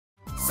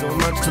so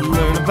much to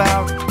learn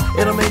about.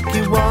 It'll make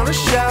you wanna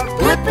shout,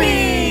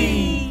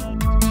 Blippi!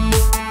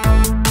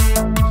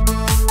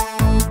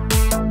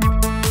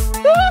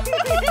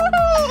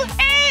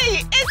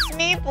 Hey, it's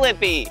me,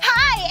 Blippi.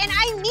 Hi, and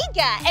I'm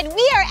Meekah, and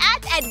we are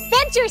at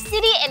Adventure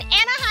City in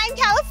Anaheim,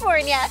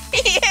 California.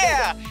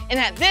 Yeah, and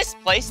at this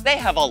place, they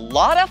have a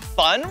lot of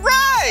fun rides.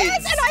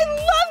 Yes, and I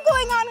love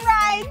going on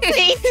rides.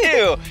 Me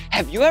too.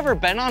 Have you ever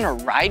been on a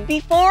ride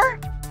before?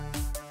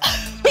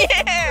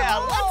 Yeah,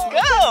 let's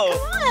go.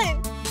 Come on.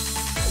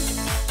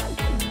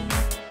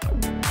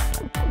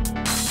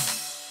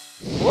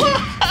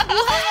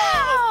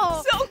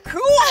 Wow. So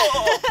cool.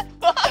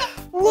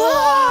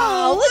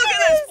 Whoa, Look at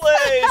this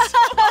place.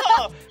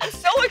 Oh, I'm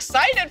so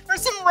excited for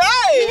some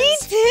rides. Me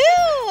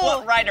too.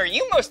 What ride are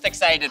you most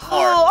excited for? Oh,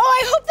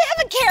 I hope they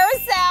have a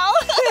carousel.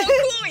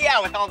 Cool, yeah,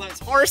 with all those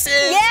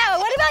horses. Yeah,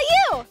 what about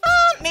you?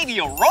 Maybe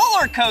a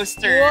roller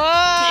coaster. Whoa.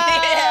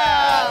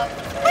 Yeah.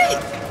 Wait,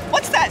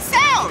 what's that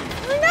sound?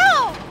 I don't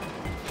know.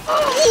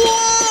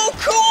 Whoa,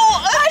 cool,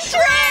 a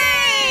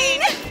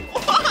train!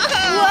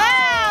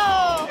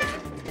 Wow.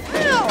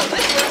 Wow,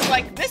 this looks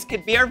like this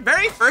could be our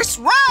very first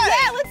ride.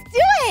 Yeah, let's do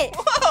it.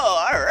 Whoa,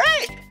 all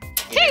right.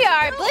 Here you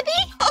are,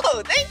 Blippi.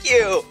 Oh, thank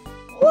you.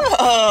 Whoa.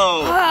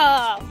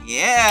 Oh.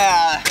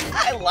 Yeah,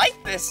 I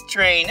like this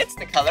train. It's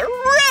the color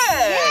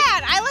red. Yeah,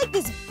 and I like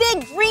this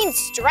big green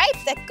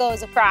stripe that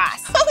goes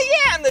across. Oh,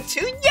 yeah, and the 2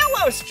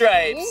 yellow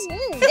stripes.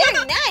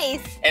 Very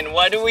nice. And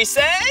what do we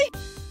say?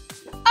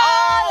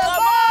 All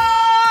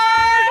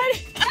aboard!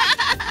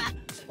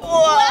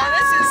 Whoa,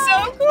 this is so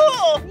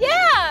cool.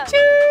 Yeah.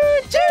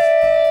 Toot, toot.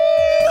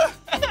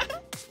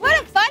 What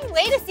a fun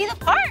way to see the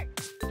park.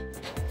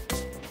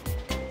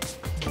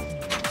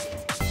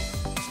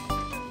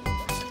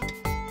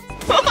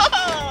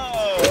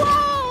 Whoa.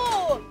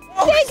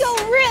 Whoa! They go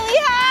really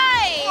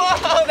high.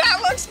 Whoa, that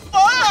looks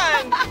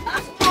fun.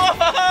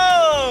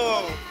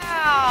 Whoa.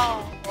 Wow.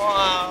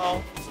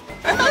 Wow.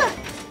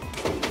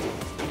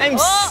 I'm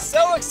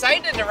so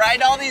excited to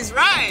ride all these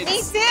rides.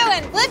 Me too,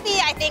 and Blippi,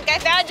 I think I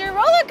found your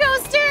roller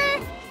coaster.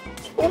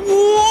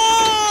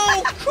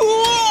 Whoa,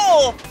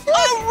 cool! A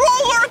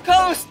roller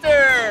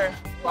coaster!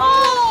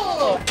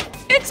 Whoa!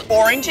 It's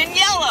orange and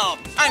yellow.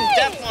 I'm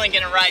definitely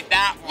gonna ride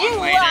that one You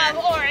later. love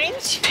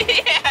orange.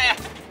 Yeah,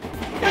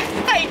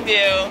 I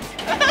do.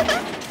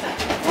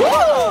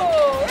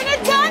 Whoa! We're in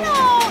a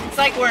tunnel. It's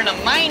like we're in a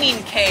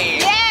mining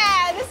cave.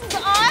 Yeah, this is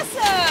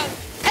awesome.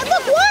 And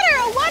look, water,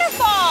 a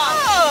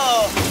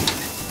waterfall.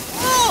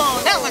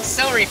 Oh, that looks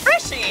so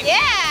refreshing.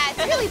 Yeah,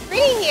 it's really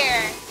pretty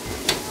here.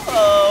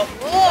 Whoa.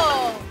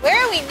 Whoa, where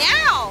are we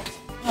now?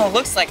 Oh,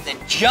 looks like the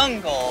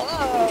jungle.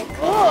 Oh,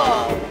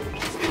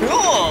 cool.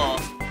 Cool.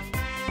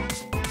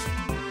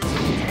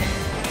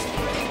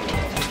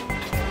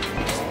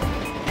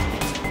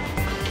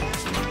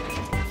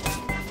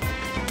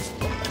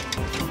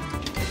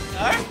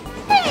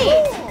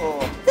 Hey,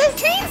 Cool. the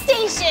train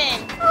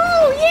station.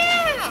 Oh,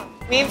 yeah.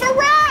 We've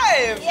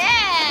arrived.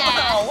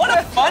 Yeah. Wow, what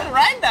a fun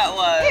ride that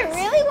was. It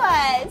really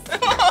was.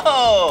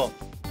 Oh,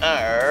 all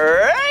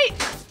right.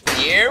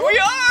 Here we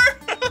are.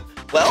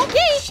 Well,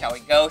 Yay. shall we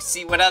go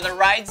see what other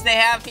rides they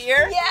have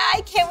here? Yeah,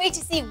 I can't wait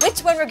to see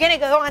which one we're gonna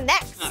go on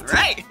next. All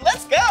right,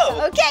 let's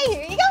go. Okay,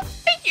 here you go.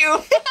 Thank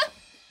you.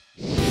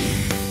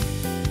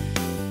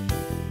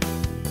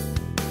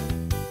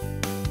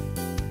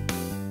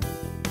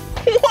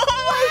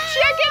 Whoa,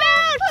 check it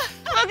out.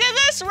 Look at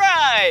this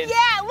ride.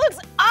 Yeah, it looks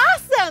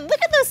awesome.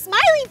 Look at those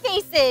smiley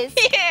faces.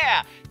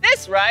 Yeah,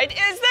 this ride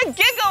is the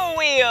Giggle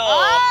Wheel.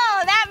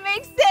 Oh, that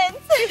makes sense.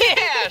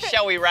 Yeah,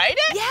 shall we ride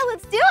it? Yeah,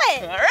 let's do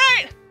it. All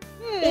right.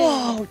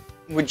 Whoa,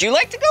 would you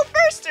like to go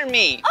first or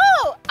me?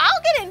 Oh,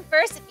 I'll get in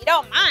first if you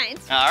don't mind.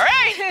 All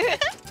right.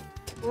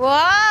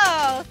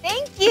 Whoa,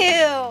 thank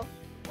you.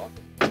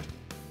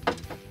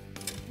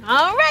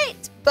 All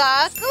right,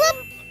 buckle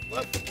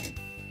up.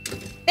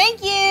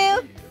 Thank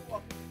you.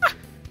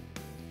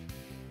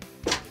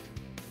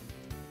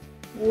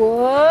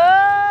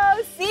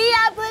 Whoa, see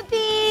ya,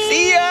 Blippi.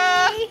 See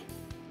ya.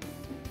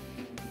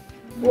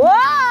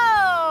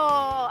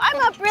 Whoa, I'm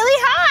up really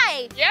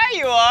high. Yeah,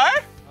 you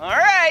are. All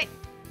right.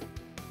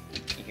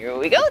 Here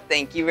we go.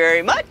 Thank you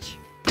very much.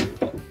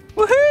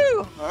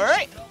 Woohoo! All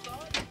right.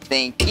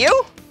 Thank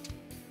you.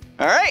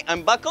 All right,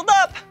 I'm buckled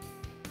up.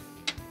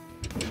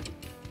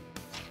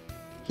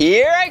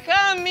 Here I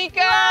come, Meekah.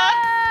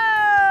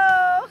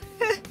 Whoa.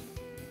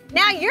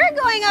 Now you're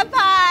going up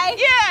high.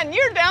 Yeah, and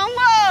you're down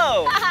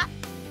low.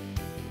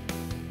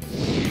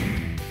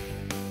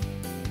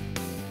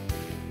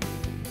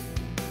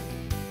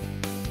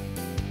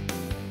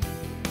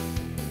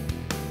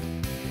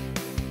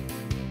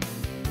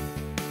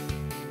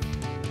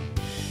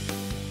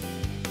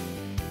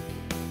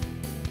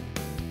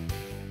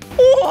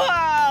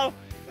 Wow!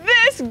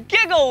 This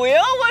Giggle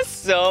Wheel was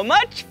so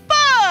much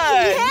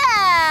fun!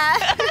 Yeah!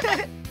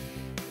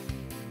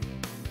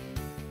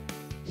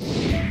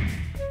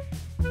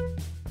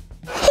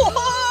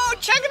 Whoa!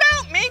 Check it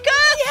out, Meekah!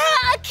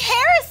 Yeah, a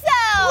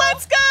carousel!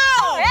 Let's go!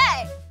 All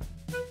right.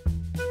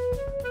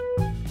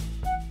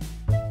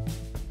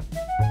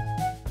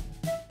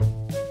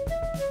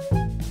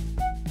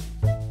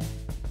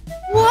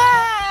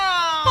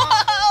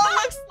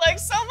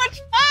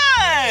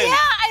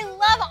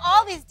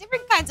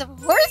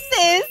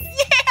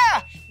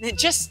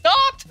 just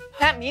stopped.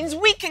 That means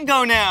we can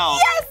go now.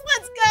 Yes,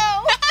 let's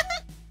go.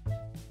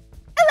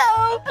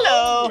 Hello.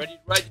 Hello. Ready to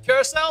ride the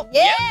carousel?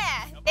 Yeah,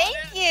 thank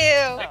you.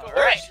 All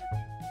right.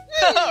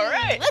 All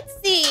right. Let's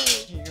see.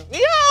 Here we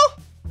go.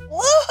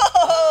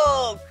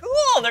 Whoa,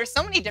 cool. There's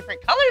so many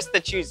different colors to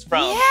choose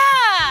from.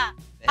 Yeah.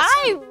 This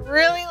I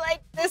really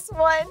like this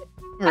one.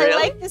 Really? I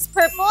like this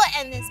purple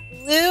and this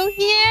blue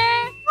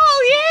here.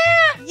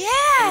 Oh, yeah.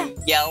 Yeah.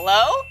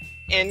 Yellow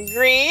and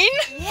green.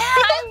 Yeah,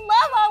 I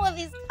love all of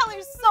these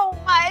colors so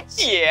much.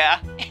 Yeah.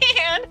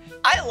 And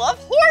I love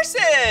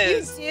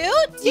horses. You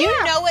do? Do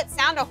you know what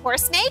sound a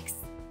horse makes?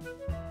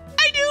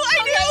 I do.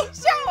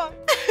 Show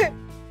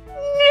them.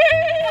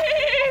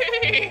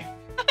 Nay.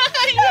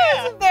 That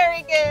Yeah. was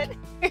very good.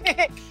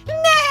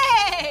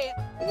 Nay!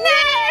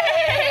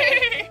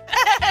 Nay!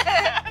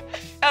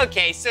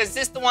 Okay, so is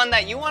this the one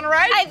that you want to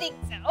ride? I think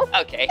so.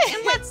 Okay,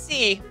 and let's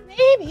see.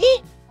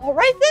 Maybe I'll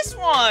ride this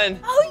one.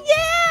 Oh,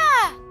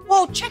 yeah!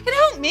 Whoa, check it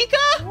out,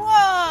 Meekah.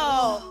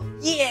 Whoa!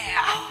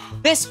 Yeah.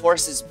 This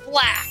horse is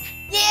black.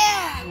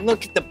 Yeah!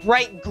 Look at the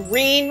bright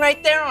green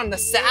right there on the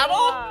saddle.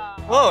 Wow.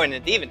 Whoa, and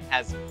it even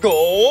has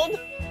gold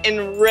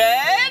and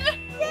red.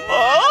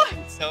 Oh,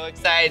 I'm so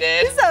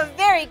excited. This is a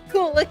very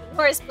cool looking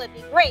horse,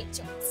 Blippi. Great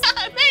choice.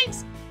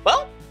 Thanks.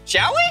 Well,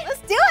 shall we?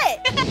 Let's do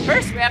it.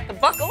 First, we have to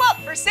buckle up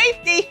for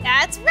safety.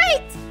 That's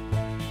right.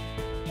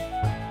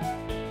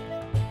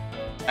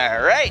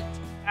 All right.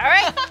 All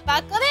right,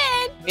 buckled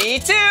in. Me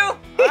too. All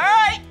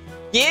right.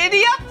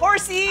 Giddy up,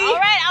 horsey. All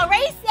right, I'll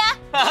race ya.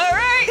 All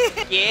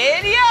right.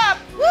 Giddy up.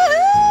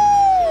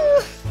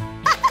 Woohoo!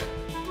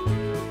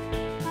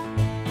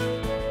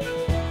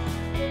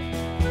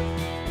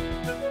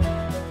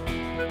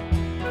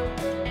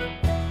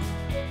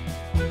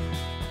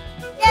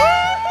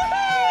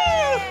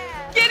 Yeah!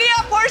 Giddy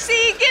up,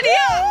 horsey. Giddy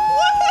up.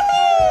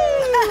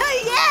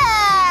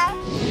 Yeah!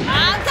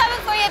 I'm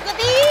coming for you,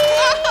 Blippi.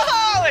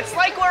 Oh, it's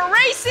like we're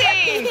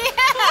racing.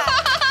 Yeah!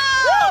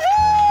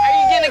 Are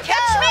you gonna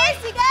catch me?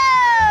 Go!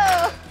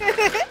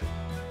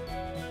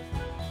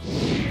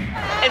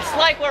 It's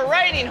like we're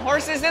riding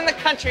horses in the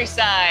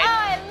countryside. Oh,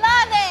 I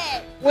love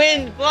it.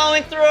 Wind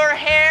blowing through our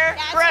hair,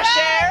 That's fresh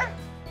right. air.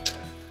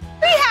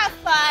 We have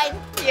fun.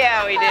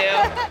 Yeah, we do.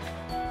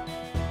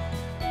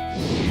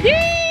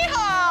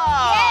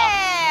 Yeehaw!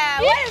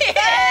 Yeah! What a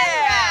fun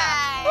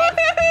ride.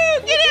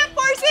 Woohoo! Get up,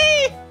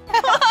 horsey!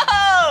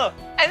 Whoa!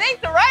 I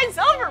think the ride's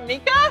over,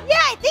 Meekah.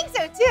 Yeah, I think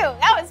so too.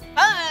 That was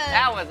fun.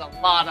 That was a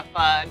lot of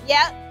fun.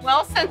 Yep.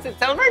 Well, since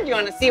it's over, do you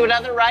want to see what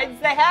other rides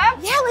they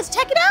have? Yeah, let's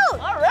check it out.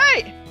 All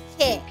right.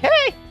 Okay.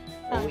 Okay.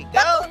 Here we go.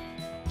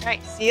 All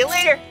right, see you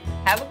later.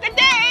 Have a good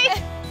day.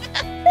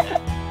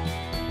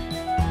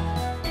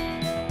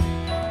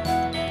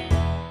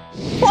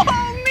 Whoa,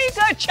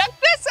 Meekah, check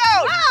this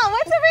out. Wow,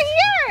 what's over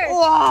here?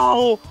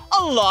 Whoa,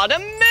 a lot of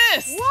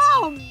mist.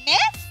 Whoa,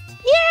 mist?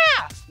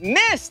 Yeah,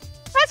 mist.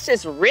 That's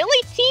just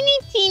really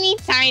teeny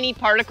tiny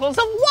particles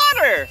of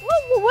water.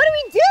 Whoa, what do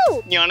we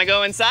do? You want to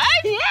go inside?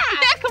 Yeah.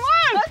 Yeah, come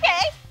on.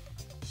 Okay.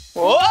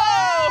 Whoa.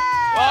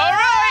 All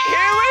right,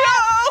 here we go.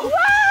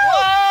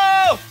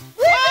 Whoa.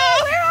 Whoa.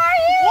 Blippi, where are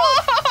you?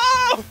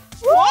 Whoa.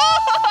 Whoa.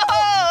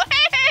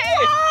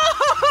 Hey.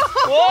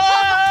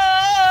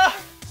 Whoa.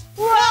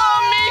 Whoa,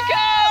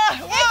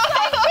 Meekah. It's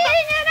like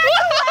being in a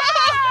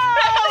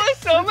That was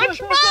so much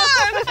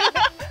fun.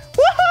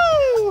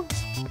 Woohoo.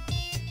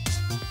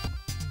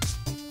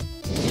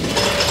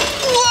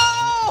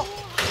 Whoa.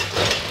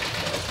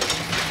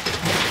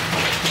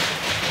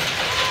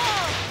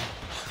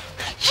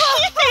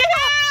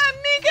 Yeah,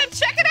 Meekah,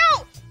 check it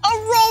out. A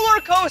roller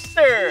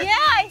coaster. Yeah,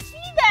 I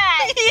see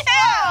that.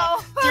 Yeah.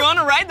 Whoa. Do you want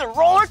to ride the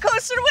roller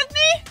coaster with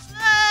me?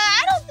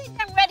 I don't think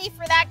I'm ready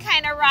for that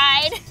kind of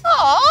ride.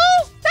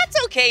 Oh, that's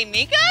okay,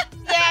 Meekah.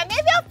 Yeah,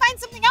 maybe I'll find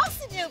something else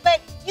to do,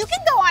 but you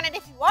can go on it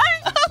if you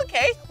want.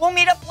 Okay, we'll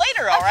meet up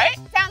later, all right?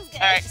 Sounds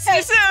good. All right, see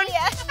you soon.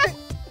 Yeah.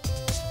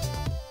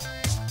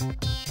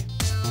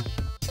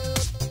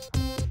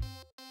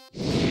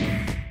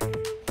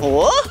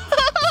 Whoa,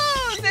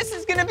 this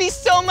is gonna be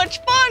so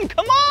much fun,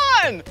 come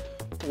on.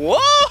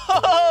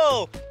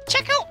 Whoa,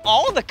 check out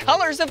all the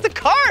colors of the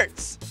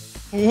carts.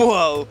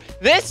 Whoa,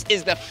 this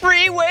is the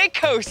freeway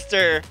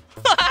coaster.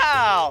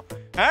 Wow,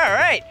 all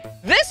right,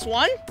 this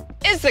one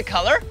is the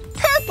color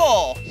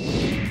purple.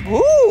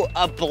 Ooh,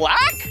 a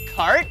black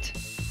cart.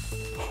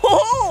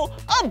 Ooh,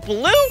 a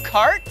blue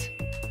cart,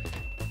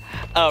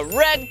 a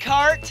red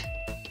cart,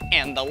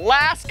 and the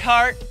last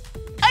cart,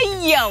 a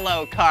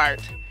yellow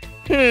cart.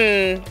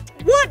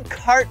 What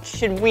cart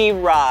should we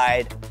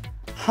ride?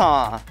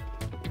 Huh.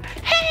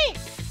 Hey,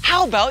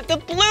 how about the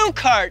blue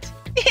cart?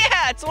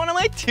 Yeah, it's one of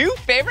my 2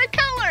 favorite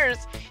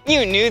colors.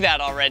 You knew that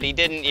already,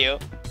 didn't you?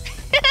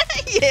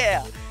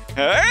 Yeah.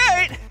 All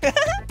right.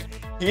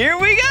 Here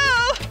we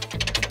go.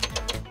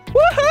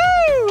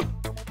 Woohoo!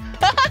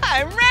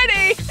 I'm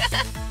ready.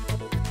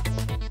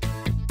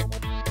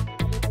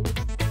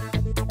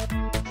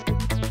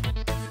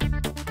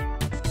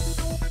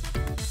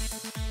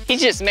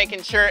 He's just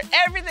making sure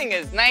everything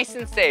is nice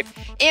and safe.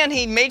 And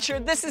he made sure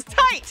this is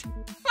tight.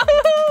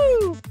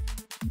 Woohoo!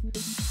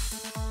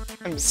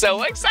 I'm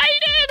so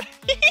excited.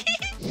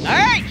 All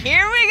right,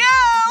 here we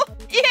go.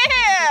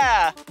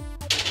 Yeah.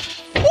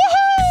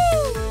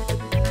 Woohoo!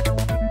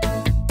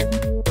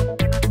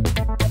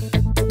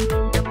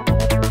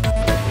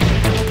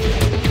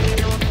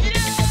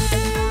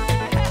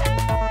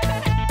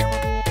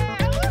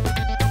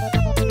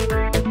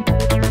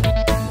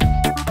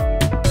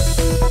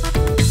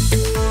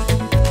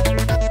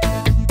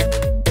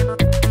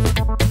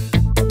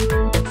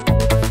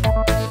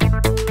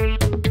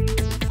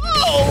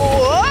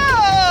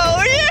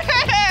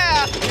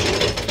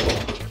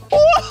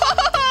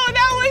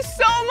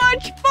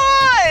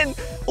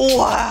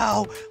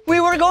 Wow, we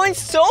were going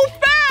so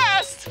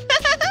fast!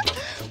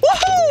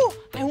 Woohoo!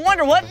 I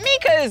wonder what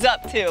Meekah is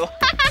up to.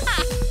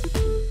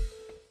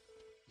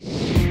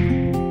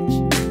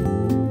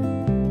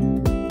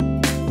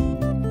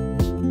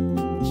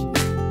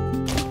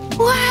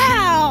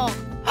 Wow!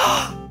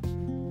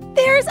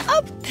 There's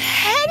a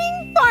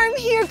petting farm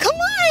here. Come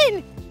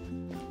on!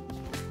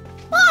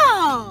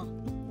 Wow!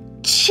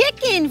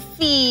 Chicken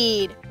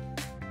feed.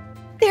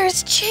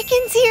 There's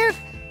chickens here.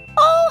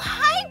 Oh,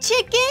 hi,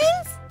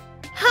 chickens.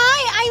 Hi,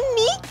 I'm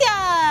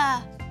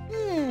Meekah.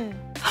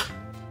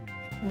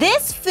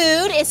 This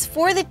food is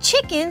for the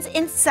chickens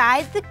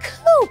inside the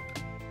coop.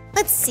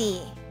 Let's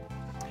see.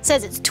 It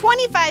says it's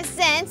 25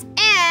 cents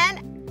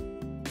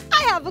and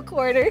I have a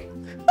quarter.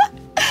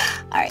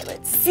 All right,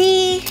 let's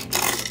see.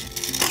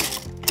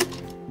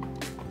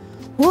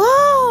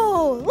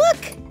 Whoa,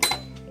 look.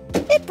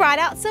 It brought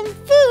out some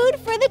food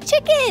for the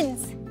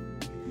chickens.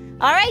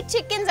 All right,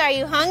 chickens, are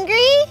you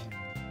hungry?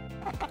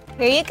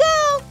 Here you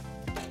go.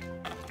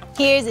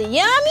 Here's a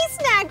yummy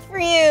snack for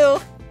you.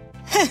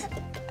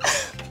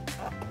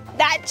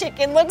 That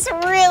chicken looks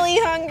really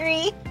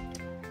hungry.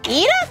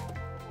 Eat up.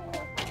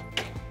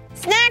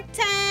 Snack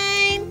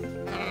time.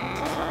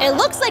 It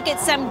looks like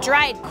it's some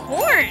dried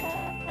corn.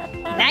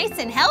 Nice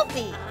and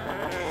healthy.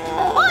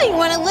 Oh, you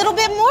want a little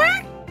bit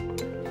more?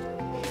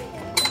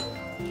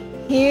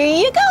 Here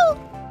you go.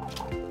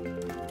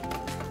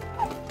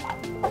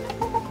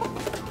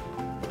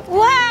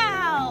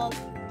 Wow.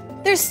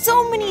 There's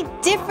so many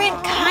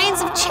different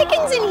kinds of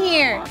chickens in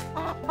here.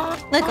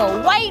 Like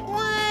a white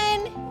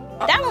one.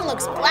 That one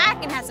looks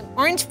black and has some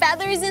orange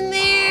feathers in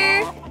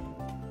there.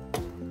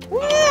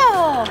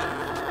 Wow.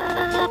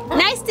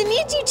 Nice to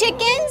meet you,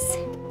 chickens.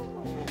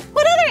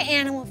 What other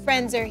animal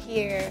friends are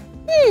here?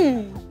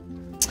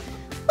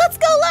 Let's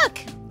go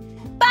look.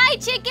 Bye,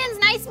 chickens.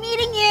 Nice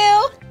meeting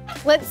you.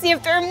 Let's see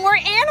if there are more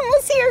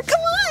animals here.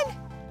 Come on.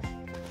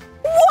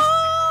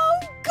 Whoa,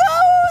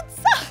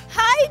 goats.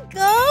 Hi,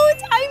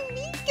 goats. I'm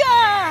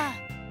Meekah.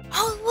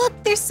 Oh, look,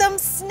 there's some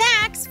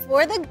snacks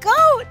for the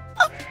goat.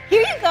 Oh,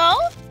 here you go.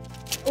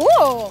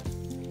 Ooh,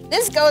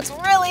 this goat's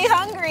really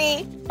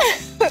hungry.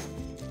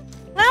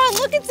 Oh,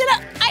 look, it's in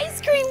an ice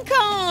cream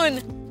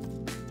cone.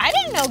 I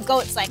didn't know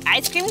goats like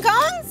ice cream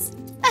cones.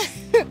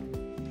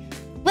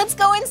 Let's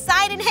go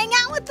inside and hang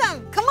out with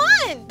them. Come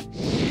on.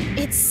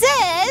 It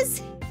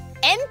says,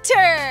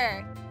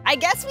 enter. I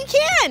guess we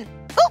can.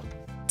 Oh,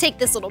 take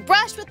this little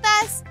brush with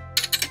us.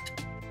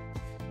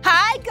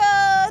 Hi,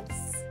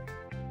 goats.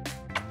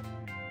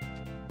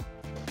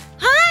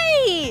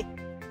 Hi.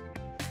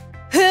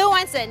 Who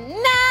wants a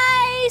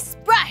nice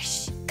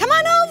brush? Come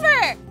on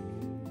over.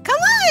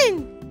 Come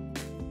on.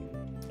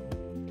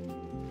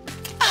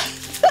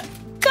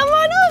 Come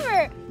on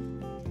over.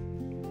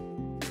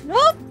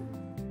 Nope.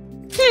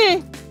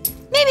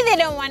 Maybe they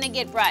don't want to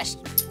get brushed.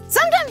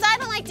 Sometimes I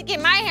don't like to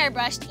get my hair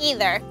brushed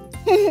either.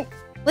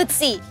 Let's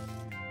see.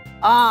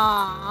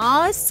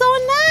 Aw, it's so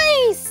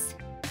nice.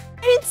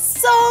 And it's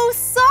so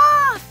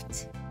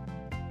soft.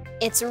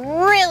 It's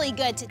really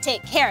good to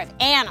take care of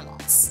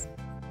animals.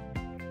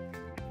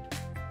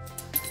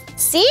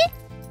 See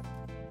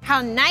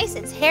how nice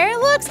its hair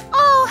looks?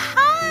 Oh,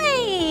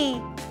 hi.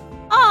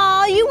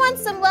 Aw, you want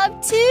some love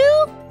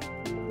too?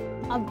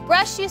 I'll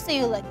brush you so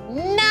you look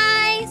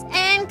nice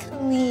and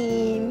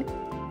clean.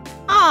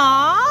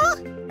 Aw,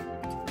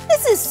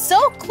 this is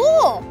so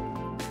cool.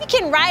 We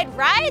can ride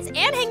rides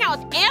and hang out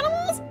with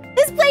animals.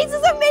 This place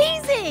is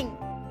amazing.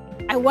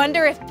 I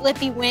wonder if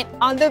Blippi went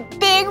on the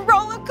big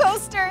roller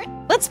coaster.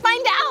 Let's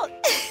find out.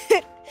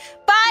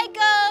 Bye,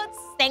 goats.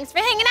 Thanks for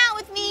hanging out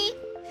with me.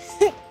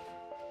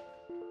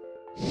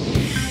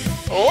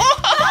 Hey,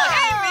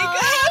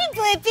 Meekah. Hey,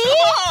 Blippi.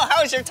 Oh,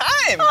 how was your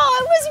time? Oh,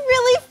 it was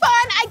really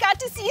fun. I got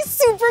to see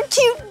super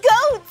cute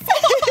goats.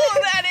 Oh,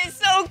 that is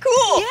so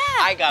cool.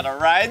 Yeah. I got to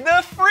ride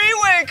the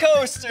freeway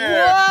coaster.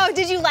 Whoa,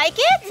 did you like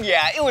it?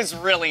 Yeah, it was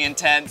really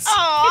intense.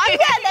 Oh, I'm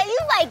glad that you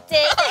liked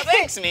it. Oh,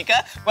 thanks,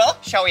 Meekah. Well,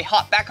 shall we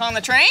hop back on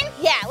the train?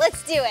 Yeah,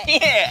 let's do it.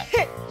 Yeah.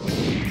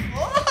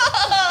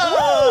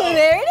 Ooh,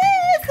 there it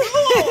is.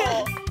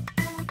 Cool.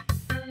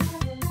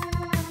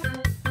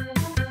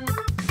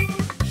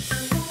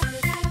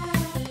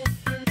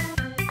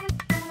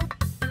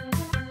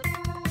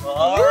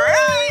 All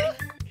right.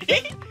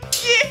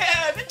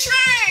 Yeah, the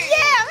train.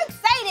 Yeah, I'm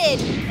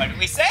excited. What did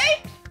we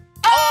say?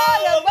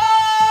 All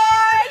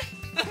aboard.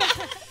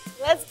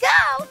 Let's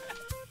go.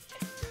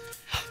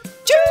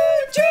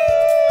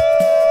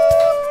 Choo-choo!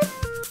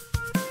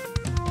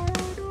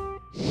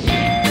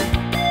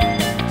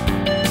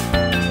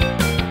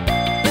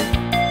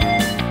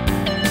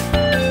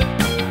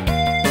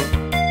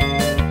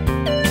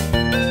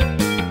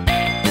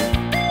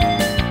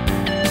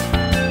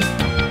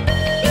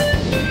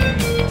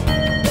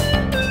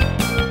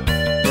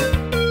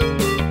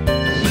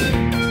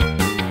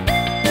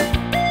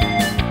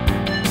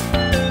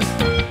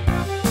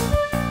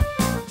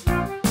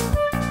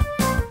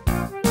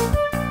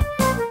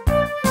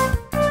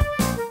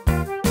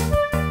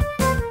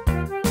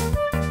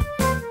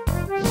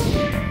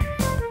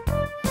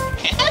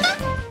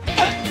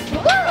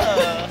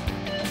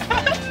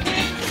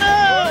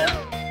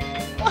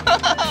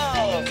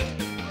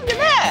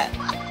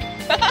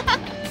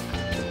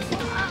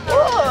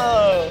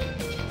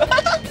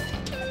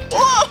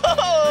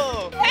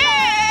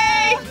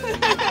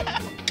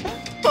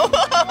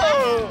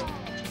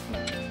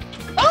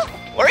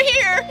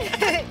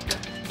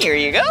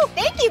 you go.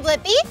 Thank you,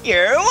 Blippi.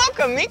 You're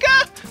welcome,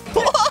 Meekah.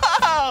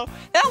 Whoa,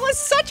 that was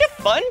such a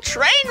fun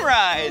train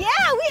ride.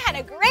 Yeah, we had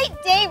a great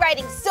day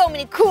riding so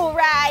many cool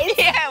rides.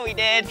 Yeah, we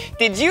did.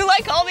 Did you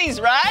like all these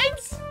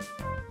rides?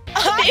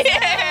 Awesome.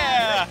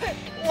 Yeah.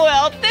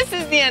 Well, this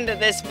is the end of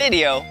this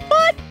video,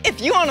 but if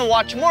you want to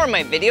watch more of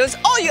my videos,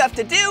 all you have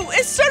to do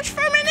is search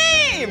for my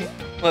name.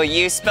 Will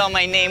you spell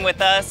my name with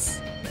us?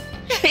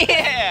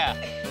 Yeah.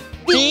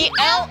 B-L-I-P-P-I.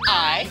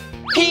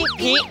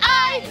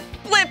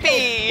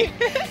 Blippi.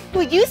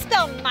 Will you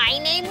spell my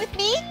name with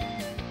me?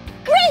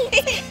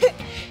 Great.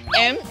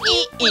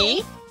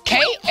 M-E-E-K-A-H.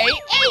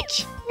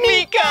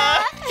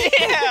 Meekah.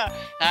 Yeah.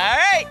 All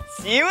right.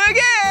 See you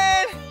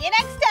again. See you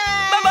next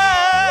time.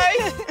 Bye-bye.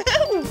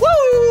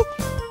 Woo.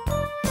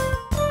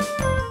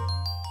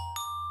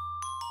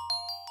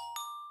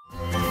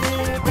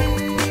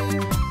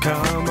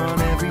 Come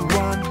on,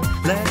 everyone,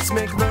 let's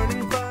make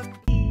learning fun.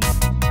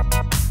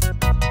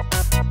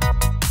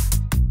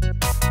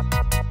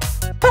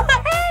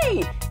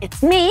 Hey,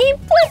 it's me,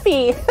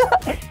 Blippi.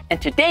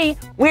 And today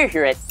we're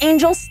here at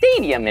Angel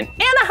Stadium in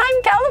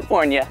Anaheim,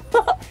 California.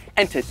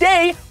 And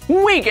today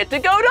we get to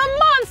go to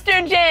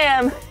Monster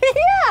Jam.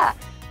 Yeah,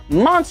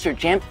 Monster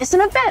Jam is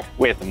an event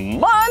with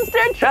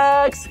monster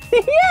trucks.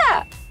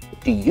 Yeah,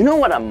 do you know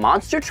what a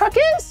monster truck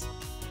is?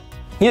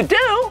 You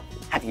do?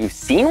 Have you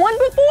seen one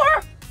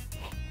before?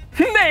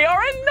 They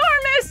are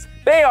enormous!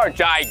 They are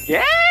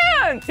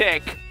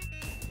gigantic!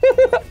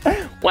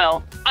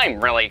 Well, I'm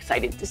really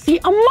excited to see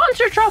a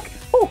monster truck.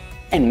 Oh,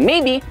 and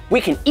maybe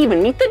we can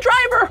even meet the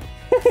driver.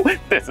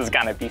 This is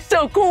gonna be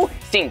so cool,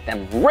 seeing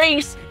them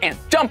race and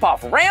jump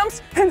off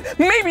ramps and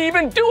maybe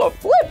even do a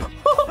flip.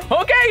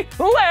 Okay,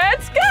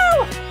 let's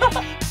go!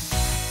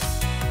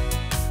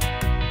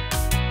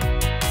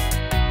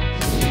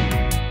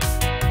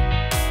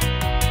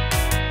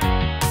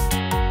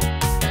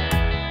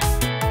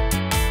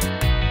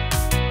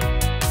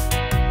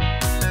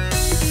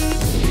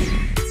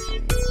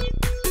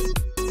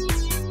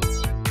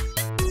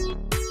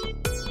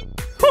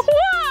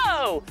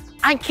 Whoa!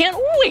 I can't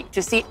wait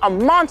to see a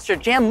Monster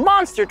Jam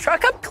monster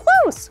truck up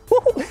close.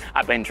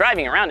 I've been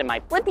driving around in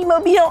my Blippi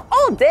mobile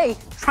all day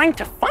trying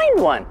to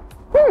find one.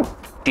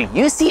 Do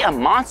you see a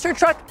monster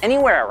truck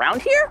anywhere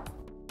around here?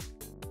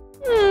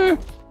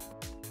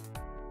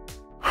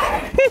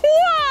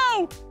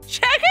 Whoa!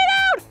 Check it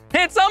out!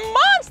 It's a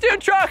monster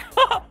truck!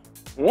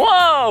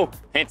 Whoa!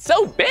 It's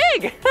so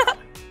big!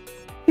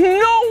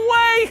 No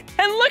way!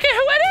 And look at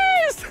who it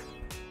is!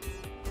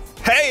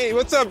 Hey,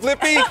 what's up,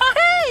 Blippi?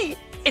 Hey!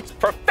 It's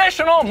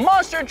professional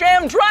Monster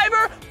Jam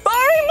driver,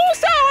 Barry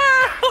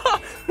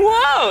Moosauer!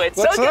 Whoa, it's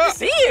What's so good up? to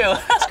see you!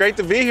 It's great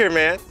to be here,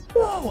 man.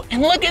 Whoa,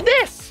 and look at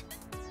this!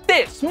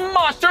 This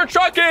monster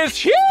truck is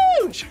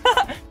huge!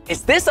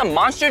 Is this a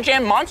Monster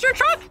Jam monster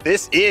truck?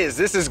 This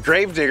is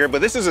Gravedigger,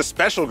 but this is a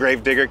special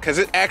Gravedigger because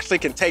it actually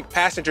can take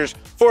passengers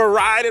for a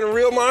ride in a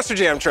real Monster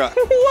Jam truck.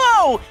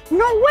 Whoa,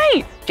 no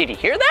way! Did you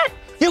hear that?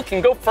 You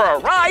can go for a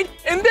ride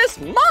in this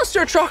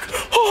monster truck!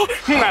 Oh,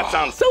 that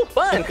sounds so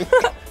fun!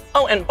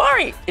 Oh, and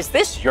Barry, is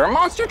this your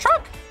monster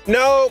truck?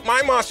 No,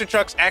 my monster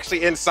truck's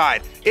actually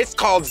inside. It's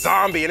called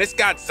Zombie, and it's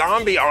got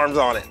zombie arms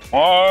on it.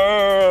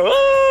 Whoa!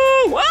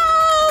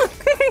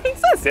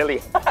 So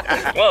silly.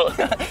 Well,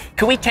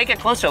 could we take a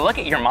closer look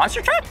at your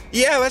monster truck?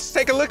 Yeah, let's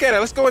take a look at it.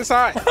 Let's go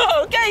inside.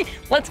 Okay,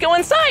 let's go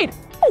inside.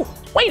 Oh,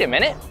 wait a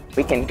minute.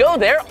 We can go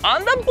there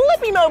on the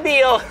Blippi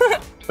mobile.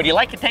 Would you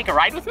like to take a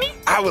ride with me?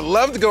 I would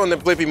love to go in the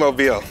Blippi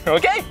mobile.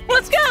 Okay,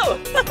 let's go.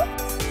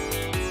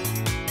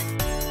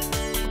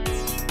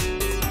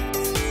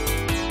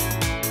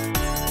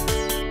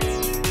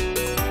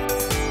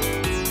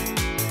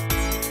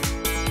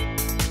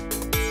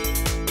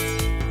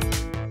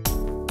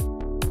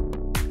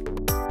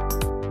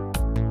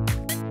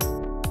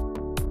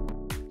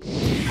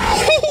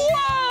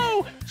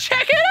 Whoa!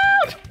 Check it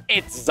out!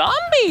 It's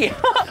Zombie!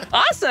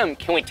 Awesome!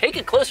 Can we take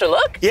a closer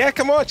look? Yeah,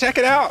 come on, check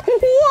it out.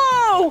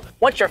 Whoa!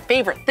 What's your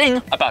favorite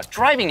thing about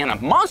driving in a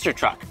monster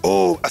truck?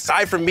 Oh,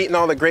 aside from meeting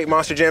all the great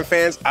Monster Jam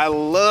fans, I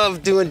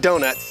love doing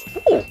donuts.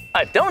 Ooh,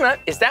 a donut?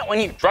 Is that when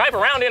you drive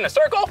around in a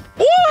circle?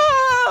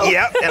 Whoa!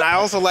 Yep, and I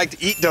also like to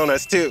eat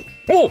donuts too.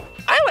 Ooh,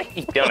 I like to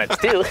eat donuts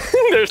too.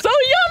 They're so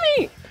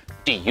yummy!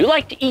 Do you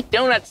like to eat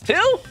donuts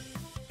too?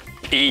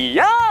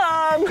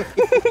 Yum!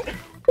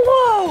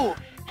 Whoa!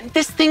 And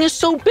this thing is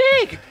so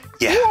big!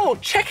 Yeah. Whoa,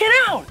 check it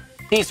out!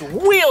 These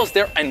wheels,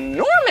 they're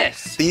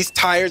enormous! These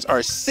tires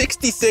are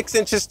 66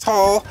 inches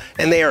tall,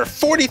 and they are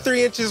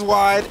 43 inches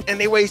wide, and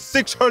they weigh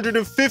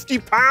 650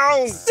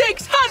 pounds.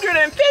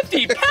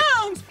 650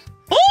 pounds!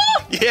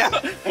 Oh! Yeah.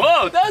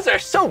 Whoa, those are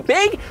so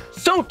big,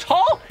 so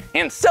tall,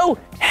 and so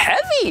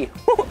heavy!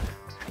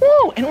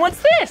 Whoa, and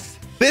what's this?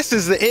 This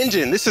is the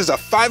engine. This is a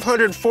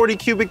 540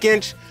 cubic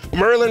inch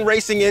Merlin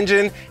racing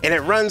engine, and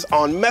it runs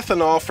on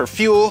methanol for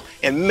fuel,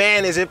 and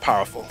man, is it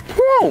powerful.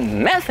 Whoa,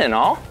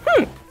 methanol?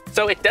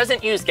 So it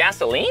doesn't use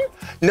gasoline?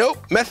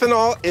 Nope,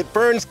 methanol, it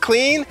burns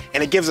clean,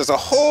 and it gives us a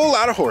whole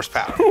lot of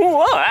horsepower.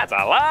 Whoa, that's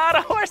a lot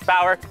of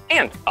horsepower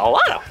and a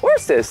lot of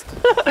horses.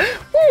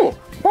 Ooh,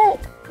 well,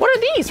 what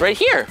are these right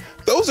here?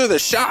 Those are the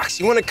shocks.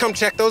 You want to come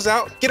check those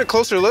out? Get a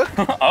closer look?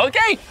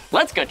 Okay,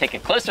 let's go take a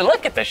closer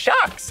look at the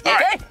shocks. All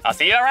Okay, right. I'll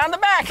see you around the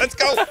back. Let's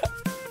go.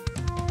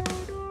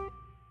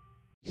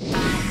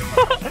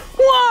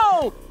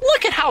 Whoa,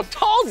 look at how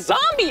tall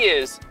Zombie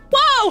is.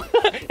 Whoa,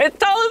 it's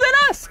taller than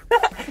us.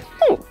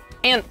 Oh,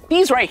 and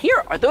these right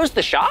here, are those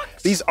the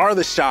shocks? These are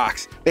the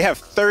shocks. They have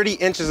 30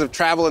 inches of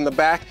travel in the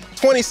back,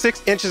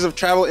 26 inches of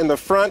travel in the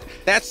front.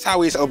 That's how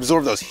we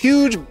absorb those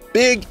huge,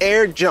 big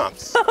air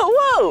jumps.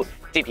 Whoa,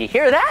 did you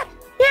hear that?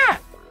 Yeah,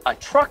 a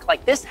truck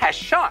like this has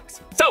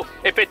shocks. So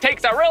if it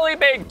takes a really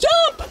big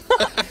jump,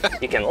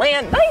 you can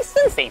land nice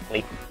and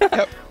safely.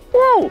 Yep.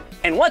 Whoa,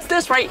 and what's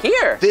this right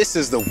here? This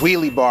is the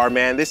wheelie bar,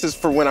 man. This is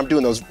for when I'm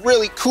doing those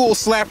really cool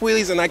slap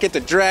wheelies and I get to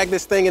drag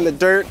this thing in the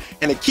dirt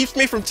and it keeps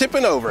me from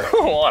tipping over.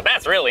 Well,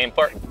 that's really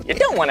important. You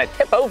don't want to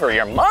tip over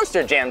your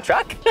Monster Jam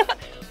truck.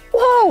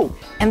 Whoa,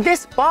 and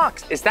this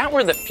box, is that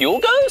where the fuel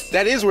goes?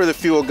 That is where the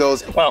fuel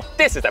goes. Well,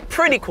 this is a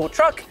pretty cool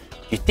truck.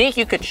 You think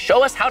you could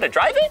show us how to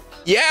drive it?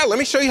 Yeah, let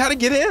me show you how to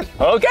get in.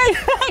 Okay,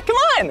 come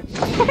on.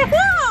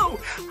 Whoa,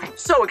 I'm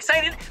so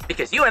excited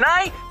because you and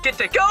I get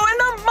to go in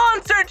the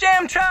Monster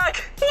Jam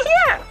truck.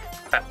 Yeah,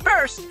 but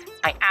first,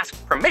 I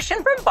asked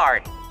permission from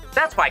Bart.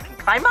 That's why I can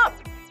climb up.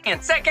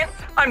 And second,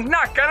 I'm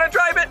not gonna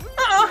drive it,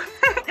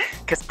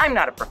 because I'm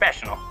not a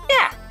professional.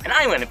 Yeah, and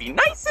I wanna be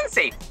nice and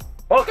safe.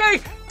 Okay,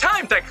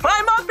 time to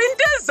climb up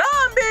into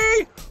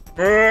Zombie.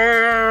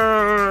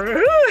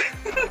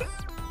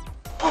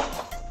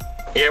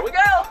 Here we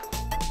go.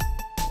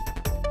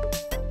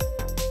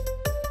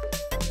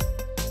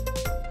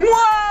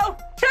 Whoa,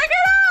 check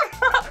it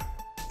out.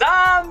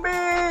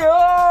 Zombie,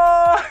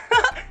 oh.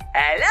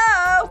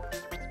 Hello.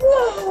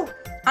 Whoa,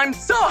 I'm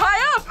so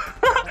high up.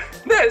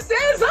 This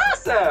is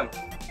awesome.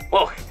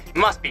 Whoa, it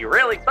must be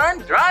really fun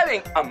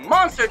driving a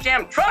Monster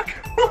Jam truck.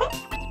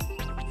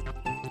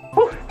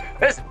 Whew,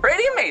 this is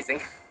pretty amazing.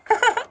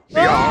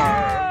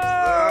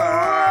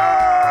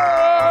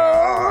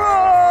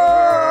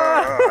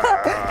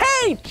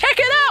 Hey, check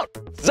it out!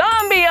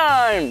 Zombie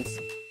arms!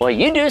 Will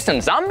you do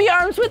some zombie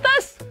arms with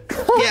us?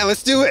 Yeah,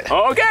 let's do it.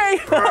 Okay.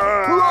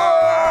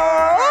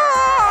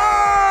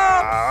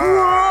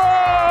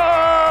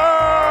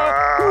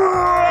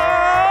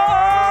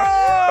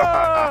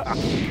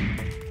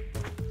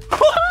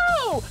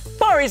 Whoa!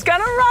 Bari's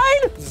gonna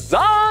ride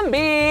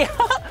Zombie!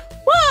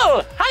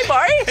 Whoa! Hi,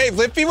 Bari! Hey,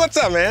 Blippi, what's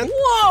up, man?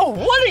 Whoa,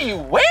 what are you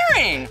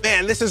wearing?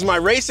 Man, this is my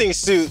racing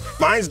suit.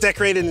 Mine's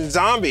decorated in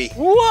zombie.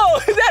 Whoa,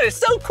 that is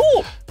so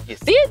cool! You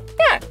see it?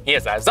 Yeah, he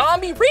has a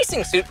zombie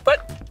racing suit,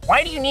 but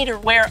why do you need to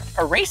wear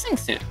a racing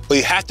suit? Well,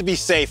 you have to be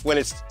safe. When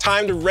it's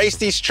time to race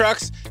these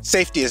trucks,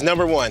 safety is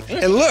number one.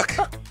 And look,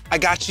 I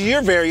got you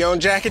your very own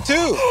jacket too.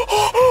 No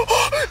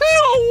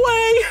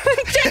way!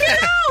 Check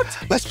it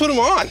out! Let's put them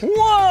on.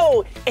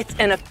 Whoa, it's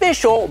an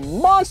official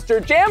Monster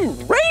Jam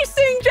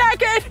racing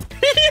jacket!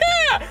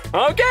 Yeah!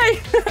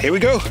 Okay. Here we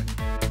go.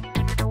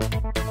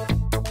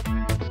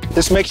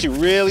 This makes you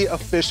really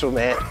official,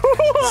 man.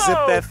 Whoa. Zip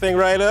that thing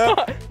right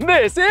up.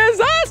 This is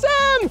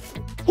awesome!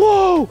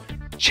 Whoa,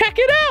 check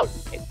it out!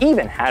 It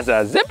even has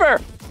a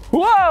zipper.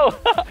 Whoa!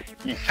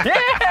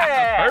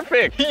 Yeah!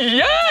 Perfect.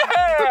 Yeah!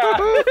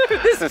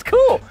 This is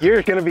cool.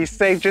 You're gonna be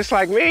safe just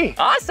like me.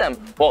 Awesome.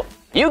 Well,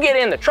 you get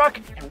in the truck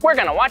and we're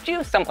gonna watch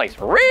you someplace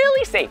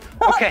really safe.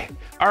 Okay,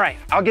 all right,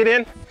 I'll get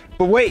in.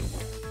 But wait,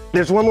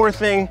 there's one more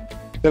thing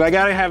that I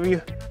gotta have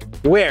you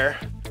wear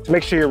to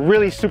make sure you're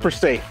really super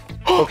safe,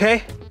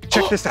 okay?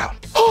 Check this out.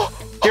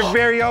 Your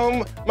very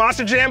own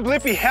Monster Jam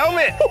Blippi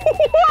helmet.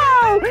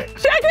 Wow!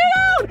 Check it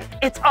out!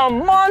 It's a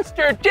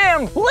Monster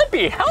Jam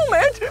Blippi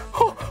helmet.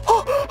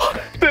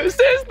 This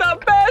is the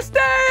best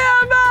day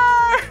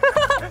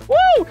ever!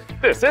 Woo!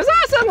 This is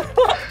awesome.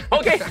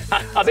 Okay,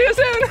 I'll see you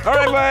soon. All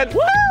right, bud.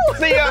 Woo!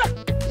 See ya.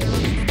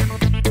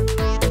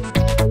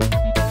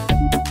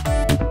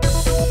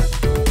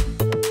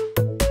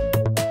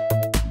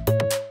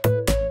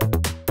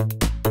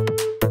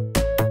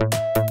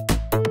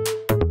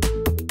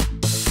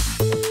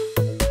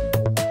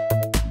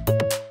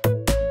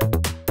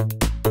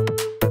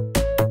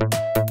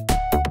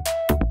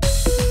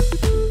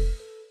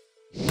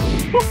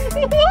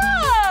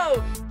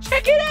 Whoa!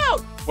 Check it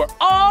out! We're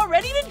all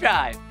ready to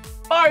drive.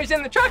 Bari's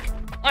in the truck.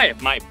 I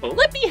have my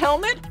Blippi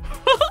helmet.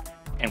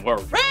 And we're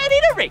ready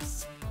to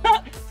race.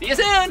 See you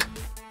soon.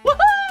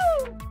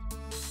 Woohoo!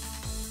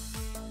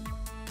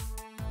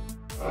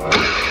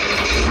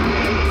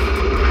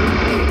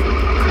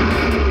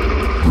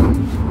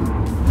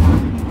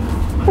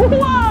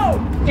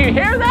 Whoa! Do you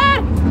hear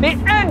that? The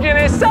engine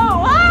is so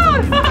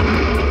loud!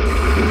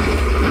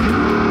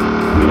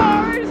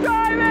 Bari's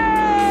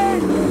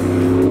driving!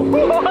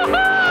 Whoa!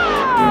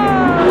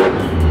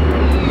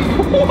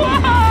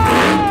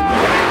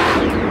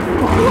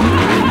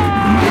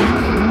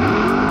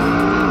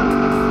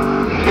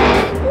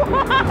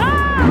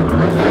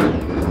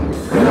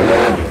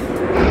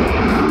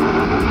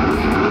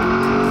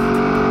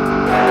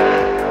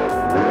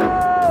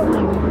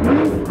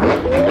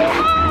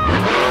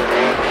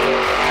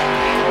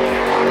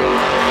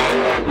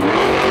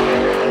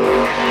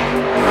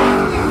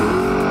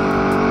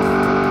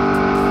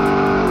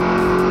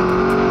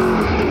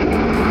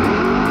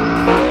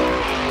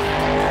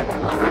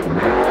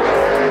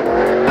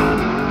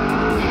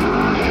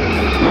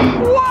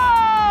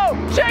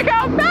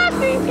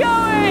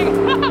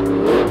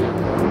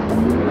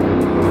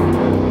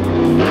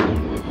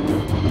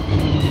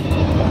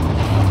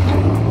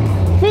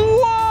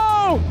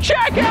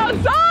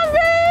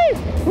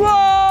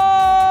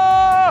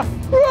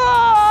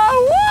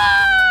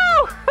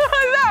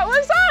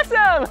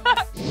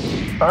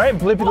 All right,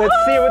 Blippi, let's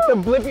see what the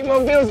Blippi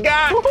Mobile's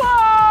got.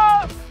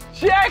 Whoa!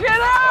 Check it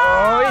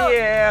out! Oh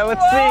yeah,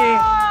 let's see.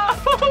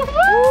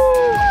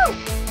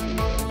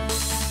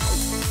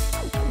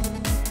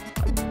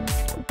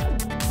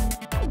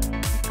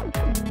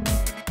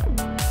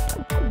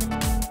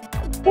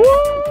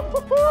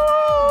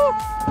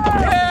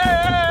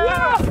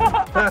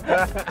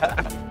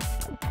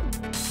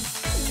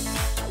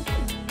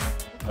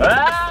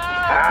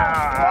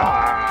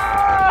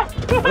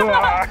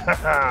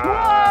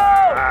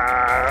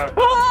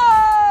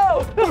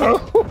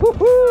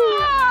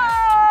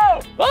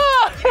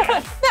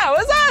 That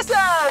was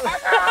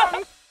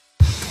awesome!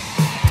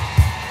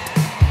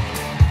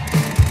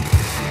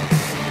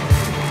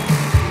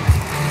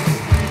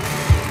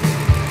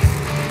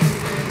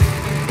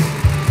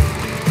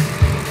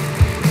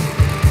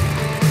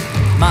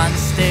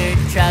 Monster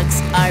trucks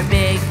are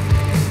big.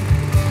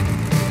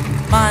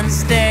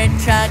 Monster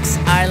trucks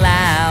are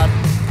loud.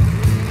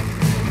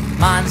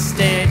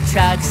 Monster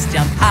trucks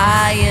jump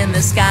high in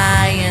the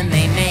sky and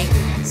they make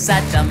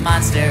such a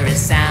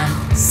monstrous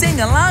sound. Sing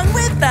along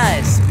with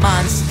us!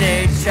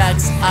 Monster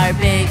trucks are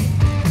big.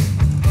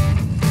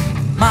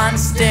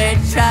 Monster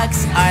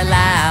trucks are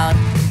loud.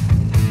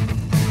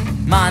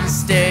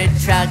 Monster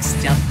trucks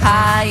jump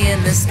high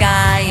in the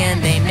sky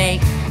and they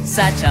make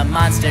such a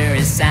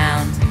monstrous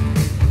sound.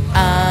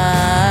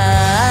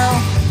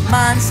 Oh,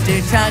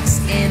 monster trucks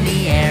in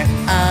the air.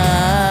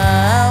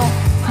 Oh,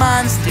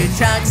 monster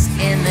trucks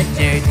in the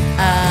dirt.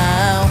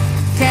 Oh,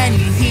 can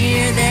you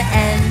hear their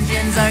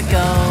engines are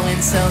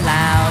going so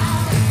loud?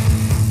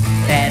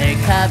 Better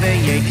cover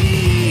your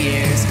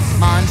ears.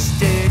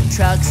 Monster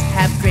trucks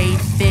have great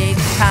big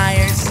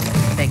tires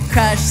that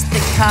crush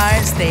the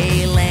cars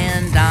they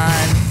land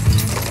on.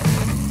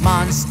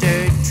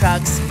 Monster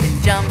trucks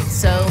can jump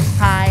so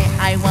high,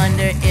 I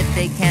wonder if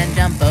they can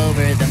jump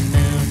over the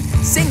moon.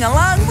 Sing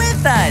along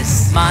with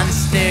us!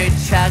 Monster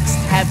trucks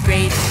have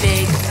great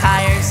big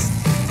tires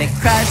that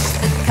crush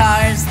the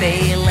cars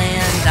they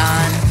land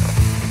on.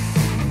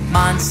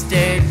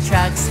 Monster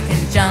trucks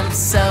can jump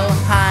so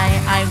high,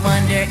 I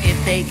wonder if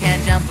they can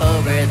jump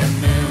over the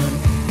moon.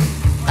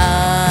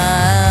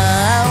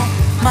 Oh,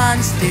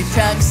 monster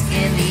trucks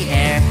in the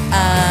air.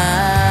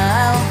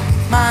 Oh,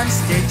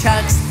 monster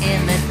trucks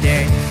in the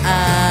dirt.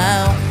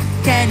 Oh,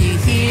 can you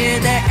hear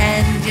their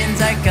engines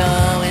are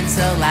going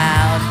so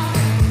loud?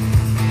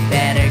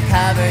 Better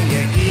cover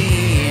your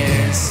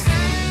ears.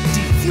 Do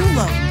you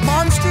love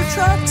monster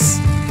trucks?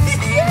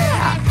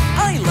 Yeah,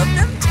 I love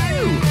them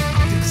too.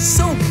 They're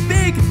so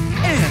big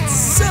and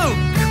so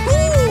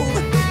cool.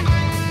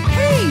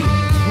 Hey,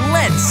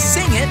 let's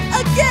sing it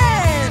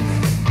again.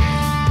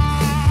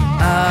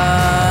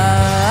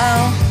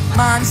 Oh,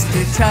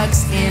 monster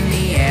trucks in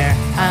the air.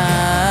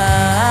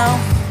 Oh,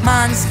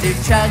 monster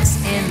trucks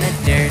in the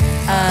dirt.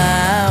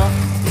 Oh,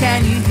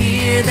 can you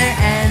hear their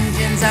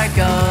engines are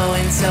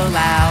going so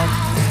loud?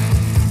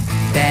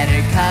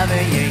 Better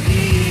cover your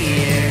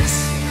ears.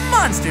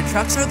 Monster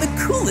trucks are the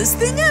coolest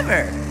thing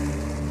ever.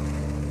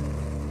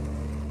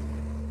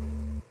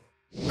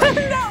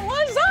 That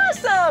was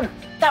awesome!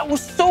 That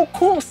was so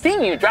cool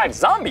seeing you drive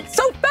Zombie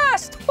so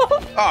fast!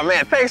 Oh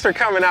man, thanks for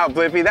coming out,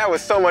 Blippi. That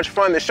was so much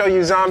fun to show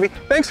you Zombie.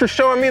 Thanks for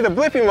showing me the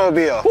Blippi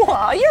Mobile.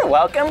 Well, you're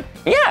welcome.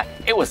 Yeah,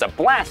 it was a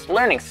blast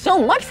learning so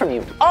much from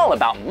you all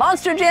about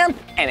Monster Jam,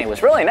 and it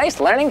was really nice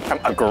learning from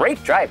a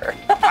great driver.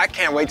 I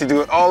can't wait to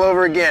do it all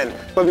over again.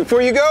 But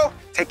before you go,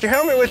 take your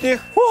helmet with you.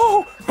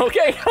 Whoa,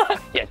 okay.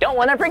 You don't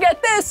want to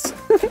forget this.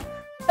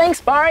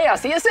 Thanks, Barry. I'll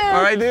see you soon.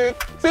 All right, dude.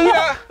 See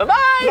ya.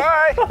 Bye-bye.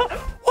 Bye.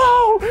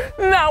 Whoa,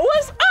 that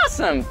was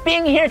awesome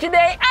being here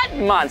today at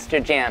Monster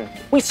Jam.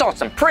 We saw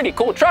some pretty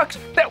cool trucks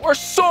that were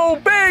so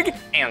big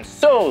and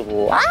so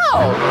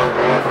loud.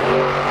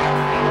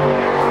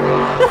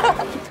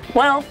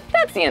 Well,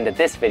 that's the end of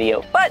this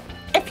video, but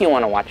if you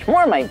want to watch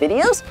more of my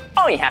videos,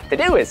 all you have to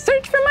do is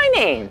search for my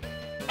name.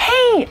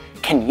 Hey,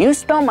 can you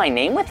spell my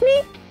name with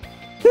me?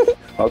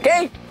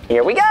 Okay,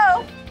 here we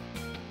go.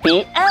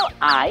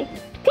 B-L-I-P-P-I,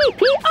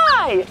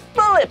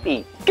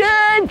 Blippi.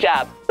 Good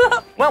job.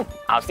 Well,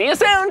 I'll see you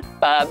soon.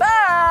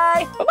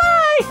 Bye-bye.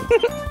 Bye-bye.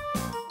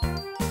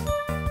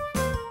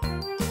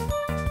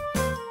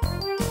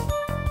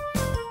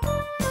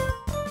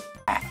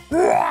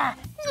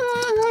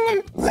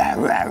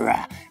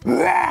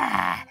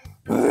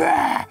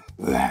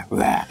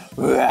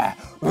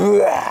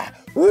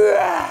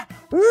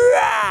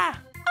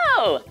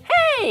 Oh,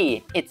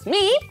 hey, it's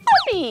me,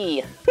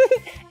 Blippi.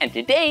 And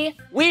today,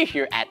 we're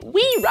here at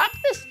We Rock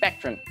the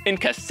Spectrum in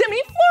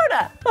Kissimmee,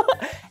 Florida.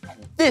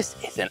 And this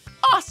is an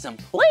awesome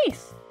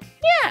place.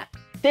 Yeah,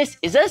 this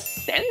is a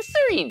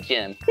sensory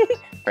gym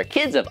for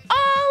kids of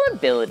all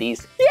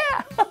abilities.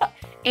 Yeah,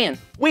 and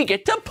we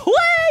get to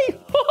play.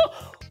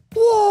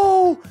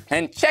 Whoa,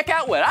 and check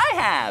out what I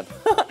have.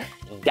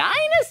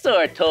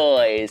 Dinosaur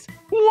toys.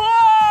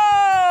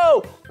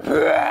 Whoa!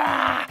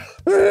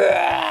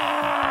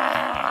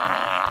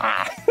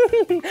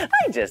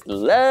 I just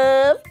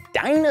love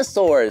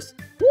dinosaurs.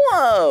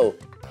 Whoa!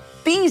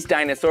 These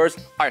dinosaurs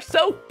are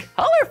so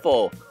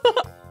colorful.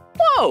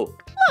 Whoa,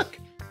 look,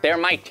 they're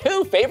my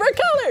two favorite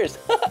colors,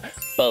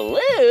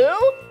 blue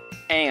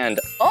and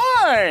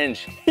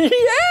orange.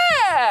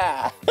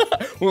 Yeah!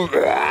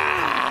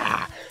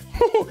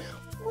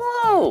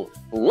 Whoa,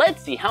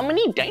 let's see how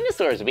many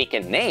dinosaurs we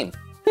can name.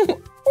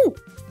 Ooh,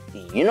 do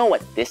you know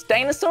what this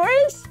dinosaur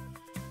is?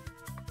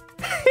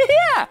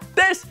 Yeah,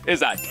 this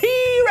is a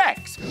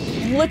T-Rex.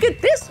 Look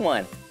at this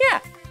one. Yeah,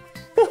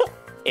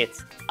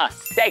 it's a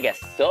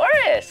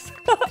Stegosaurus.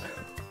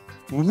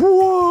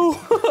 Whoa,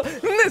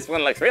 this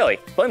one looks really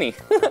funny.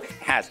 It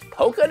has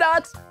polka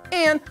dots,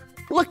 and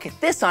look at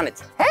this on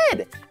its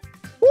head.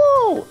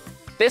 Whoa,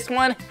 this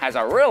one has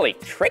a really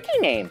tricky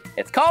name.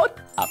 It's called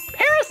a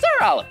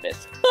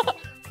Parasaurolophus.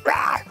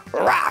 Rah,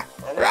 rah,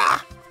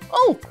 rah.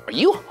 Oh, are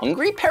you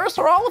hungry,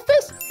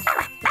 Parasaurolophus?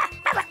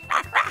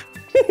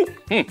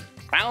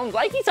 Sounds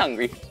like he's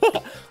hungry.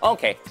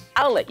 Okay,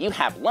 I'll let you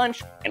have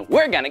lunch, and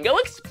we're gonna go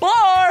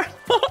explore.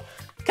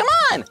 Come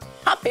on,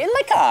 hop in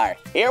my car.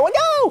 Here we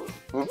go.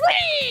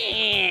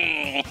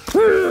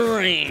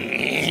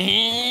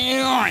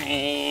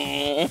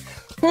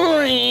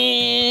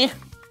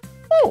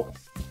 Oh,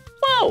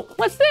 whoa,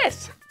 what's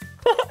this?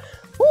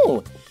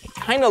 Ooh, it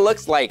kind of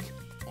looks like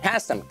it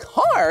has some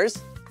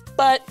cars,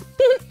 but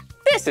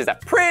this is a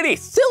pretty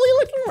silly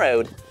looking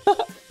road.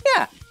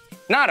 Yeah,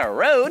 not a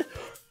road,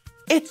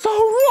 it's a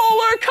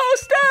roller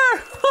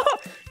coaster.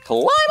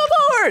 Climb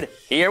aboard,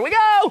 here we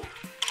go.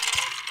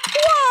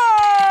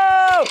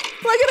 Whoa,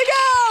 look at it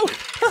go.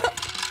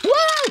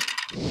 Whoa,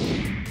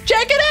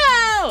 check it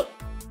out.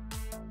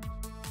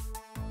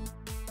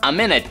 I'm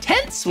in a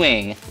tent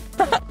swing.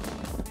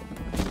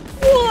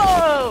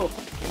 Whoa!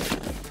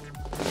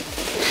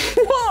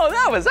 Whoa,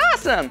 that was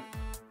awesome!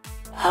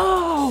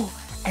 Oh,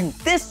 and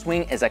this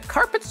swing is a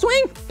carpet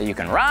swing that you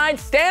can ride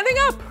standing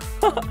up.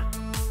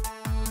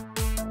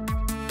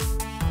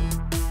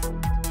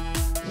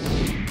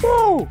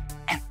 Whoa,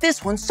 and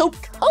this one's so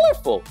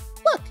colorful.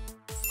 Look,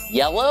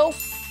 yellow,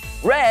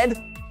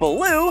 red,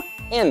 blue,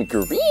 and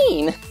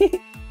green.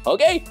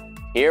 Okay,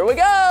 here we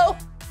go.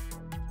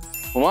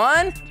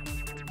 1,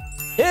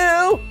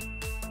 2,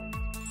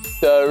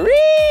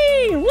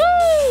 3, woo!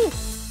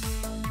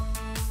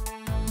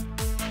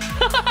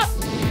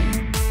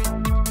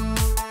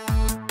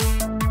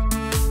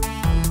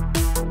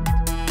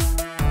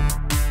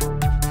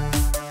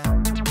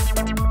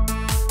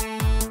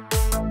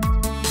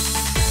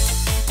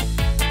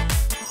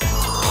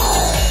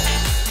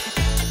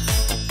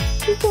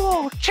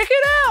 Whoa, check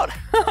it out!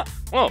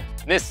 Whoa,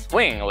 this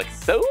swing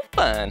looks so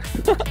fun.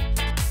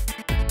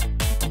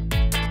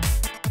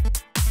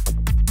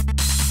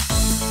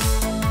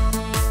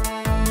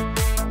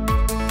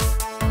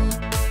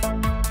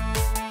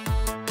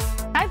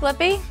 Hi,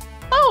 Blippi.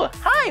 Oh,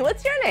 hi,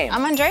 what's your name?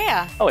 I'm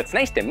Andrea. Oh, it's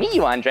nice to meet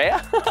you,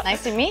 Andrea.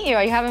 Nice to meet you.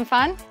 Are you having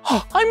fun?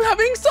 I'm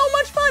having so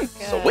much fun.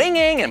 Good.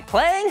 Swinging and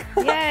playing.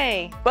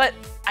 Yay. But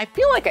I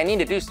feel like I need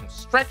to do some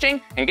stretching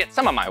and get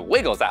some of my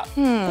wiggles out.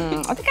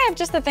 I think I have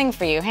just the thing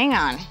for you. Hang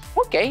on.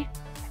 Okay.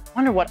 I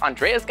wonder what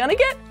Andrea's gonna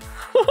get.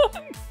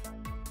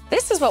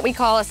 This is what we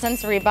call a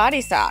sensory body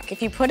sock.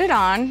 If you put it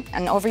on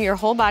and over your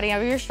whole body,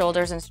 over your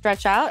shoulders, and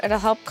stretch out, it'll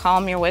help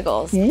calm your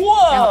wiggles. Whoa!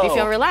 It'll help you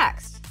feel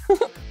relaxed.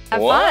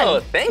 Have Whoa,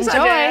 fun. Thanks, Enjoy.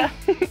 Andrea.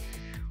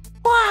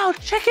 Wow,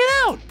 check it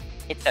out.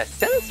 It's a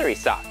sensory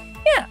sock.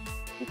 Yeah,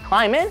 you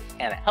climb in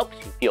and it helps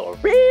you feel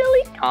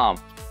really calm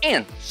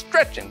and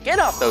stretch and get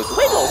off those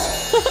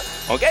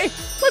wiggles. Okay,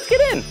 let's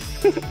get in.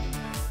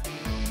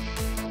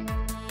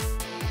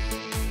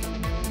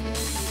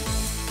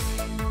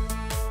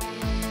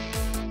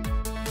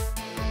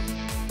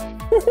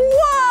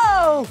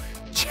 Whoa,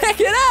 check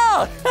it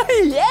out.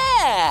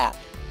 Yeah,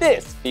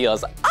 this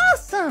feels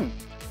awesome.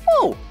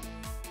 Whoa.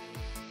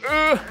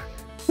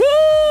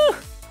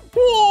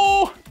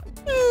 Whoa.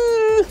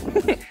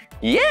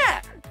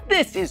 Yeah,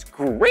 this is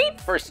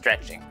great for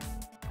stretching.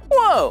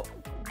 Whoa,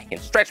 I can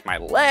stretch my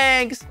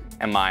legs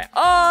and my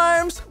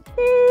arms.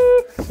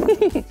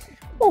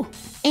 Oh,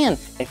 and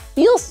it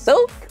feels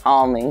so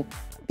calming.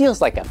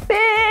 Feels like a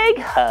big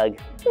hug.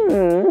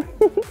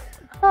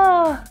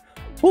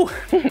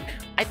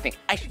 I think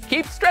I should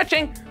keep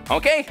stretching.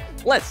 Okay,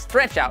 let's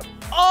stretch out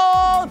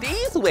all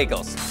these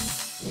wiggles.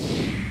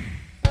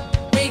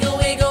 Wiggle,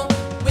 wiggle,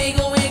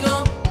 wiggle,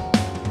 wiggle.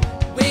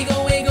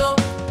 Wiggle, wiggle,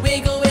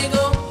 wiggle,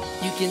 wiggle.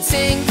 You can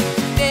sing,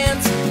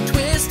 dance,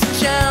 twist, and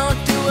shout.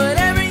 Do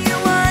whatever you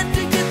want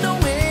to get the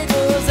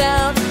wiggles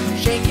out.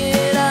 Shake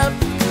it up,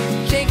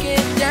 shake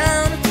it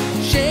down.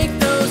 Shake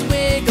those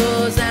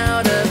wiggles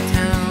out of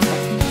town.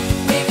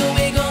 Wiggle,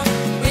 wiggle,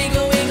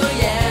 wiggle, wiggle,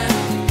 yeah.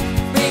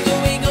 Wiggle,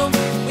 wiggle,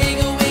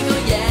 wiggle,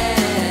 wiggle,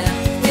 yeah.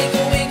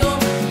 Wiggle, wiggle,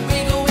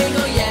 wiggle,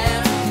 wiggle,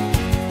 yeah.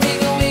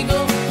 Wiggle,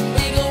 wiggle,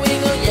 wiggle,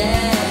 wiggle,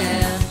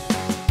 yeah.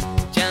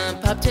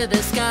 Jump up to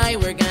the sky,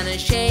 we're gonna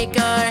shake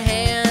our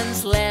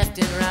hands left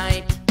and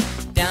right.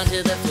 Down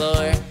to the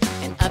floor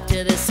and up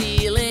to the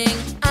ceiling.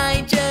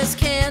 I just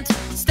can't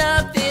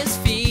stop this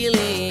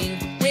feeling.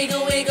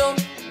 Wiggle, wiggle,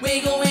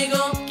 wiggle,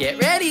 wiggle. Get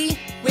ready.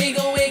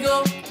 Wiggle,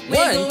 wiggle,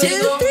 wiggle, 1,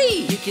 2,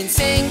 3. You can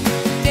sing,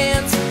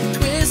 dance,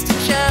 twist,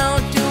 and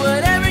shout. Do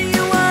whatever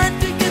you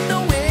want to get the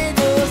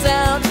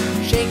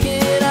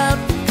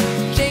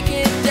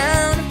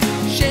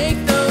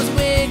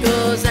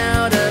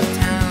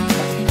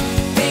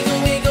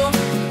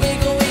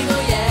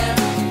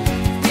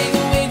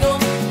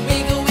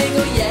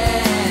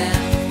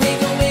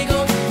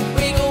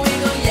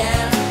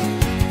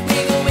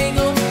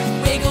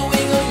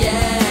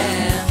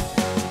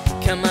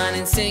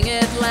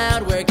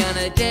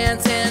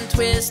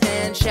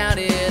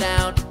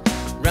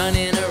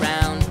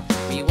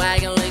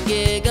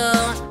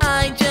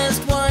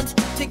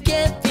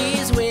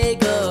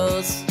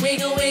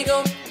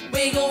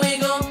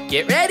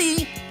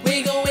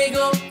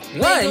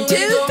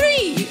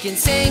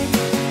sing,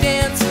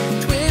 dance,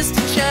 twist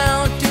and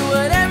shout. Do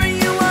whatever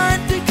you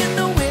want to get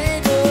the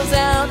wiggles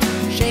out.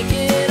 Shake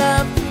it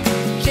up,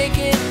 shake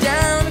it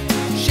down.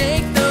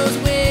 Shake those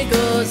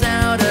wiggles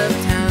out of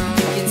town.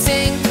 You can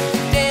sing,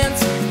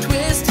 dance,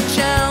 twist and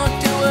shout.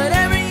 Do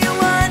whatever you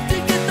want to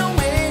get the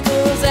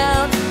wiggles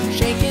out.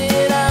 Shake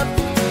it up,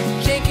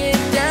 shake it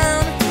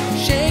down.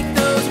 Shake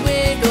those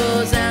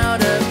wiggles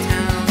out of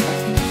town.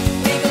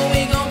 Wiggle,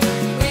 wiggle,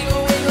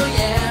 wiggle, wiggle,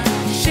 yeah.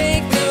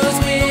 Shake those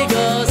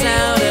wiggles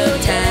out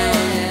of town.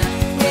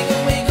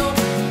 Wiggle, wiggle,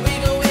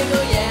 wiggle,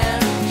 wiggle, yeah.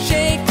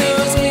 Shake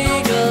those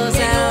wiggles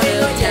out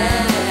of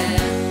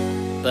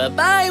town.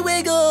 Bye-bye,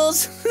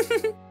 wiggles.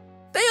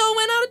 They all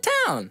went out of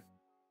town.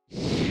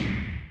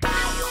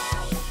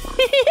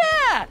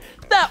 Yeah,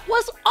 that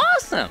was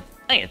awesome.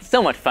 I had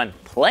so much fun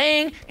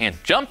playing and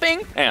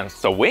jumping and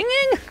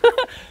swinging.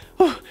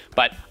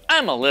 But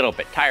I'm a little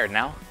bit tired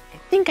now. I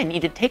think I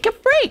need to take a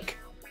break.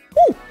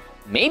 Ooh,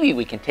 maybe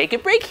we can take a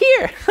break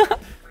here.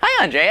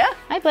 Hi, Andrea.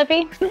 Hi,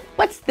 Blippi.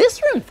 What's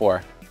this room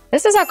for?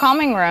 This is our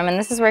calming room, and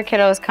this is where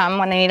kiddos come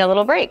when they need a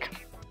little break.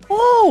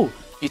 Oh,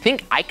 you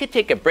think I could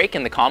take a break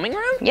in the calming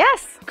room?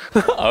 Yes.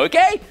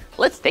 Okay,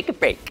 let's take a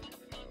break.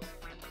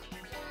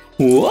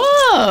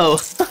 Whoa!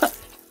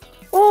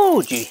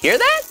 Oh, did you hear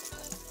that?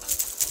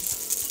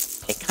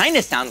 It kind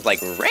of sounds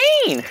like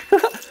rain.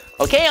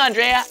 Okay,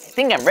 Andrea, I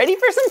think I'm ready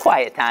for some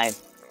quiet time.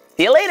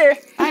 See you later.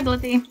 Bye,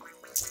 Blippi.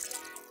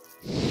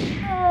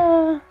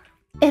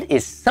 It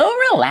is so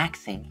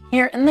relaxing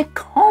here in the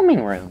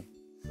calming room.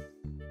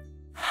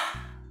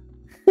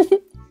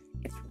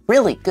 It's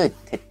really good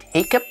to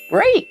take a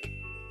break.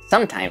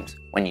 Sometimes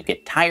when you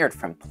get tired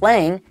from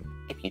playing,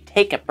 if you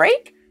take a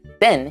break,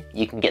 then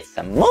you can get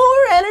some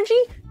more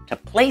energy to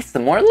play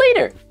some more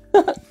later.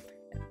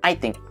 I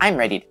think I'm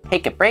ready to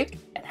take a break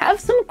and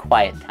have some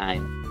quiet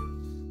time.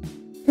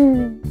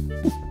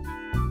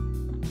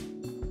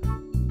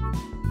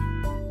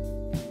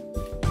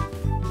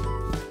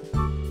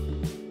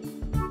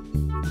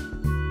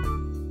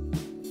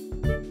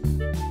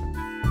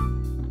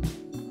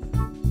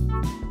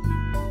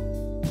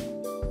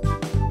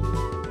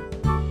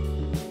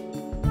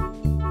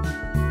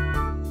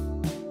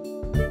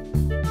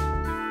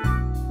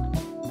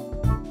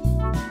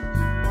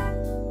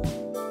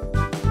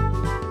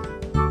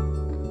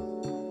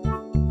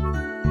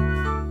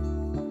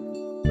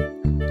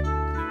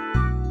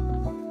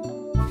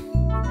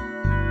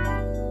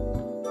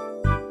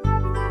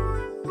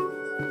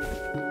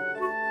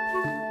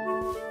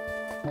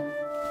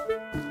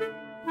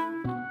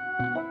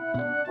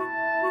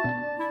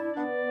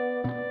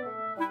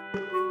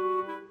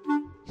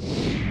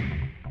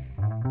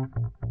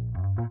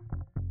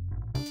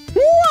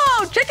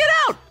 Whoa, check it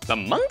out, the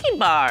monkey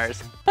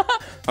bars.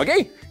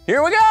 Okay,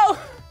 here we go.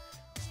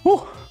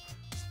 Whoa,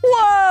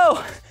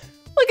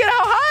 look at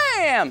how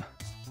high I am.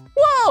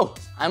 Whoa,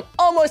 I'm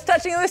almost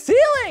touching the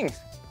ceiling.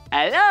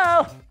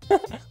 Hello.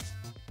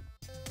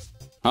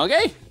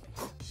 Okay,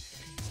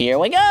 here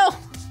we go.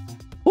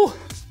 Whew.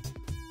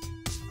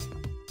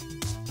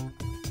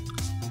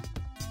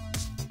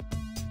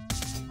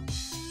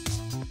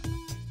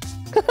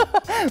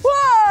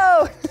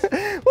 Whoa!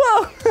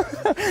 Whoa!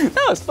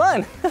 That was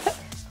fun.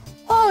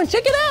 Whoa,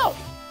 check it out.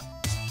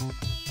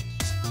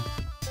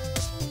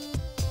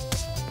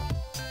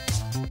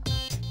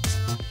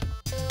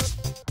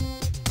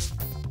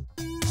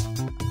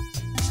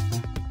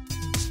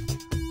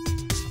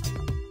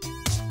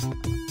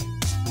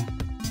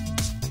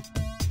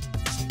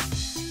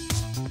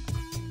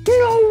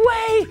 No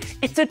way!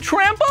 It's a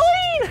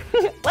trampoline!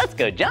 Let's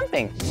go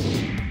jumping.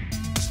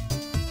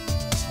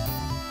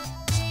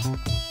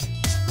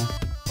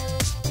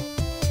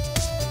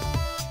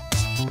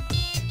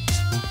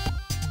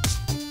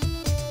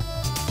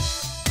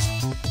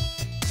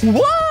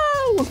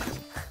 Whoa!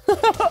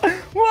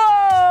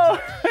 Whoa!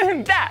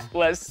 That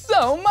was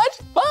so much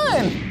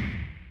fun!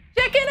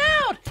 Check it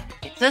out!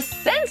 It's a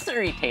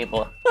sensory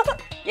table.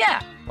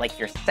 Yeah, like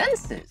your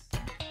senses.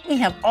 We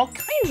have all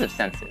kinds of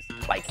senses,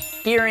 like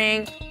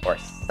hearing, or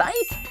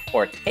sight,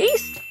 or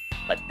taste.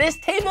 But this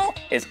table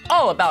is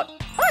all about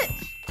touch.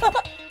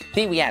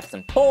 See, we have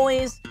some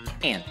toys,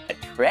 and a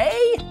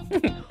tray.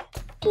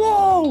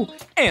 Whoa!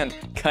 And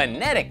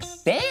kinetic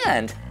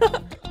sand.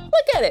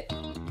 Look at it.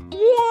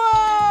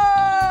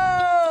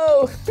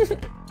 Whoa!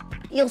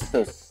 Feels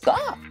so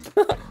soft.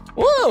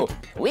 Whoa!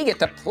 We get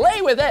to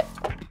play with it.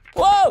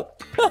 Whoa!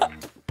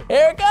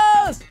 Here it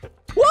goes.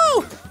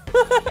 Whoa!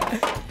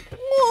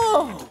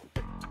 Whoa!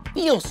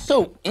 Feels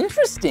so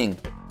interesting.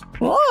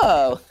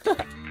 Whoa!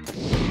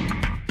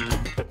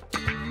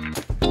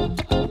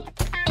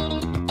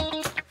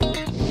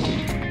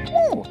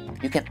 Whoa!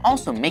 You can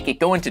also make it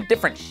go into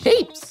different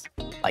shapes,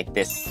 like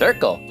this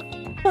circle.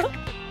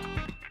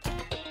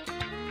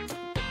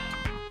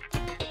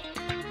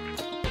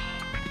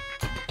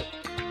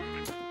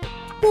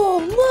 Whoa,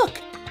 look!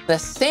 The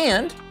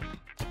sand,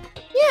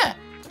 yeah,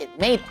 it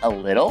made a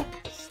little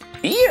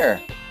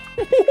sphere.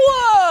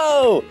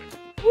 Whoa!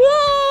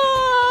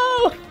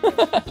 Whoa!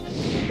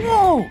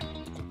 Whoa!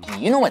 Do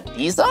you know what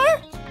these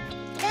are?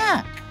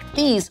 Yeah,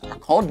 These are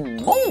called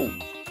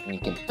molds, and you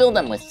can fill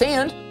them with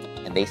sand,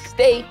 and they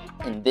stay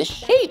in this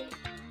shape.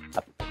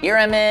 A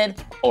pyramid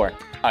or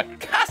a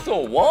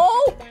castle wall.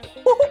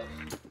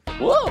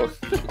 Whoa.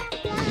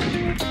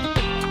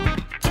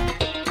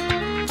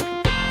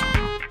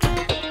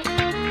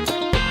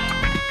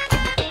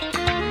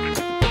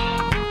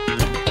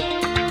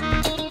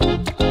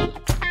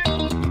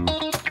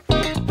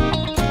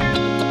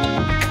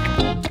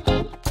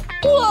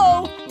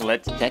 Whoa,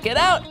 let's check it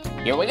out.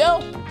 Here we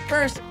go.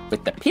 First,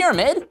 with the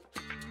pyramid.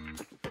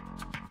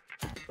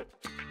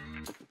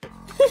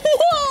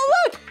 Whoa,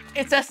 look,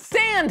 it's a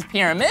sand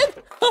pyramid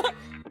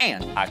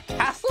and a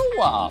castle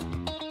wall.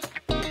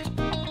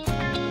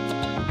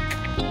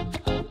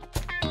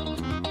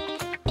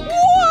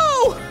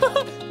 Whoa,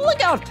 look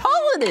how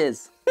tall it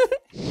is.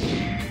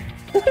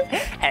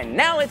 And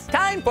now it's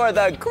time for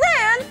the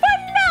grand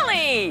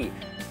finale.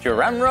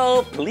 Drum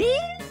roll, please.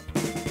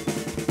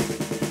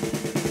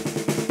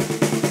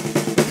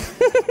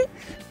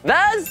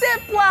 The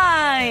zip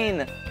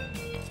line.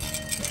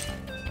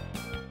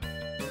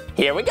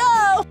 Here we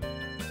go.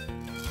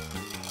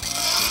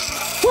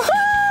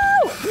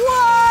 Woohoo!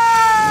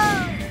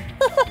 Whoa!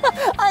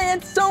 I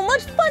had so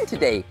much fun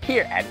today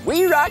here at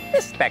We Rock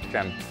the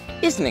Spectrum.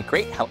 Isn't it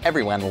great how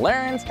everyone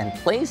learns and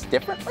plays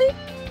differently?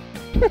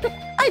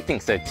 I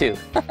think so too.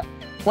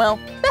 Well,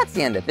 that's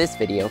the end of this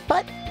video,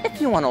 but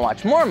if you want to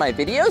watch more of my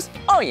videos,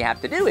 all you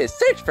have to do is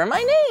search for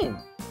my name.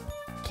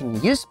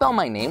 Can you spell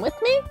my name with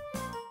me?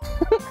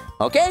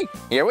 Okay,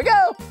 here we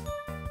go.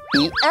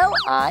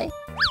 B-L-I-P-P-I,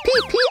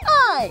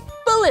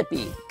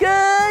 Blippi.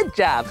 Good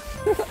job.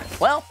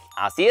 Well,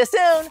 I'll see you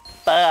soon.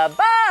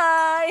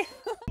 Bye-bye.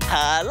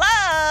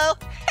 Hello!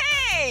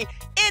 Hey,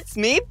 it's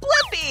me,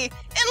 Blippi,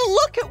 and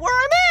look at where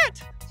I'm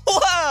at.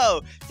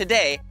 Whoa!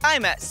 Today,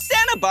 I'm at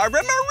Santa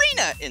Barbara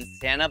Marina in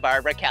Santa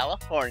Barbara,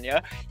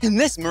 California, and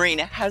this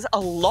marina has a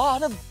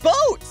lot of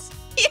boats.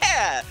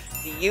 Yeah,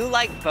 do you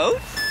like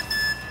boats?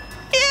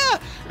 Yeah,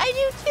 I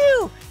do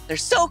too. They're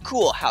so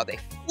cool how they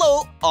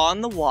float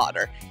on the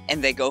water,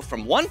 and they go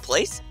from one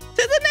place to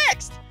the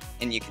next,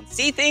 and you can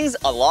see things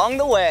along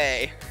the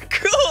way.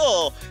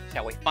 Cool!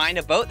 Shall we find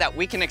a boat that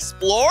we can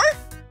explore?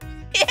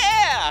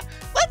 Yeah,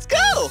 let's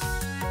go!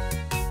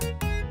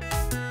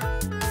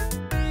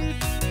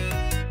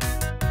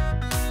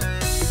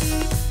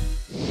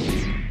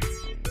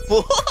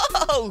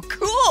 Whoa,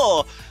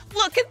 cool!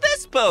 Look at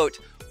this boat.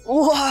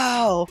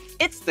 Whoa,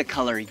 it's the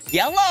color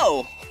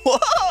yellow.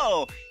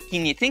 Whoa,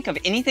 can you think of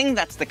anything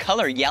that's the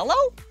color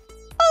yellow?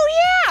 Oh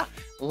yeah,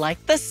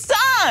 like the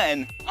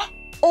sun.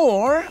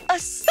 Or a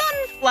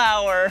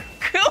sunflower.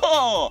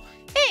 Cool.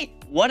 Hey,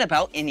 what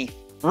about any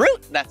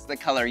fruit that's the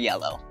color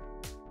yellow?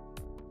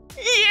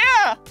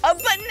 Yeah, a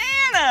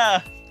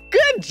banana.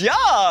 Good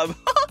job.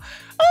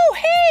 Oh,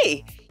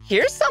 hey,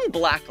 here's some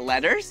black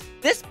letters.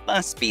 This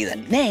must be the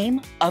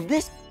name of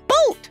this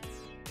boat.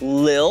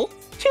 Lil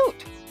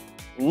Toot.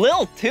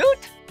 Lil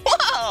Toot?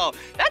 Whoa,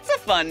 that's a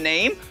fun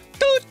name.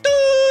 Toot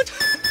Toot.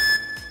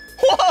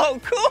 Whoa,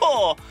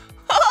 cool.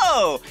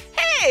 Oh,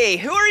 hey,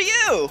 who are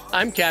you?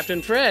 I'm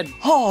Captain Fred.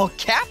 Oh,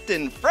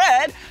 Captain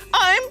Fred?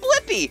 I'm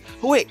Blippi.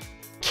 Wait,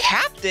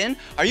 Captain?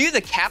 Are you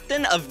the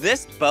captain of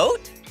this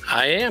boat?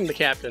 I am the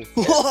captain.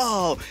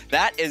 Whoa,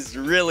 that is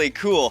really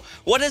cool.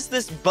 What does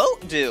this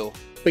boat do?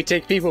 We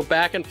take people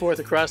back and forth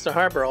across the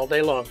harbor all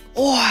day long.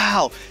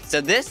 Wow,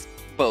 so this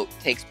boat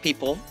takes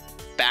people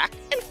back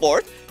and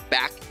forth,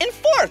 back and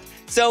forth.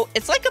 So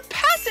it's like a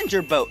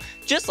passenger boat,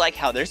 just like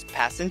how there's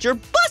passenger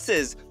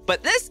buses,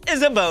 but this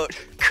is a boat.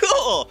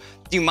 Cool.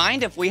 Do you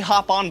mind if we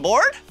hop on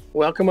board?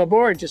 Welcome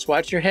aboard, just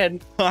watch your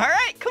head. All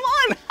right, come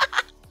on.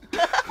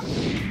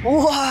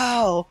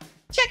 Whoa,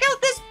 check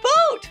out this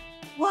boat.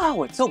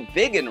 Wow, it's so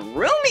big and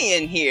roomy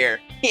in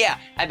here. Yeah,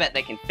 I bet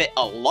they can fit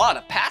a lot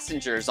of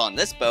passengers on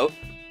this boat.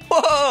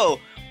 Whoa,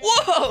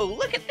 whoa,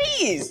 look at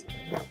these.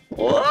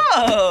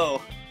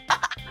 Whoa,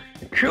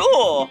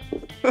 cool.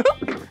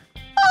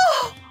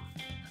 Oh,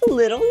 a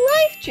little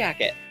life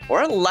jacket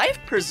or a life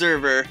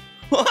preserver.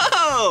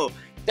 Whoa,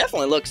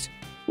 definitely looks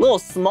a little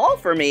small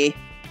for me.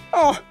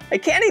 Oh, I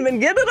can't even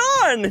get it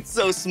on, it's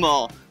so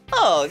small.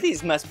 Oh,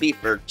 these must be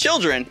for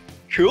children.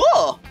 Cool.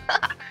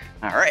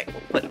 All right,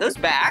 we'll put those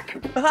back.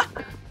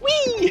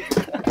 Whee!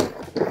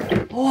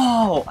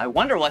 Whoa, I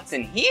wonder what's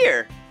in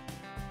here.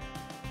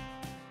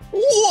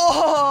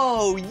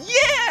 Whoa,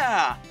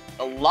 yeah!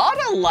 A lot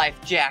of life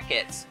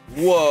jackets.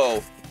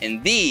 Whoa,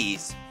 and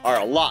these are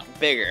a lot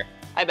bigger.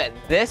 I bet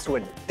this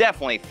would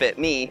definitely fit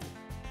me.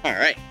 All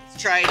right, let's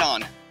try it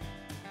on.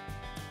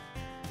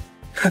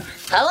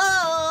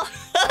 Hello!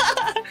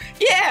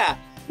 Yeah,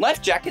 life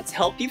jackets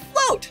help you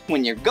float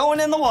when you're going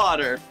in the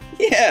water.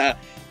 Yeah,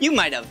 you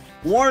might have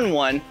worn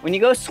one when you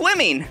go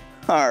swimming.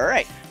 All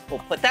right, we'll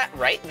put that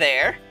right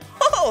there.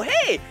 Oh,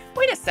 hey,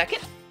 wait a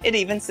second. It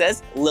even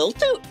says Lil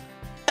Toot.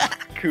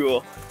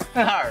 Cool.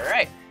 All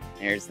right,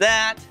 there's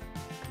that.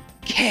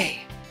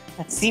 Okay,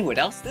 let's see what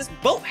else this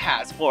boat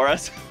has for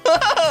us.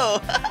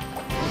 Whoa!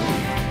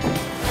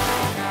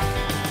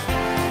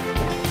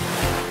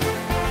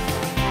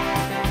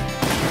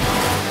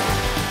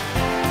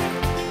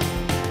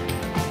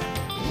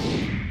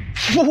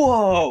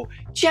 Whoa,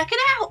 check it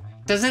out.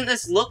 Doesn't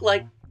this look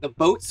like the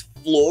boat's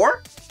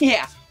floor?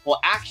 Yeah, well,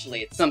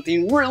 actually, it's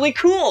something really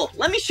cool.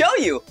 Let me show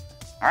you.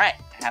 All right,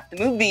 I have to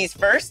move these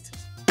first.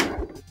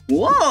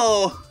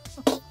 Whoa.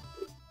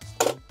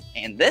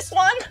 And this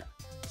one.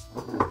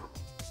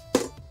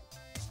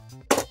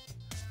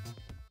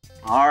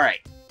 All right,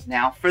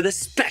 now for the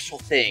special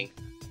thing.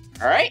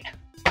 All right.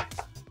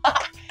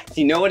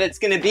 Do you know what it's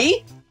gonna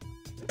be?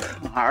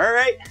 All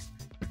right,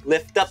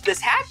 lift up this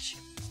hatch.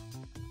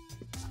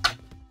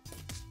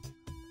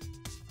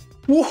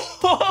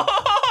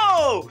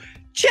 Whoa!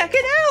 Check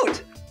it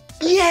out!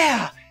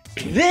 Yeah,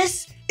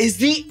 this is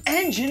the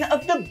engine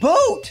of the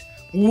boat.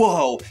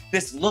 Whoa,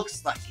 this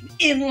looks like an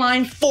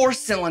inline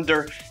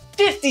 4-cylinder,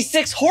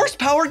 56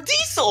 horsepower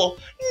diesel.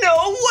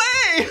 No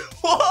way!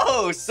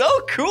 Whoa, so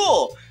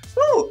cool.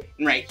 Woo,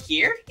 and right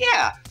here,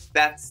 yeah,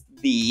 that's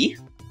the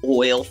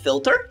oil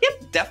filter.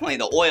 Yep, definitely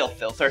the oil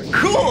filter.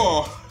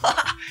 Cool!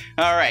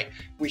 All right,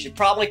 we should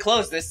probably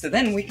close this so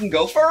then we can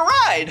go for a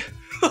ride.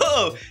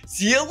 Whoa,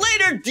 see you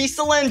later,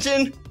 diesel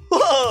engine.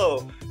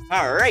 Whoa,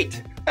 all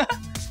right.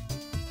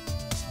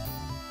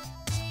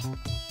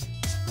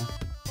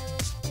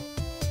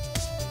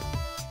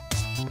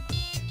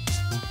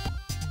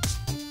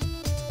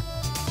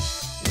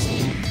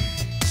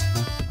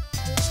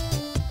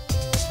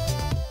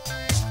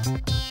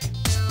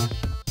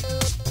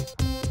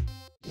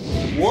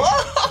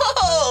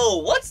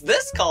 Whoa! What's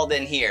this called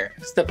in here?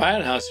 It's the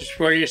pilot house. It's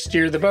where you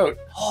steer the boat.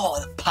 Oh,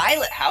 the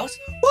pilot house?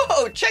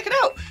 Whoa, check it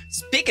out.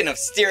 Speaking of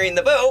steering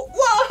the boat,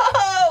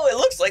 whoa, it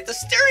looks like the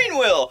steering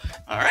wheel.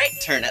 All right,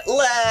 turn it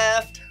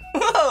left.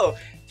 Whoa,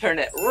 turn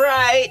it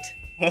right.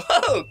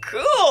 Whoa,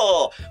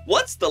 cool.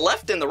 What's the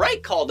left and the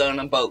right called on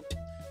a boat?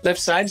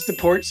 Left side's the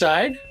port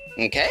side.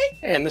 Okay.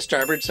 And the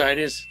starboard side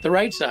is the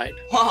right side.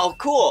 Wow,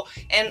 cool.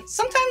 And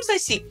sometimes I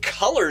see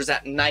colors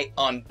at night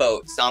on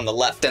boats on the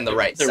left and the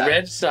right side. The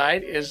red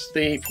side is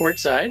the port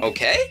side.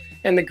 Okay.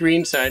 And the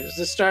green side is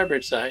the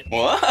starboard side.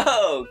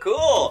 Whoa,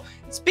 cool.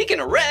 Speaking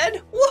of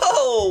red,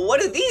 whoa, what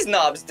do these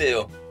knobs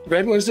do? The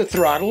red one's the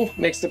throttle,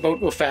 makes the boat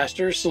go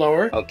faster or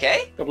slower.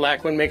 Okay. The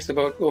black one makes the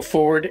boat go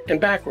forward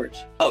and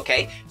backwards.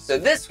 Okay, so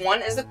this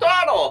one is the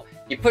throttle.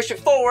 You push it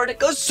forward, it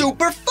goes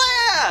super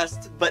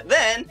fast. But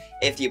then,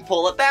 if you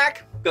pull it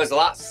back, it goes a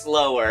lot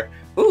slower.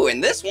 Ooh,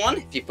 and this one,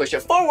 if you push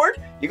it forward,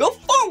 you go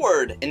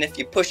forward. And if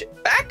you push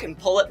it back and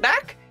pull it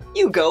back,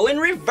 you go in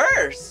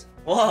reverse.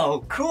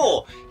 Whoa,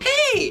 cool.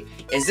 Hey,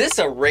 is this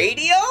a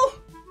radio?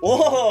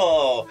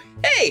 Whoa,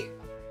 hey.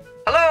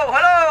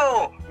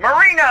 Hello,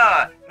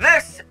 Marina.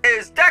 This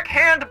is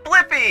Deckhand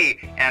Blippi,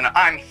 and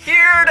I'm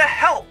here to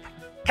help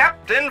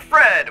Captain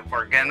Fred.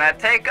 We're gonna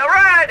take a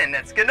ride, and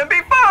it's gonna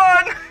be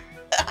fun.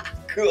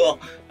 Cool.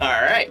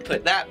 All right,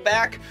 put that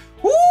back.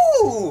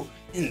 Woo!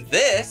 And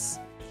this,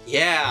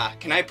 yeah.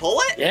 Can I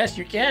pull it? Yes,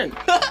 you can.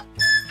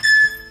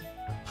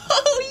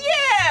 Oh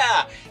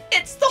yeah!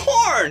 It's the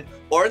horn,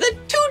 or the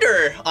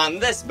tooter on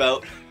this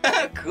boat.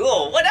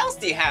 Cool. What else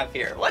do you have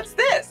here? What's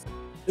this?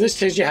 This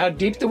tells you how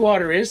deep the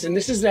water is, and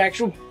this is the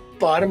actual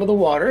bottom of the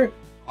water.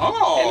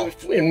 Oh.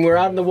 And when we're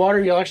out in the water,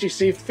 you'll actually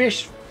see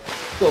fish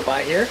go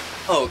by here.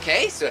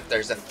 Okay, so if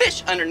there's a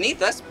fish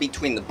underneath us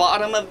between the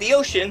bottom of the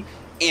ocean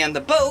and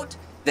the boat,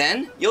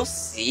 then you'll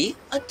see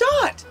a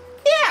dot.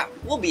 Yeah,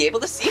 we'll be able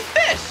to see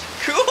fish.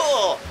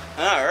 Cool.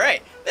 All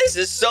right, this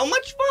is so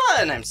much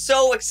fun. I'm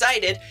so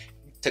excited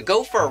to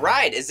go for a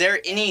ride. Is there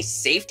any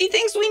safety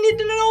things we need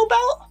to know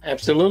about?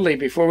 Absolutely.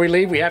 Before we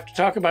leave, we have to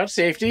talk about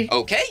safety.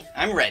 Okay,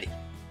 I'm ready.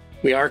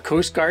 We are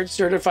Coast Guard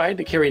certified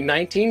to carry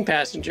 19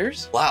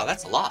 passengers. Wow,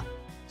 that's a lot.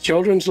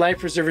 Children's life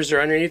preservers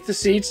are underneath the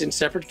seats in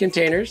separate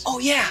containers. Oh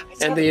yeah.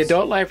 And the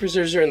adult life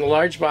preservers are in the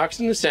large box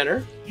in the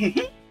center.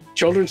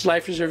 Children's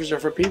life preservers are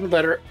for people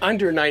that are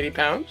under 90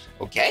 pounds.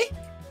 Okay.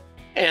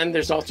 And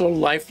there's also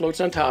life floats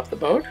on top of the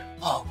boat.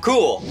 Oh,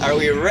 cool. Are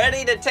we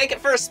ready to take it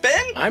for a spin?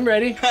 I'm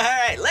ready. All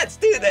right, let's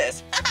do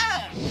this.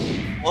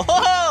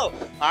 Whoa!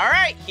 All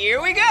right,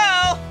 here we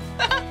go.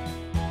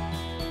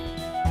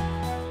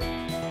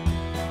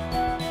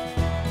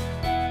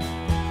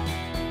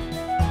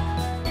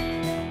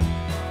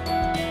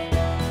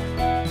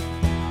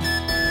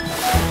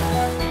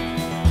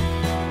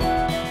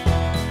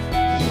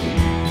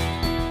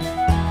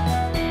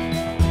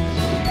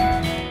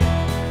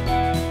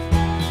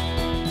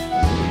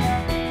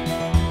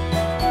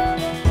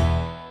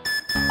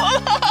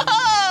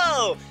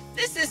 Whoa!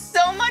 This is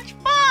so much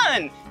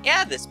fun!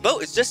 Yeah, this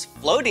boat is just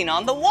floating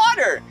on the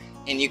water.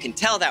 And you can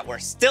tell that we're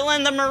still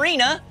in the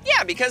marina.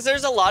 Yeah, because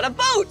there's a lot of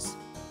boats.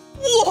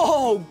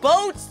 Whoa,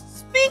 boats!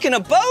 Speaking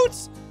of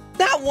boats,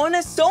 that one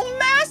is so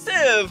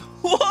massive!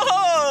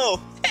 Whoa!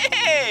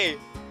 Hey!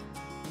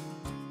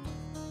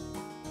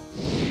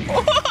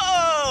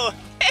 Whoa!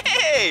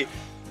 Hey!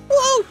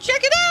 Whoa,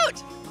 check it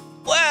out!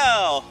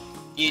 Wow!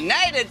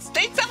 United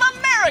States of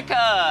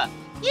America!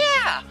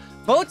 Yeah!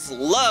 Boats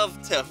love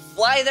to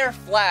fly their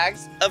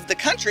flags of the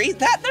country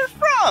that they're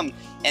from.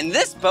 And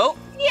this boat,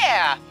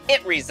 yeah,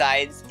 it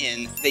resides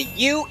in the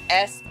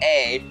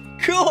USA.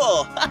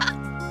 Cool.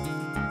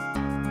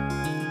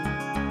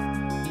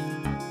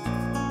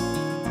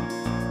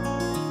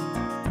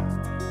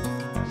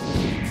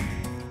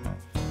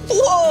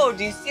 Whoa,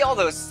 do you see all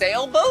those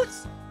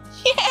sailboats?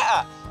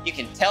 Yeah, you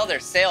can tell they're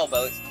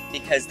sailboats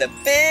because the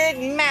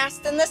big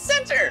mast in the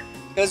center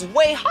goes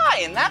way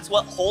high, and that's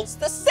what holds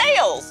the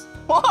sails.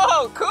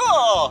 Whoa,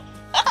 cool.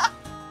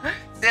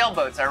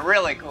 Sailboats are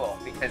really cool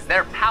because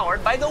they're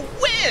powered by the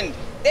wind.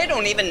 They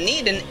don't even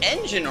need an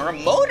engine or a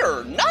motor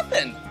or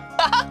nothing.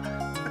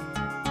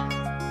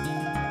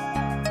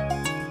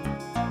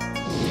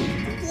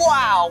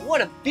 Wow,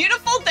 what a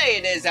beautiful day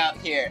it is out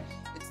here.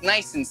 It's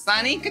nice and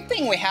sunny. Good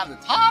thing we have the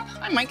top.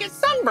 I might get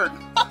sunburned.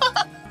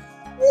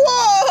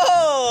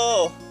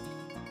 Whoa!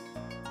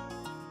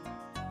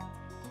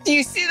 Do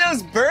you see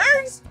those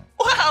birds?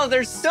 Wow,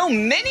 there's so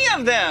many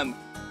of them.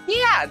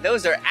 Yeah,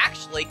 those are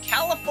actually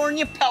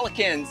California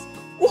pelicans.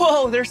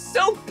 Whoa, they're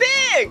so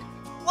big.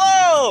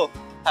 Whoa,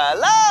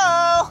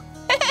 hello.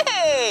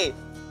 Hey,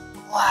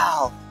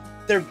 wow,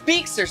 their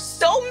beaks are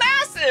so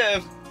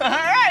massive. All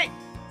right,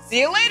 see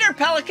you later,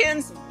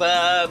 pelicans.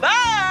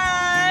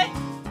 Bye-bye.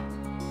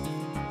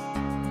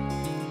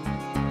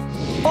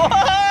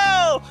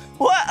 Whoa,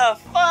 what a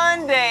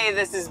fun day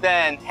this has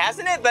been.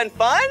 Hasn't it been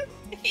fun?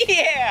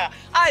 Yeah,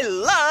 I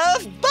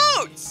love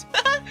boats.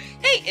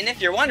 Hey, and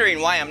if you're wondering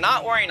why I'm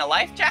not wearing a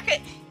life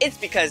jacket, it's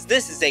because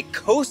this is a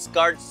Coast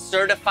Guard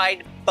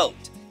certified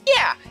boat.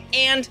 Yeah,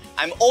 and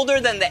I'm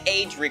older than the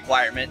age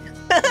requirement.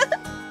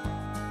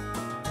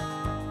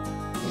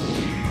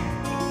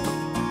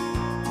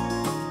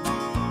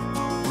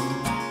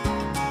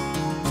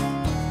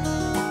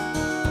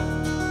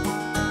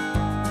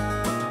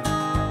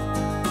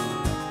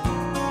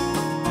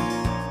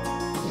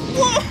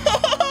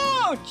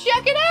 Whoa,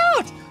 check it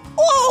out.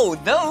 Whoa,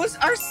 those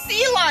are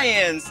sea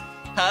lions.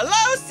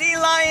 Hello, sea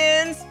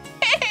lions.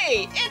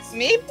 Hey, it's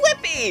me,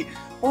 Blippi.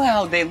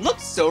 Wow, they look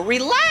so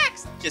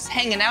relaxed, just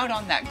hanging out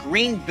on that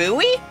green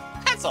buoy.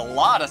 That's a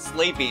lot of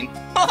sleeping.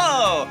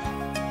 Oh.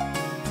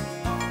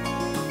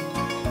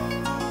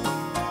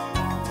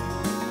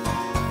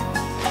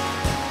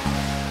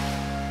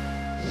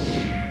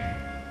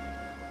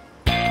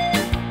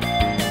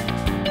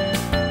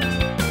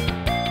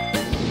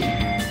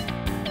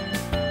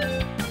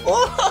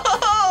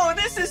 Whoa,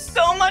 this is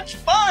so much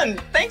fun.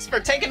 Thanks for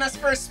taking us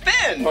for a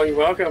spin. Oh, you're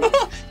welcome.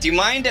 Do you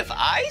mind if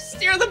I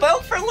steer the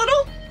boat for a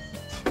little?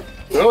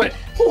 Do it.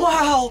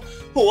 Wow,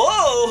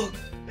 whoa,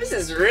 this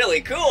is really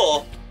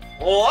cool.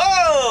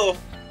 Whoa.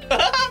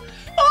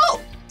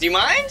 Oh, do you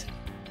mind?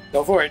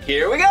 Go for it.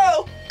 Here we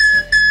go.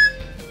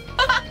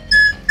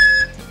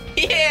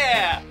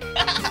 Yeah.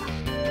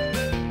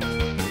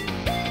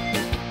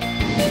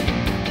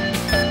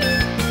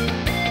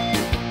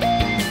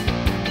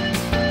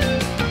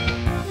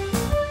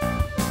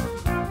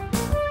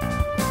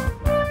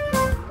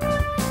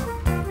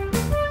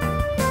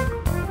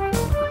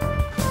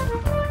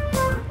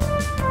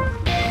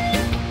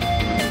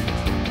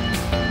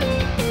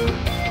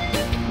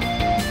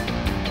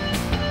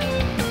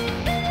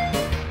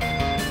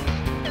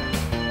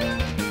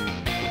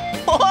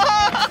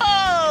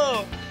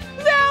 Whoa!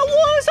 That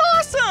was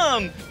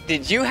awesome!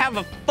 Did you have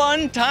a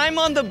fun time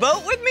on the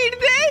boat with me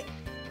today?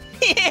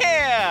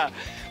 Yeah!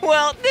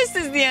 Well, this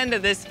is the end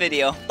of this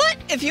video, but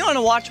if you want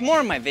to watch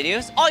more of my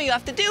videos, all you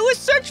have to do is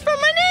search for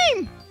my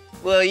name.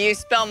 Will you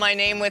spell my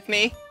name with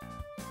me?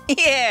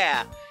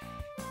 Yeah!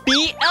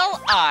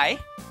 B-L-I-P-P-I.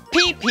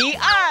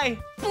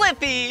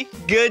 Blippi.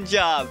 Good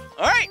job.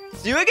 All right,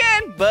 see you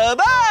again.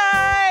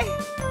 Bye-bye!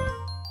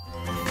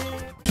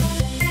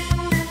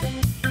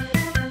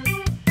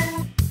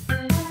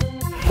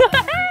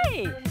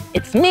 Hey,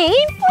 it's me,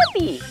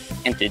 Blippi,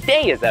 and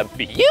today is a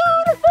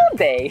beautiful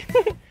day.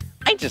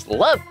 I just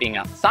love being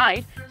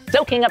outside,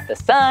 soaking up the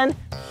sun,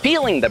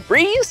 feeling the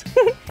breeze,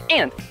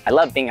 and I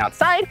love being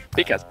outside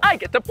because I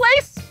get to play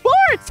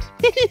sports.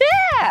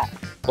 Yeah,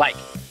 like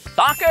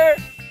soccer,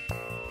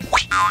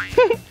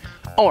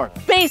 or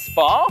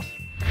baseball.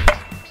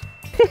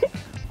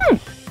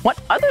 What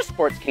other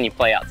sports can you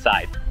play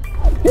outside?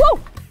 Whoa,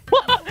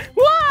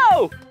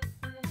 whoa,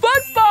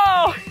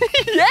 football.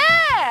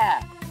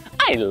 Yeah,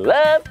 I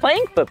love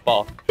playing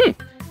football.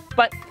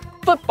 But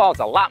football's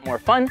a lot more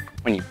fun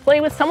when you play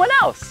with someone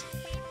else.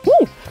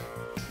 Woo.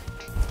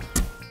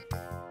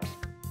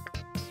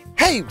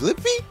 Hey,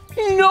 Blippi.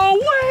 No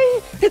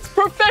way! It's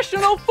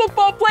professional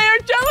football player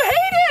Joe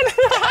Haden!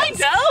 Hi,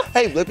 Joe!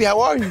 Hey, Blippi, how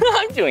are you?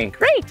 I'm doing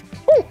great.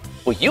 Ooh,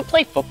 will you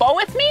play football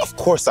with me? Of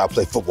course I'll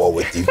play football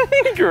with you.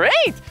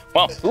 Great!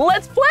 Well,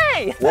 let's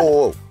play!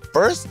 Whoa.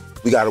 First,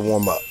 we gotta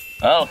warm up.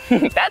 Oh,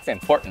 that's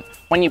important.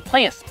 When you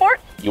play a sport,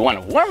 you want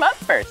to warm up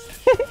first.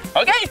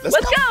 Okay, let's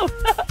go!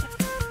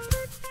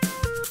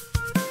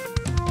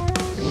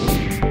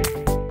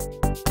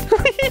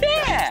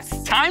 Yeah,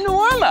 time to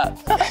warm up.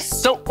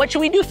 So what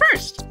should we do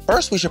first?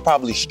 First, we should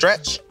probably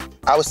stretch.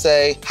 I would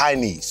say high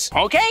knees.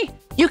 Okay,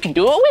 you can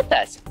do it with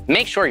us.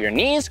 Make sure your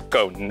knees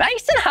go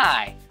nice and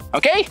high.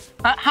 Okay,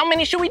 how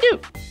many should we do?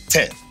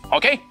 10.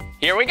 Okay,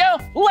 here we go.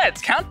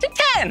 Let's count to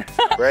 10.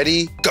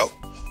 Ready, go.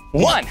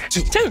 1,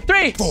 2,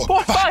 3,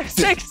 4, 5,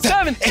 6,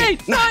 7,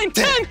 8, 9,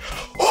 10.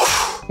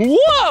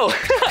 Whoa,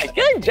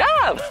 good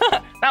job.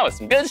 That that was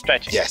some good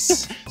stretching.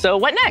 Yes. So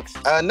what next?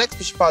 Next,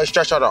 we should probably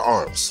stretch out our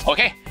arms.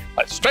 Okay,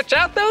 let's stretch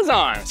out those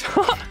arms.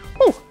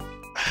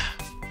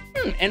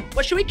 And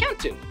what should we count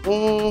to?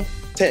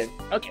 10.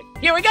 Okay,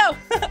 here we go.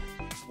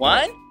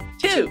 1,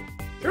 2,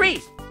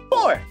 3,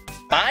 4,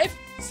 5,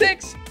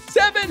 6,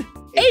 7,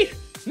 8,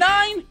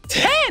 9,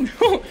 10.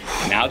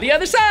 Now the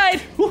other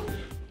side.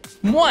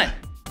 1,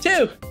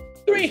 2,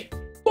 3,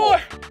 4,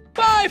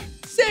 5,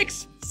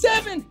 6,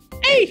 7,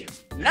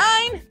 8,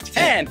 9,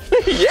 10.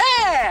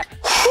 Yeah!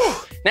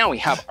 Now we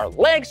have our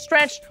legs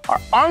stretched, our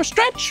arms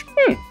stretched.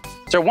 Is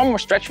there one more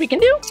stretch we can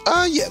do?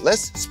 Yeah,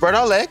 let's spread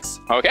our legs.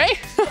 Okay.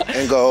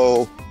 And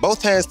go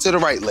both hands to the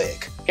right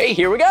leg. Okay,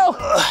 here we go.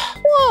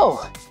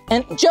 Whoa.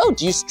 And Joe,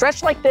 do you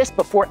stretch like this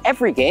before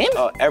every game?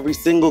 Every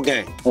single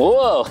game.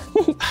 Whoa.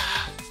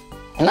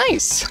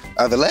 Nice.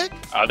 Other leg?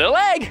 Other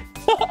leg.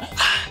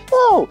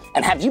 Whoa.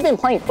 And have you been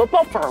playing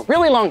football for a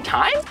really long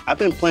time? I've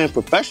been playing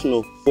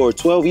professional for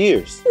 12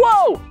 years.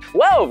 Whoa,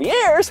 12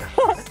 years?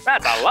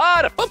 That's a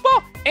lot of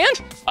football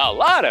and a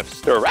lot of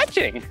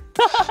stretching.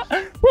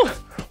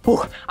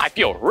 I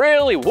feel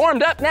really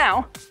warmed up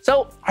now.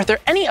 So are there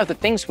any other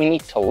things we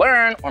need to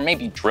learn or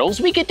maybe drills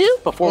we could do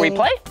before we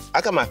play?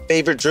 I got my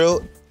favorite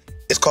drill.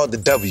 It's called the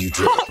W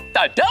drill.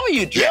 The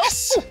W drill?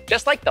 Yes.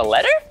 Just like the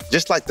letter?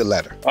 Just like the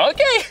letter.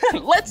 Okay,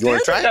 let's do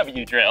the try?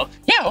 W drill.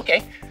 Yeah,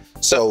 okay.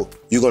 So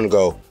you're gonna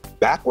go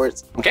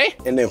backwards, okay,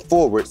 and then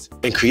forwards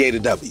and create a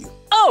W.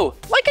 Oh,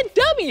 like a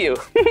W.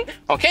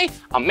 Okay,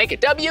 I'll make a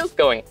W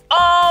going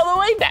all the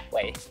way that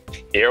way.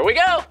 Here we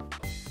go.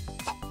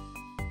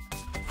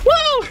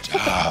 Whoa! Good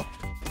job.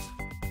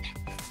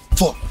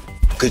 4.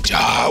 Good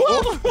job.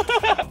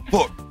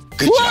 4.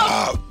 Good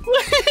job.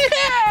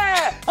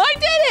 Yeah! I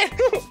did it!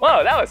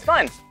 Whoa, that was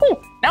fun. Ooh,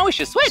 now we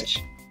should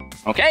switch.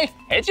 Okay,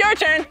 it's your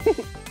turn.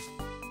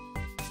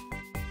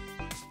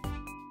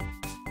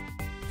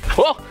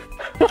 Whoa!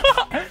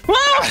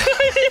 Whoa!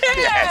 Yeah!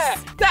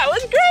 Yes. That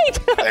was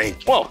great!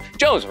 Thank you. Whoa,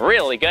 Joe's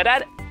really good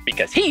at it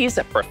because he's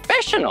a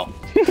professional.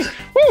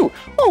 Ooh,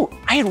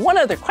 I had one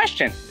other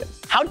question.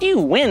 How do you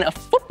win a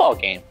football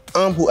game?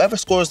 Whoever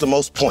scores the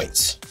most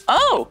points.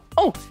 Oh,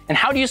 and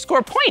how do you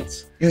score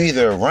points? You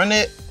either run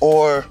it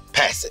or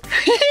pass it.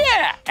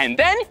 Yeah, and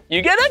then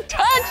you get a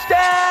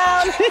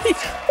touchdown.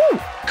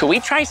 Could we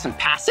try some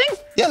passing?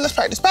 Yeah, let's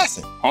practice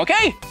passing.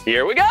 Okay,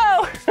 here we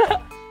go.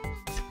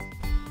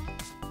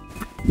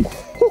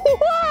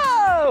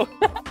 Whoa!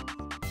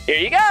 Here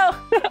you go.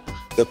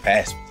 The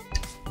pass.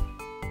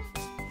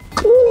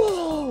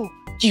 Whoa!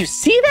 Do you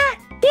see that?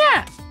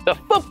 Yeah, the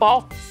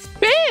football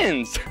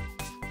spins.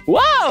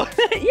 Whoa!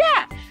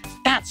 Yeah,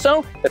 that's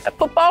so that the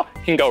football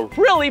can go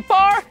really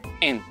far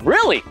and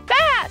really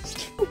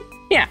fast.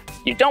 Yeah,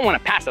 you don't want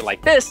to pass it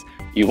like this.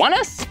 You want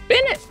to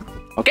spin it.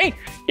 Okay,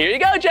 here you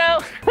go, Joe.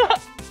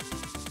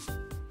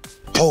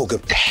 Oh,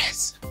 good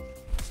pass.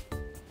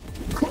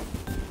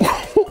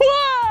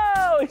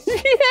 Whoa!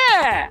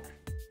 Yeah!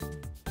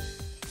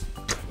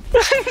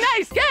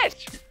 Nice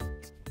catch.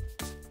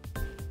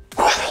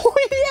 Oh,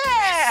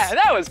 yeah,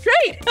 that was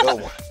great.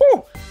 Good one.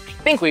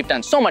 I think we've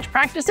done so much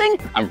practicing.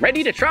 I'm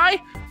ready to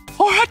try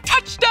for a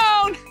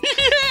touchdown.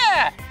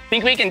 Yeah!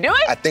 Think we can do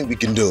it? I think we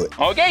can do it.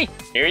 Okay,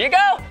 here you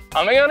go.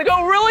 I'm gonna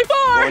go really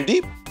far. Going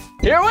deep.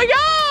 Here we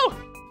go.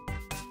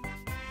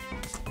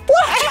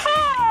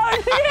 Wow!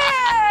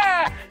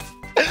 Yeah!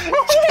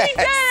 We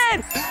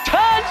did!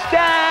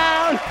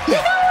 Touchdown!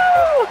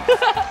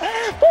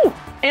 Woo!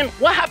 And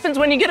what happens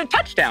when you get a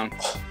touchdown?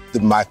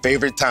 My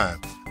favorite time.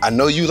 I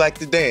know you like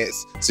to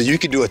dance, so you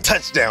can do a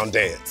touchdown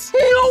dance.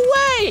 No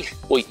way!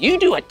 Will you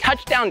do a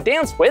touchdown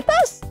dance with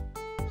us?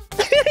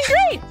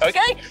 Great,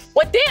 okay.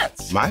 What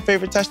dance? My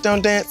favorite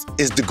touchdown dance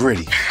is the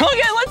gritty.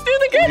 Okay, let's do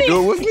the gritty. You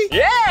do it with me?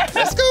 Yeah!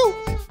 Let's go.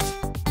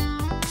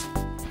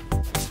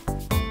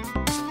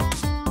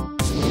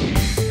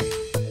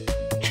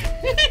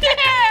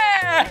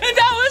 Yeah!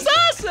 That was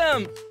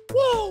awesome!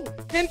 Whoa,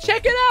 and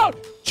check it out.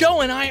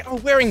 Joe and I are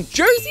wearing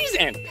jerseys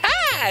and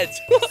pads.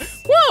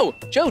 Whoa,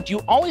 Joe, do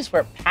you always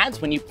wear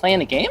pads when you play in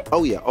a game?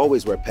 Oh yeah,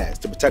 always wear pads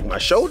to protect my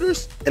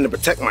shoulders and to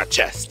protect my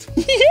chest.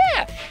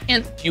 Yeah,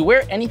 and do you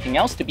wear anything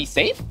else to be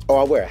safe? Oh,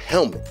 I wear a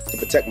helmet to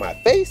protect my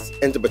face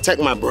and to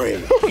protect my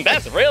brain.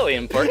 That's really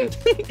important.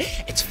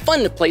 It's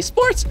fun to play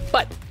sports,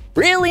 but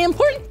really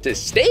important to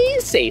stay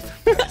safe.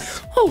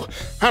 Oh,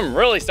 I'm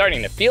really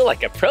starting to feel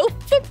like a pro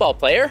football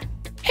player.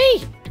 Hey,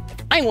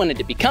 if I wanted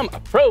to become a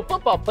pro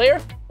football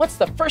player, what's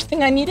the first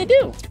thing I need to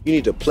do? You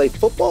need to play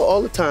football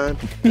all the time,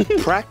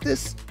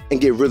 practice, and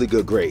get really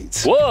good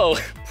grades. Whoa,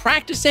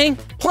 practicing,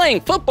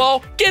 playing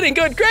football, getting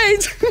good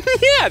grades.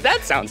 Yeah,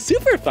 that sounds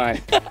super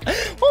fun.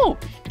 Oh,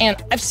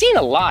 and I've seen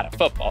a lot of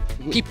football.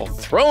 People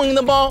throwing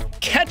the ball,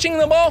 catching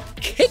the ball,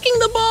 kicking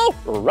the ball,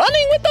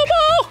 running with the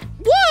ball.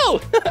 Whoa,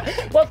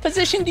 what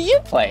position do you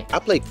play? I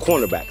play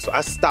cornerback, so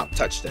I stop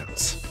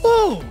touchdowns.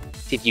 Whoa,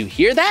 did you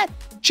hear that?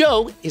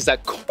 Joe is a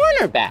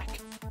cornerback.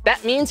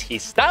 That means he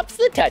stops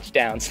the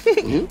touchdowns.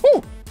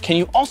 Ooh, can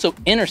you also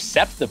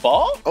intercept the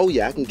ball? Oh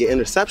yeah, I can get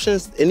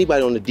interceptions.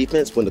 Anybody on the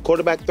defense, when the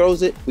quarterback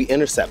throws it, we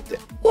intercept it.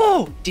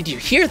 Whoa, did you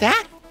hear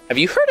that? have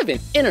you heard of an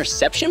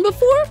interception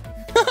before?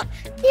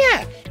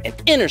 Yeah, an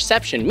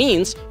interception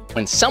means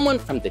when someone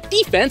from the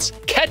defense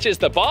catches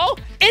the ball,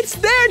 it's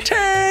their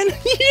turn.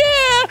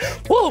 Yeah.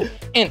 Whoa.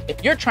 And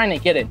if you're trying to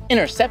get an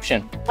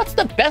interception, what's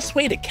the best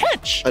way to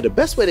catch? The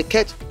best way to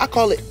catch, I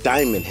call it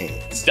diamond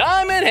hands.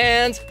 Diamond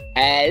hands.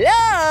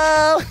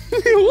 Hello.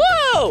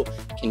 Whoa.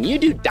 Can you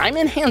do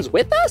diamond hands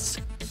with us?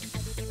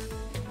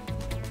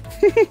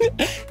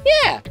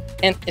 Yeah.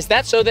 And is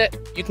that so that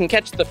you can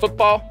catch the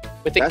football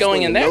with it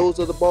going in there? The nose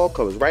of the ball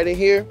comes right in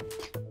here,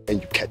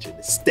 and you catch it.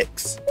 It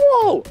sticks.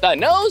 Whoa, the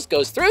nose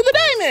goes through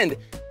the diamond.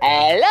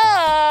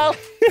 Hello.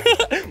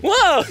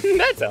 Whoa,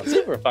 that sounds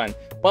super fun.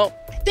 Well,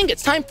 I think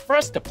it's time for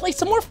us to play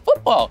some more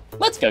football.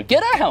 Let's go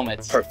get our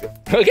helmets.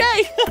 Perfect.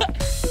 Okay.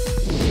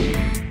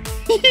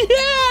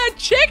 Yeah,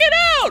 check it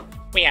out.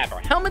 We have our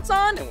helmets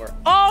on and we're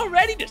all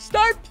ready to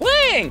start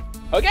playing.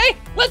 Okay,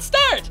 let's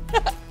start.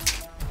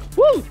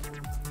 Woo.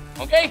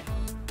 Okay,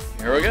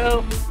 here we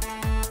go.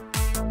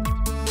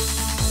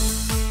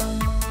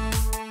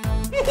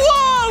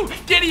 Whoa!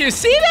 Did you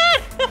see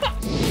that?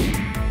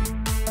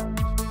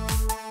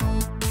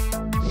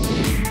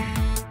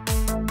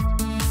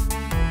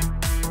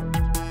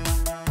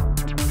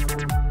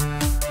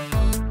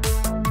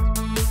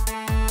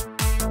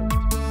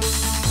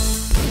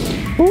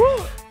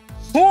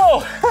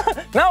 Whoa!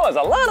 That was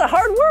a lot of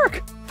hard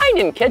work. I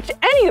didn't catch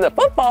any of the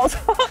footballs.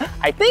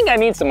 I think I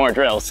need some more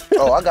drills.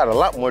 Oh, I got a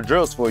lot more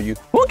drills for you.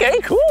 Okay,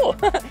 cool.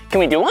 Can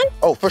we do one?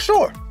 Oh, for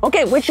sure.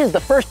 Okay, which is the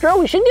first drill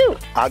we should do?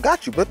 I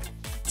got you, Blippi.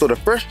 So the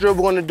first drill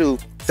we're gonna do,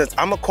 since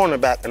I'm a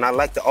cornerback and I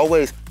like to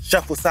always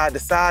shuffle side to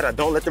side, I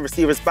don't let the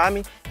receivers spy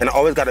me, and I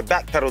always gotta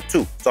back pedal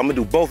too. So I'm gonna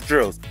do both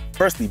drills.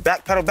 Firstly,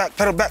 back pedal, back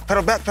pedal, back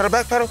pedal, back pedal,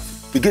 back pedal.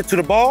 We get to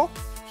the ball,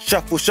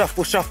 shuffle,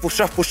 shuffle, shuffle,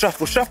 shuffle,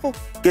 shuffle, shuffle.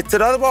 Get to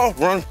the other ball,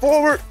 run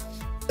forward,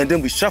 and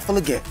then we shuffle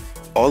again,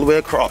 all the way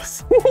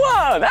across.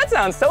 Whoa, that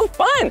sounds so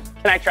fun.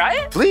 Can I try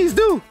it? Please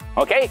do.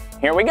 Okay,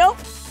 here we go.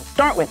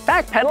 Start with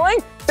back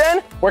pedaling,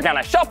 then we're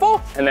gonna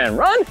shuffle, and then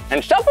run,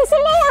 and shuffle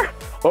some more.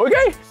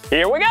 Okay,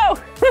 here we go.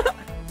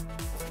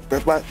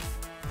 Everybody,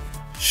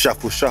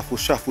 shuffle, shuffle,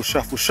 shuffle,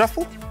 shuffle,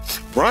 shuffle.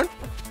 Run.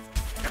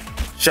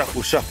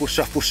 Shuffle, shuffle,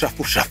 shuffle,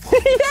 shuffle, shuffle.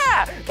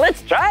 Yeah,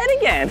 let's try it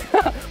again.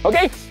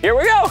 Okay, here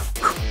we go.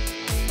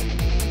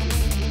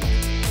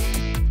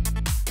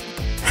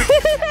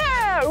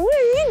 Yeah,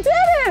 we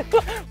did it.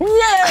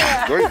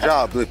 Yeah. Great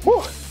job,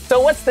 Blippi. So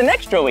what's the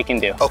next drill we can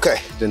do? Okay,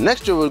 the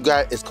next drill we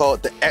got is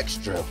called the X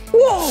drill.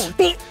 Whoa,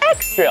 the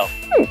X drill.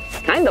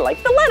 Kind of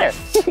like the letter.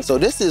 So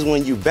this is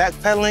when you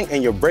backpedaling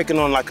and you're breaking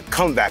on like a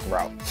comeback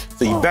route.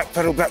 So you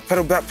backpedal,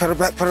 backpedal, backpedal,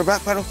 backpedal,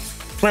 backpedal.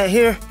 Plant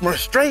here, run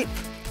straight.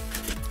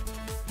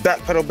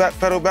 Backpedal,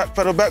 backpedal,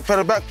 backpedal,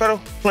 backpedal, backpedal.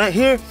 Plant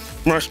here,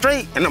 run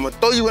straight, and I'm gonna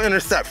throw you an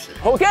interception.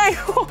 Okay.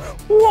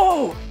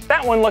 Whoa,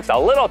 that one looks a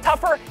little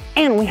tougher,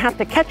 and we have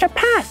to catch a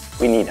pass.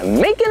 We need to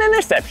make an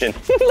interception.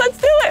 Let's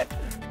do it.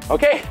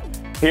 Okay,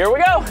 here we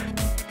go.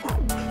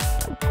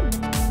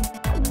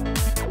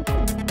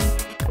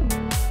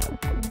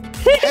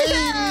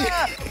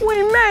 Yeah,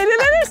 we made an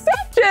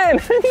interception.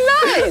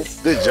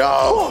 Nice. Good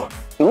job.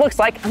 It looks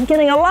like I'm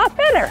getting a lot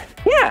better.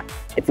 Yeah,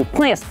 if you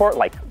play a sport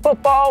like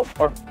football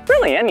or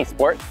really any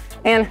sport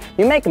and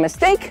you make a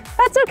mistake,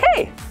 that's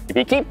okay. If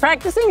you keep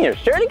practicing, you're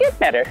sure to get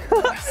better.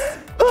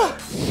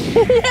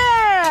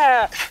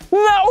 Yeah,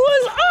 that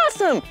was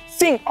awesome.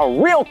 Seeing a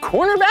real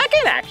cornerback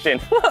in action.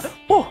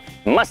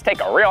 It must take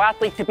a real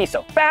athlete to be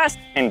so fast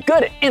and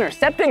good at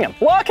intercepting and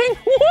blocking.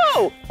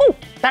 Whoa,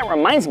 that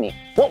reminds me.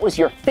 What was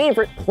your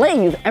favorite play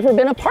you've ever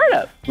been a part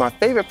of? My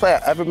favorite play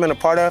I've ever been a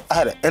part of, I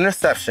had an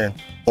interception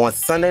on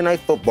Sunday Night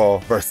Football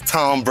versus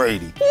Tom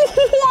Brady.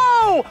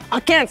 Whoa,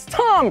 against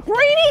Tom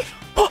Brady?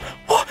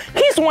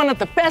 He's one of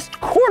the best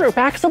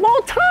quarterbacks of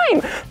all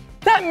time.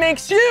 That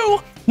makes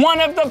you one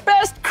of the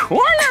best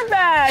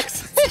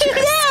cornerbacks.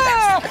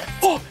 Yeah,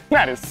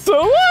 that is so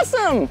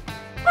awesome.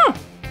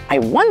 I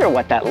wonder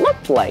what that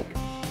looked like.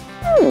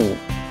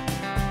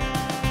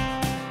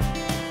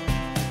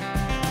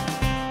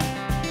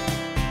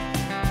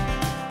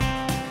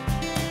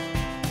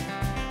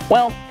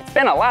 Well, it's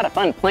been a lot of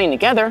fun playing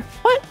together,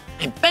 but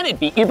I bet it'd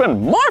be even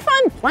more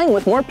fun playing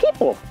with more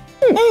people.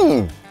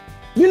 You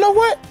know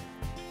what?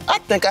 I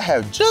think I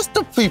have just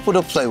the people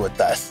to play with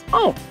us.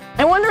 Oh,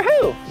 I wonder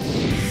who?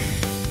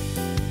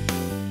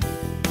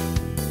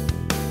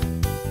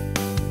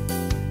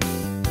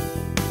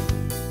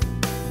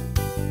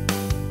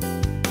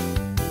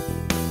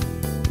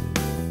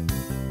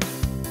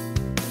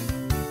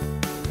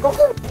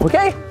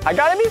 Okay, I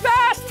gotta be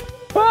fast.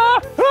 Whoa,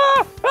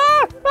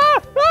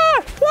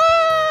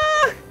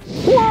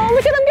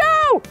 look at him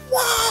go!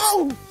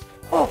 Wow!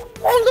 Oh,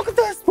 look at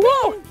this!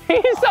 Whoa,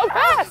 he's so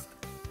fast!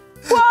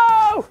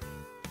 Whoa!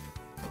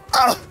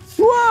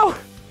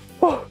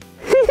 Whoa!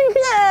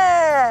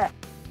 Yeah!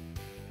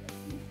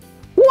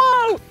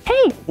 Whoa!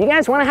 Hey, you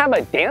guys want to have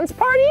a dance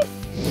party?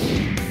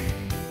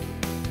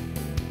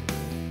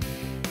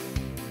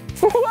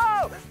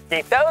 Whoa!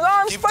 Keep those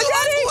arms,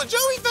 spaghetti!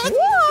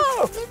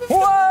 Whoa!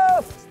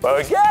 Whoa!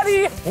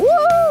 Spaghetti!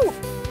 Woo!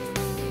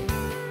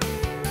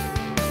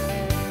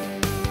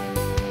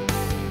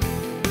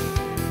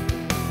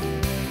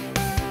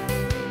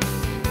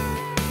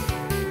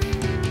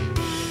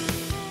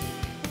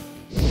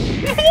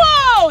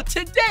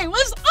 Today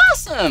was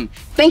awesome.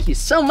 Thank you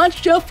so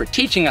much, Joe, for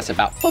teaching us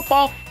about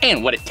football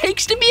and what it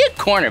takes to be a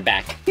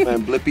cornerback.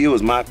 Man, Blippi, it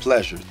was my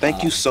pleasure.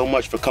 Thank you so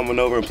much for coming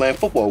over and playing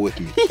football with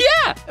me.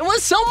 Yeah, it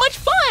was so much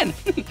fun.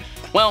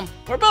 Well,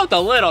 we're both a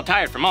little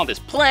tired from all this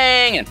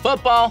playing and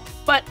football,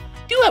 but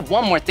I do have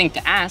one more thing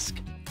to ask.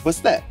 What's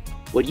that?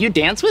 Would you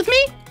dance with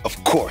me?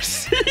 Of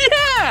course.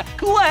 Yeah,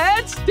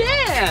 let's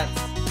dance.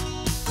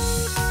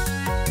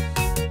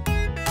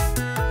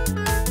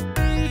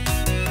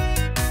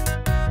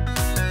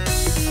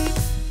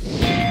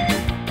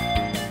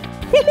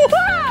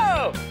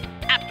 Whoa!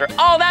 After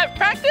all that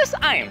practice,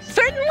 I am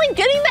certainly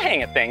getting the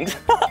hang of things.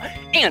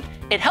 And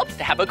it helps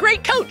to have a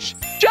great coach,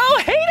 Joe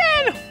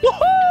Haden!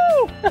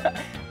 Woohoo!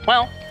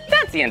 Well,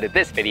 that's the end of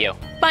this video.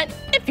 But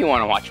if you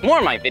want to watch more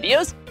of my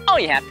videos, all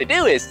you have to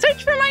do is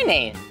search for my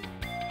name.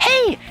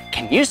 Hey,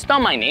 can you spell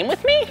my name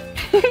with me?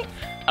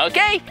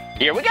 Okay,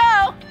 here we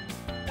go.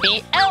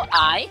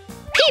 B-L-I-P-P-I,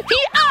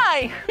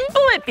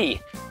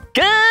 Blippi.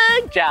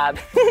 Good job.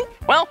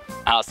 Well,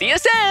 I'll see you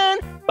soon.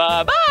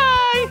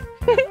 Bye-bye.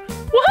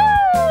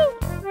 Woohoo!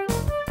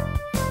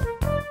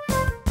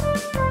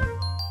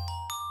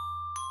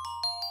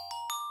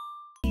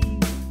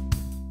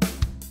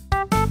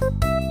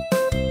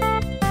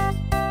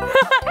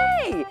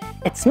 Hey,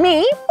 it's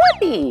me,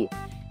 Blippi.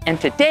 And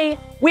today,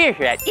 we're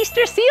here at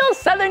Easter Seals,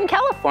 Southern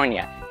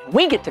California. And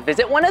we get to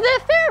visit one of their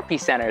therapy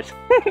centers.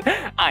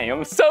 I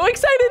am so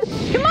excited.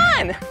 Come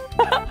on.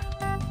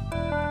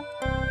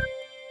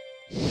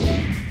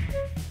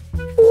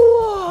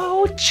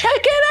 Whoa, check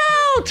it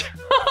out.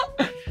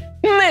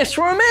 This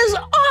room is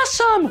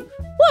awesome.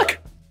 Look.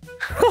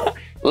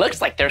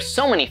 Looks like there's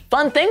so many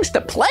fun things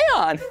to play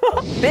on.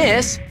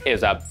 This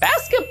is a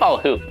basketball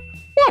hoop.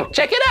 Whoa,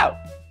 check it out.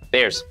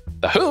 There's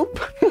the hoop,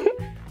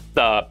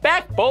 the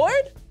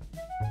backboard,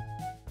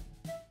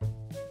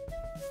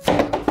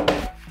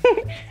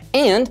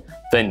 and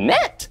the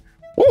net.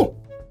 Ooh.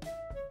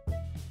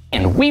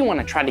 And we want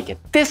to try to get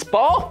this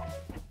ball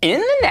in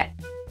the net.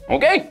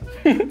 Okay,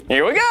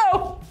 here we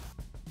go.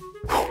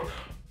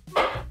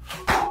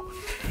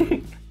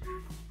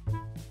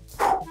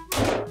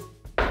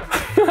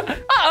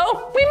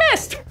 Uh-oh, we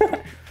missed.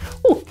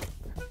 Ooh.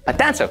 But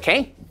that's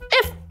okay.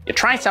 If you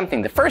try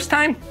something the first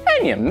time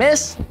and you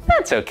miss,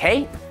 that's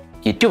okay.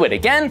 You do it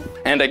again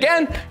and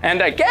again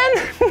and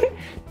again.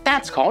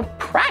 That's called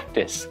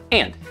practice.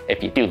 And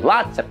if you do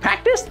lots of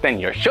practice, then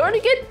you're sure to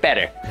get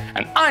better.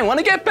 And I want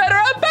to get better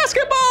at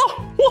basketball.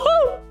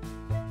 Woohoo!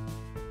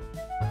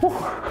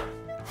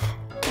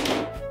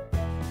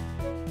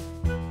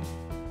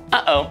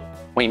 Uh-oh,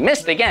 we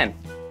missed again.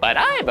 But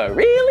I have a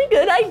really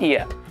good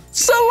idea.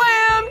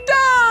 Slam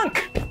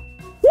dunk!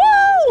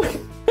 Woo!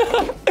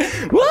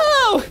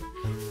 Whoa!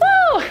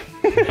 Whoa!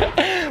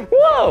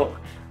 Whoa!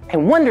 I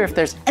wonder if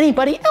there's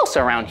anybody else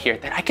around here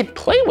that I could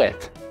play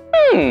with.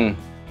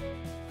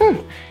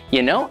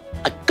 You know,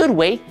 a good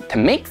way to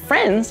make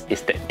friends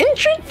is to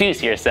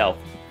introduce yourself.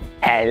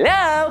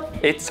 Hello,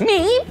 it's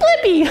me,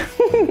 Blippi.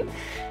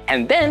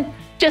 And then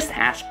just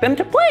ask them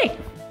to play.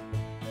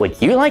 Would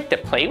you like to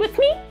play with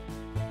me?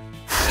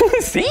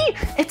 See,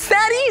 it's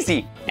that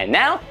easy. And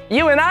now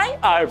you and I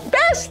are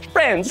best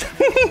friends.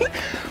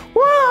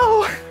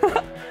 Whoa.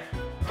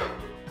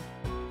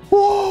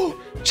 Whoa,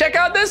 check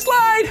out this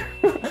slide.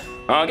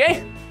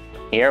 Okay,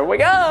 here we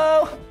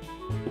go.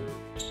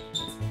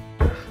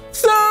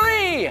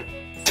 3,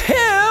 2,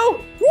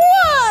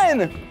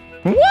 1.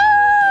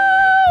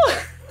 Whoa!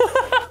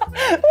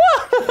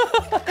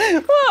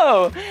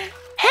 Whoa!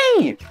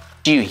 Hey,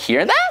 do you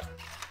hear that?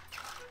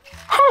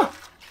 Huh,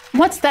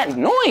 what's that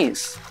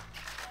noise?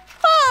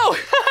 Oh,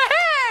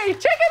 hey,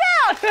 check it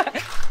out.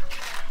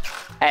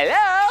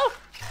 Hello,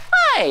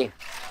 hi.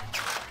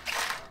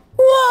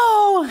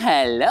 Whoa,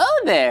 hello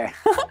there.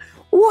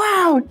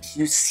 Wow, do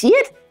you see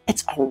it?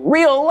 It's a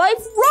real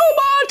life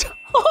robot.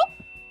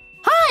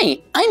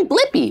 Hi, I'm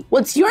Blippi.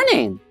 What's your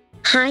name?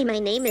 Hi, my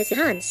name is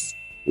Hans.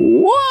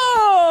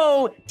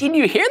 Whoa, did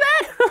you hear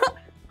that?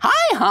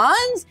 Hi,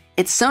 Hans.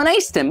 It's so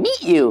nice to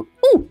meet you.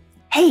 Ooh,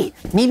 hey,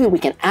 maybe we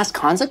can ask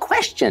Hans a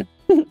question.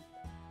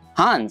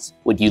 Hans,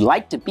 would you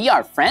like to be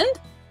our friend?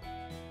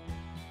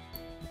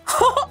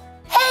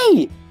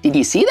 Hey, did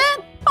you see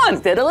that? Hans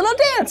did a little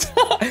dance.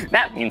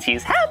 That means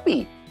he's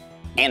happy.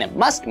 And it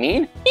must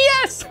mean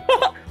yes.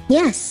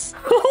 Yes.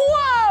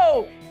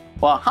 Whoa!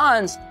 Well,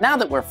 Hans, now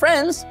that we're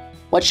friends,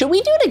 what should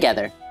we do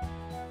together?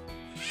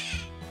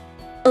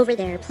 Over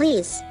there,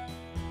 please.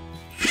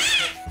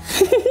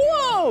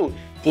 Whoa!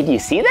 Did you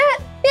see that?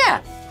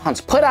 Yeah,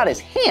 Hans put out his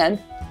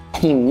hand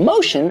and he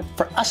motioned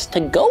for us to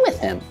go with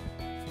him.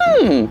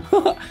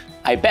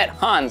 I bet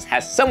Hans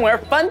has somewhere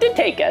fun to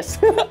take us.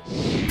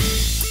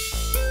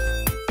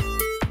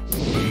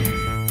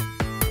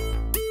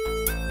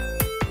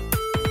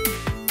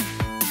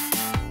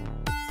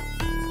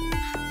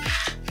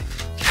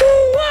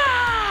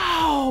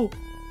 Wow!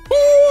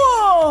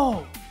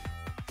 Whoa!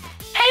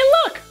 Hey,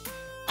 look!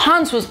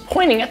 Hans was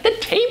pointing at the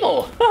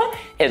table.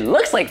 It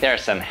looks like there are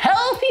some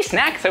healthy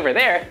snacks over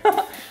there.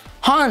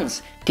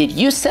 Hans, did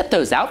you set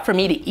those out for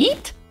me to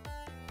eat?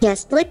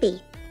 Yes,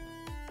 Blippi.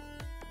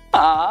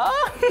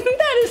 Aw,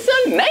 that is so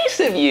nice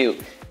of you.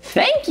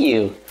 Thank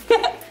you.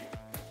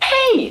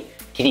 Hey,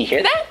 did you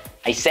hear that?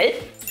 I said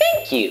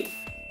thank you.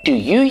 Do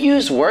you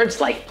use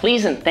words like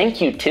please and thank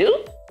you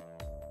too?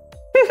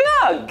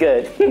 Oh,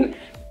 good.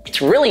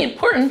 It's really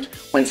important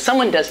when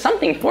someone does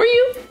something for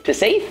you to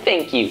say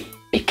thank you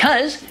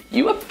because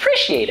you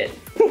appreciate it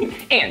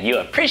and you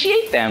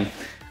appreciate them.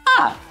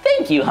 Ah,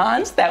 thank you,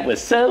 Hans. That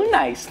was so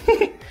nice.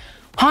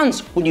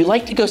 Hans, would you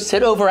like to go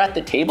sit over at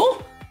the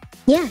table?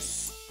 Yes.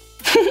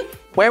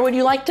 Where would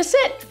you like to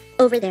sit?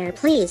 Over there,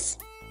 please.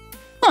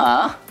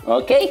 Ah,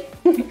 okay.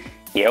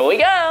 Here we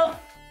go.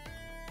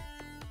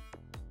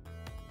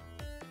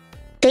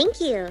 Thank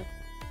you.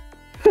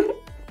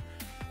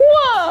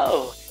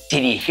 Whoa!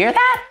 Did you hear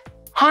that?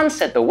 Hans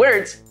said the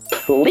words,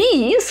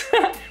 please,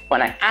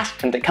 when I asked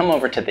him to come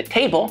over to the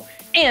table,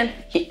 and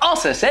he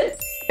also said,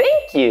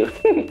 thank you,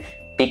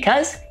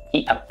 because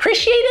he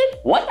appreciated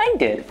what I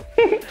did.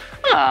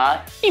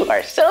 Ah, you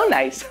are so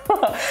nice.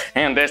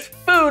 And this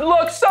food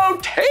looks so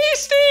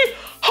tasty.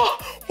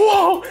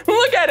 Whoa,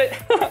 look at it.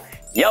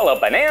 Yellow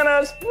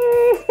bananas.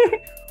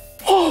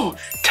 Oh,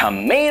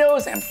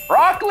 tomatoes and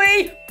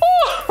broccoli.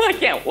 Oh, I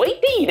can't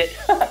wait to eat it.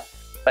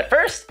 But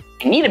first,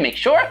 I need to make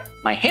sure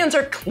my hands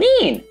are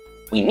clean.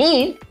 We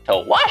need to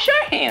wash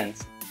our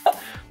hands.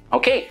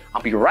 Okay,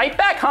 I'll be right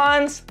back,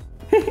 Hans.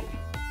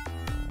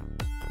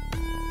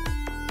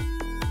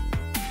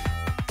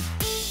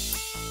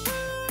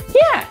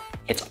 Yeah,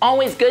 it's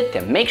always good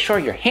to make sure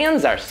your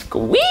hands are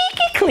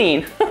squeaky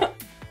clean.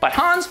 But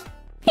Hans,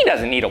 he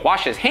doesn't need to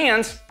wash his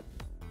hands.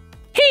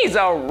 He's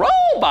a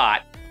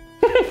robot.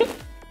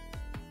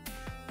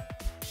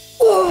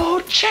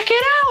 Oh, check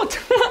it out.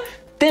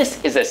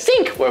 This is a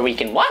sink where we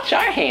can wash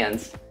our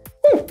hands.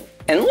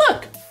 And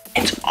look,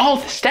 it's all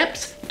the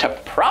steps to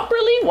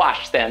properly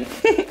wash them.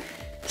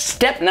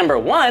 Step number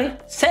 1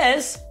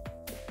 says,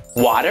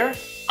 water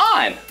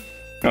on.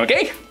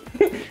 Okay,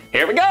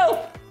 here we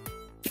go.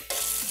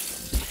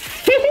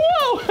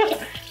 Whoa.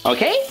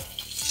 Okay,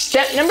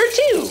 step number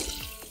 2,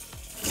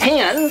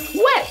 hands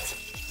wet.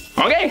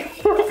 Okay,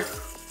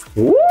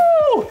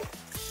 woo.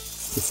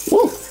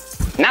 Woo.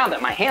 Now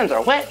that my hands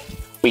are wet,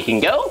 we can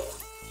go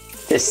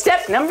to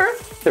step number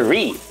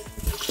 3,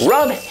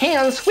 rub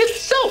hands with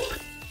soap.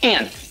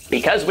 And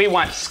because we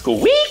want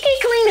squeaky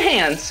clean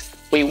hands,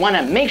 we want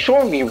to make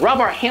sure we rub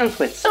our hands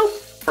with soap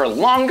for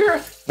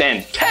longer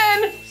than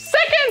 10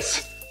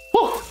 seconds.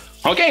 Woo.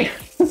 Okay,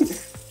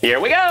 here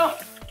we go.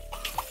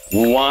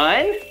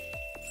 1,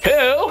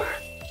 2,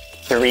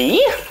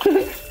 3,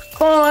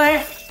 4,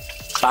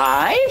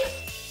 5,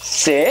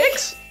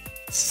 6,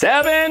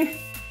 7,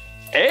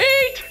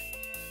 8,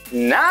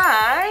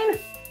 9,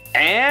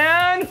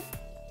 and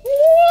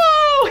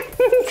whoa,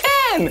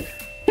 10.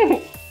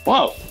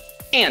 Whoa,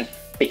 and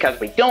because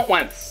we don't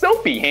want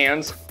soapy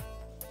hands,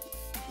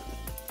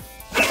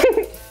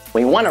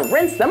 we want to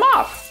rinse them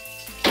off.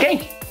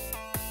 Okay.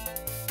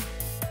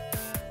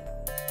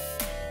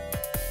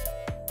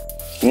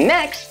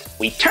 Next,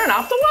 we turn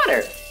off the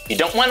water. You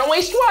don't want to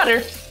waste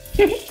water.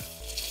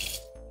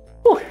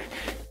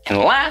 And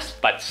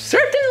last, but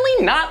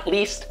certainly not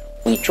least,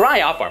 we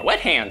dry off our wet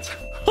hands.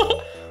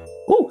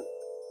 Ooh.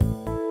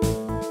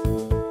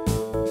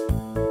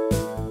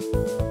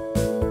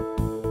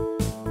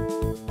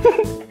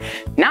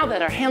 Now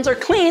that our hands are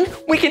clean,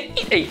 we can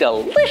eat a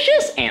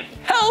delicious and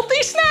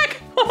healthy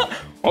snack.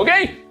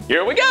 Okay,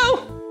 here we go.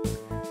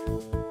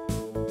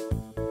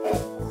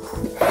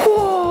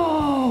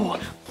 Whoa,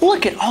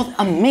 look at all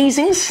the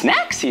amazing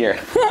snacks here.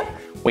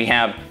 We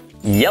have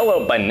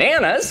yellow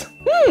bananas.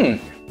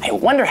 I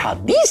wonder how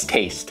these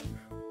taste.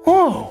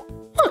 Whoa,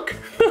 look,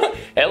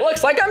 it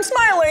looks like I'm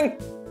smiling.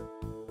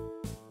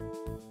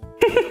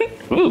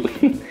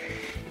 Ooh.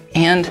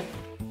 And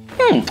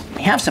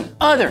we have some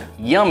other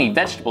yummy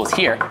vegetables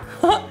here.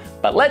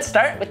 But let's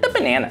start with the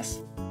bananas.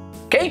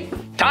 Okay,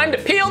 time to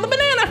peel the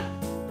banana.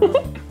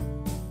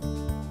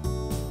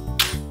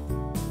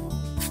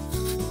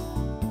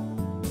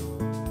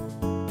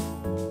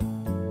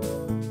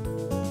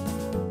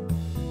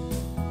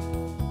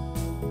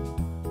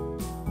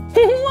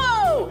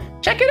 Whoa,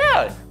 check it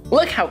out.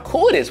 Look how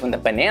cool it is when the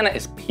banana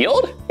is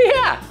peeled.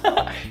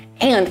 Yeah,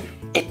 and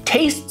it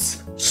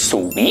tastes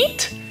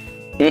sweet.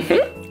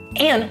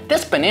 And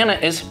this banana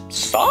is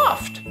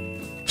soft.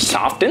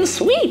 Soft and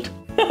sweet.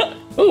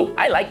 Ooh,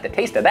 I like the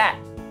taste of that.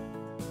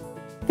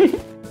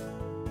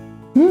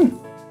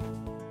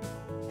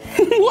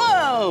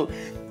 Whoa,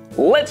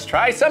 let's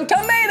try some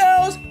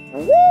tomatoes.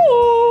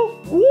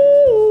 Woo,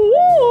 woo,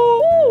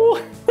 woo.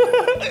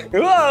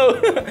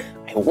 Whoa,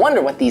 I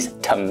wonder what these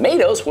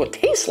tomatoes will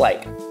taste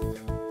like.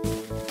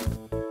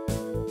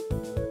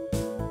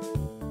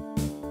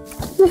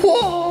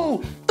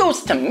 Whoa,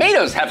 those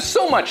tomatoes have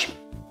so much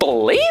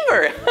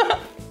flavor.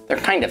 They're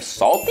kind of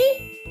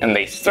salty, and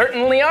they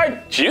certainly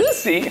are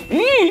juicy.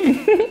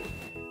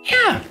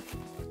 Yeah,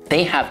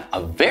 they have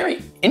a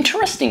very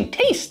interesting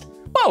taste.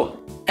 Whoa,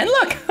 and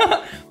look,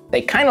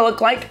 they kind of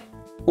look like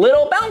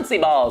little bouncy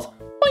balls.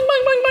 Boing,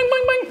 boing, boing, boing,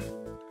 boing, boing.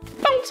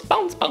 Bounce,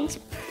 bounce, bounce.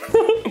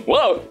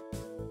 Whoa.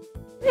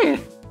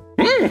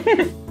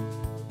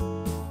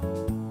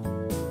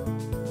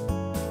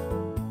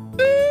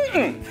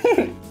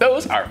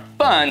 Those are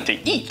fun to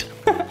eat.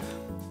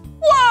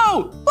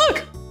 Whoa,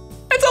 look,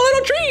 it's a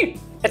little tree.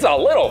 It's a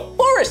little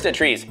forest of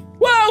trees.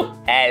 Whoa,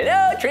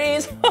 hello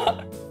trees.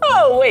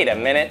 Oh, wait a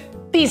minute.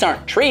 These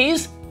aren't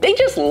trees. They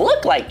just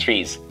look like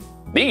trees.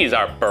 These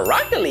are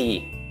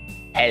broccoli.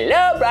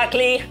 Hello,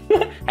 broccoli.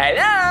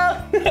 Hello.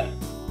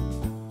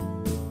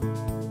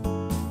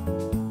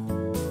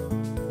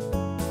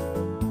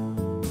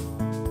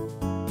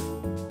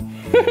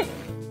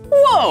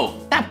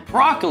 Whoa, that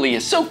broccoli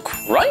is so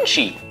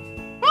crunchy.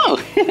 Oh,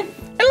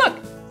 and look,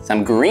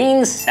 some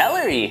green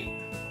celery.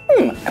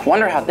 I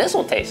wonder how this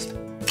will taste.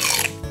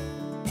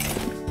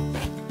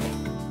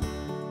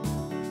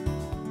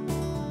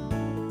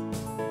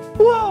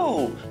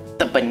 Whoa,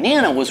 the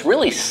banana was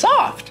really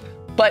soft,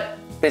 but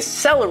this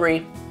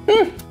celery,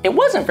 it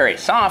wasn't very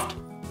soft.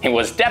 It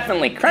was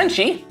definitely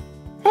crunchy.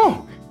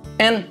 Oh,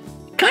 and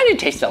kind of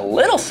tastes a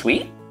little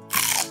sweet.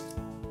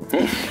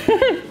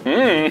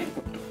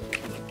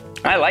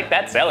 I like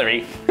that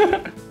celery.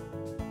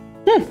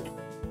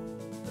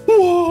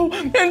 Whoa,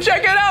 and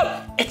check it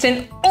out. It's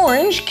an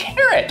orange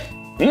carrot.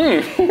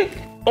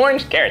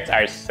 Orange carrots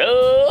are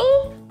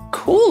so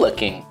cool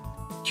looking.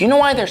 Do you know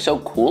why they're so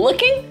cool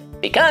looking?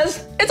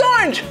 Because it's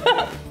orange.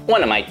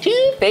 One of my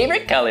 2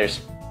 favorite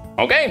colors.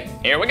 Okay,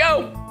 here we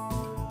go.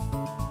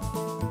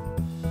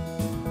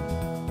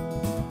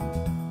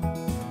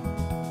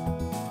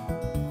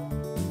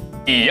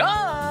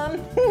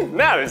 Yum!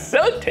 That is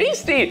so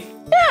tasty.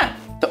 Yeah,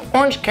 the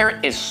orange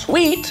carrot is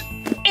sweet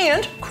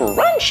and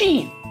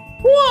crunchy.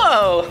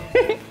 Whoa!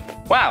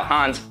 Wow,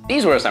 Hans,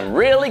 these were some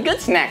really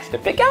good snacks to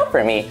pick out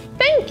for me.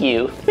 Thank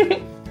you.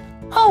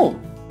 Oh,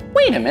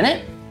 wait a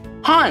minute.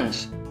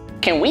 Hans,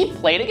 can we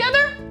play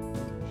together?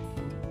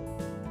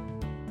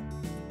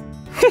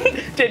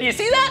 Did you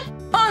see that?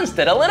 Hans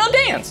did a little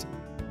dance.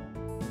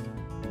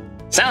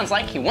 Sounds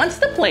like he wants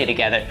to play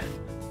together.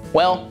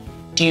 Well,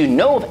 do you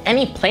know of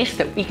any place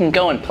that we can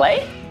go and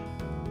play?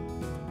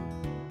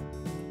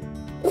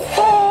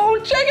 Oh,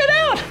 check it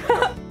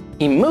out!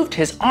 He moved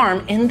his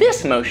arm in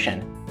this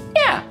motion.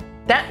 Yeah,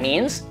 that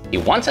means he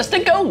wants us to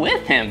go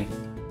with him.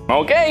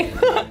 Okay,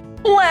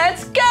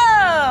 let's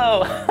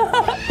go!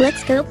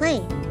 Let's go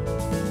play.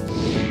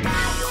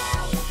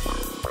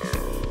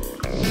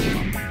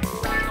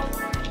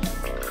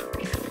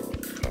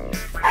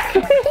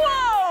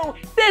 Whoa,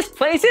 this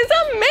place is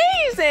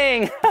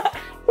amazing!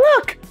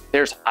 Look,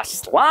 there's a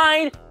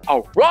slide,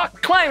 a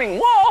rock climbing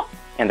wall,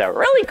 and a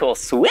really cool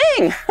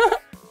swing.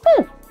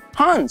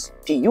 Hans,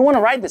 do you want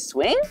to ride the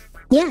swing?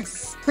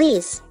 Yes,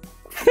 please.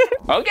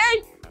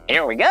 Okay,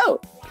 here we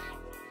go.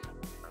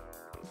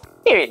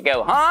 Here you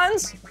go,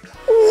 Hans.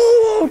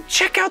 Whoa,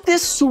 check out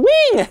this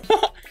swing.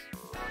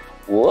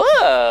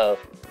 Whoa,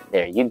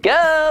 there you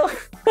go.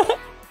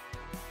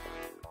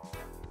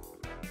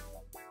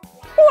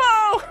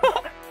 Whoa,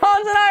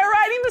 Hans and I are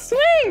riding the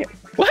swing.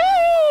 Woo!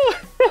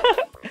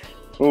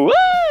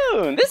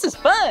 Woo, this is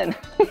fun.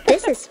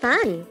 This is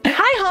fun.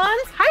 Hi,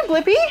 Hans. Hi,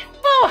 Blippi.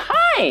 Oh,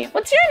 hi,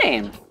 what's your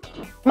name?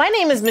 My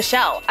name is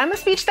Michelle. I'm a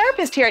speech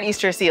therapist here at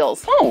Easter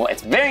Seals. Oh,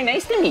 it's very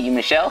nice to meet you,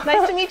 Michelle.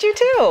 Nice to meet you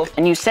too.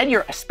 And you said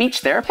you're a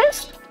speech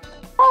therapist?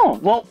 Oh,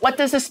 well, what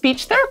does a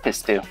speech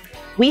therapist do?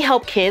 We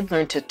help kids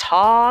learn to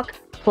talk,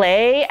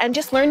 play, and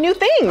just learn new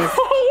things.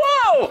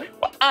 Whoa!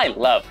 Well, I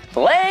love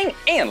playing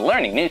and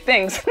learning new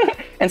things.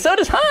 And so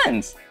does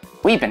Hans.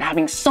 We've been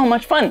having so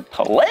much fun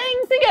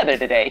playing together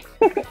today.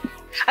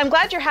 I'm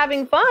glad you're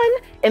having fun.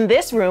 In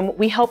this room,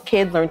 we help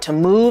kids learn to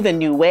move in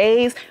new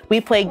ways. We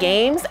play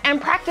games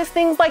and practice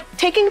things like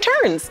taking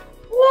turns.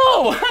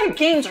 Whoa,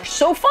 games are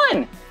so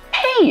fun.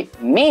 Hey,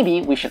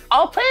 maybe we should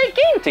all play a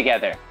game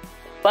together.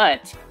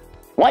 But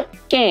what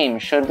game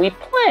should we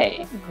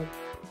play?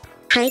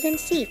 Hide and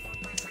seek.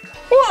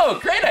 Whoa,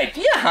 great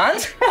idea,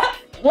 Hans.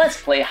 Let's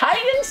play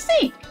hide and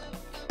seek.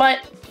 But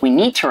we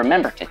need to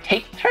remember to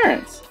take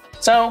turns.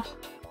 So,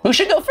 who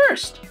should go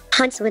first?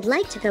 Hans would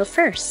like to go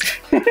first.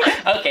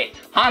 Okay,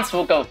 Hans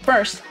will go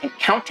first and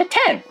count to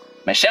 10.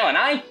 Michelle and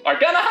I are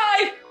gonna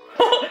hide.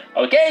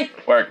 Okay,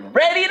 we're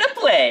ready to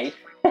play.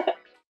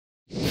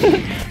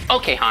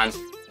 Okay, Hans,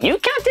 you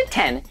count to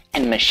 10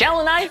 and Michelle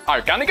and I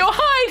are gonna go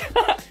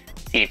hide.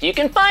 See if you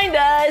can find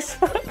us.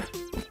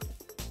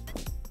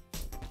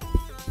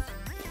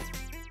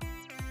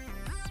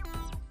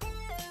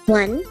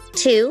 1,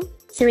 2,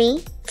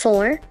 3,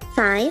 4,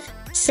 5,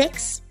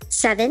 6,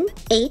 7,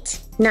 8,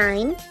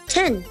 9,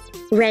 10.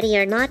 Ready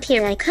or not,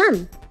 here I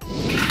come.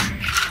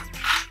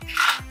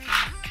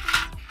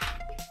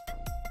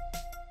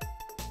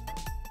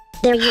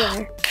 There you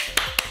are.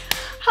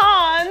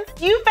 Hans,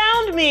 you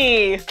found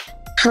me.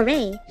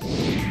 Hooray.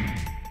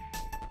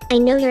 I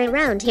know you're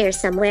around here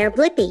somewhere,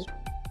 Blippi.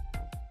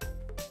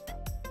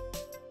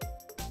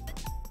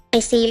 I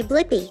see you,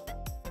 Blippi.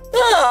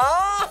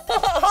 Oh,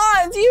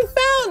 Hans, you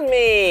found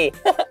me.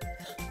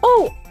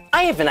 Oh,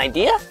 I have an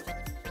idea.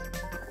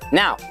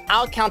 Now,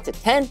 I'll count to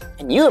 10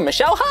 and you and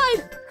Michelle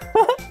hide.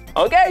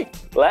 Okay,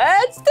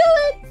 let's do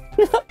it.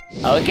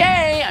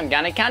 Okay, I'm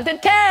gonna count to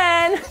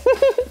 10.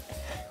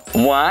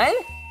 1,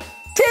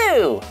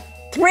 2,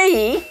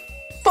 3,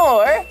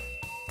 4,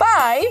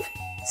 5,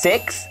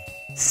 6,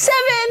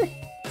 7,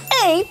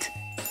 8,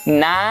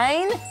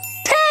 9, 10.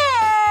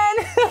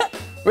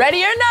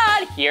 Ready or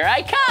not, here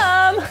I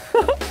come.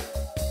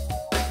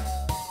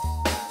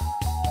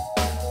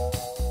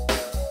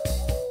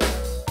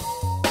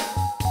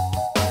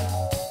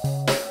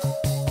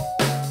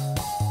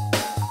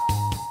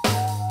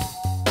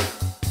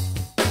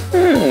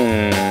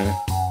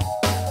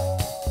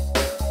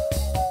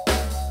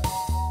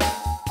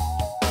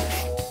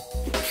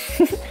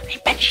 I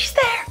bet she's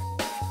there.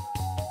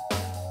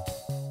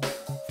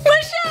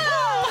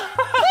 Michelle!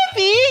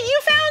 Blippi, you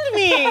found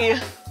me!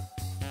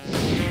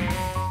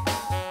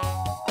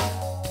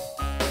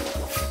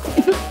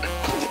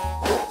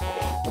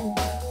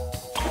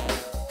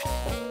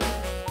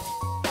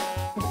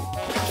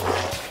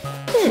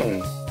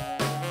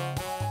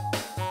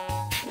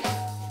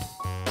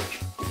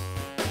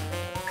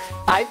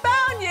 I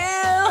found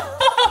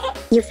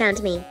you! You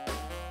found me.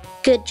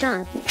 Good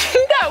job.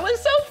 That was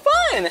so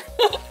fun!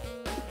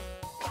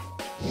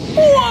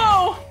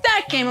 Whoa!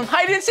 That game of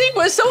hide and seek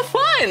was so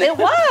fun! It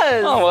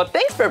was! Oh, well,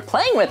 thanks for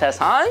playing with us,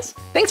 Hans.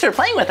 Thanks for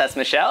playing with us,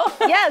 Michelle.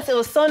 Yes, it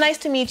was so nice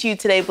to meet you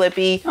today,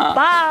 Blippi.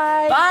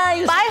 Bye!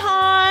 Bye! Bye,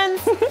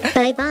 Hans!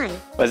 Bye-bye.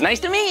 It was nice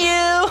to meet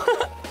you!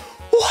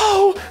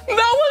 Whoa!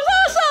 That was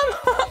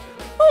awesome!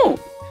 Oh,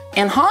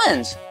 and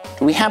Hans,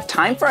 do we have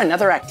time for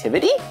another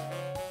activity?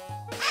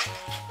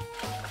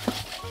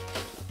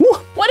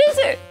 What is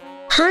it?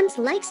 Hans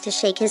likes to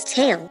shake his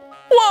tail.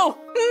 Whoa,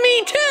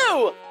 me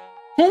too!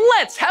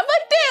 Let's have a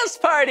dance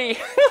party!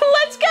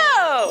 Let's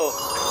go!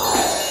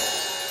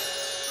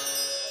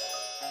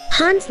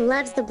 Hans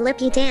loves the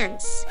Blippi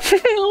dance.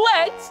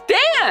 Let's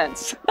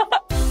dance!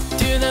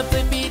 Do the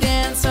Blippi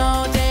dance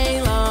all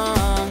day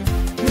long.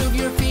 Move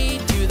your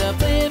feet to the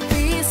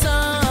Blippi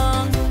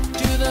song.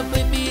 Do the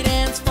Blippi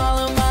dance,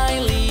 follow my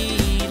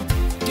lead.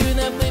 Do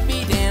the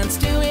Blippi dance,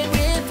 do it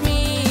with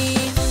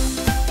me.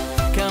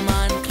 Come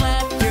on,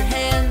 clap your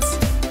hands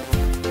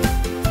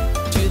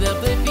to the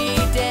Blippi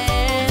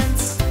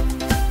dance.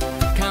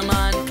 Come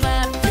on,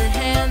 clap your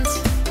hands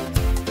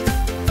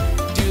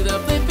to the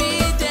Blippi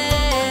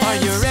dance. Are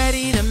you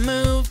ready to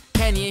move?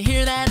 Can you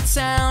hear that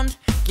sound?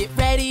 Get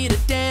ready to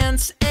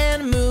dance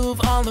and move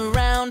all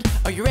around.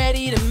 Are you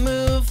ready to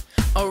move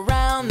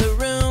around the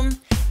room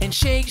and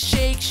shake,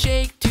 shake,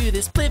 shake to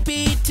this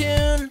Blippi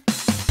tune?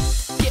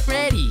 Get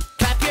ready,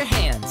 clap your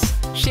hands,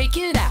 shake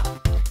it out.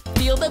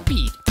 Feel the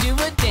beat, do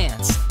a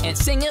dance and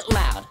sing it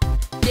loud.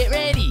 Get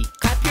ready,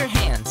 clap your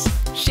hands,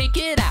 shake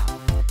it out.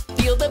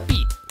 Feel the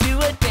beat, do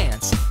a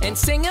dance and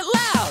sing it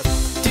loud.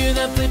 Do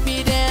the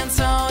Blippi dance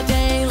all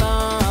day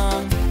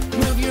long.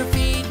 Move your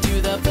feet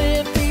to the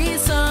Blippi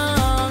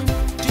song.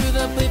 Do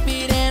the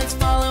Blippi dance,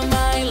 follow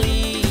my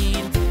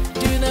lead.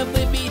 Do the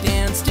Blippi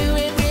dance, do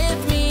it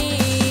with me.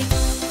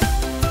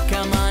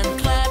 Come on,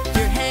 clap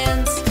your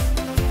hands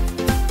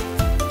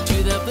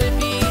to the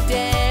Blippi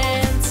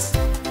dance.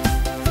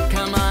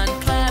 Come on,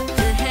 clap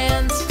your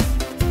hands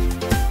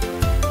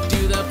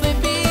to the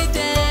Blippi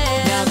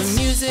dance. Now the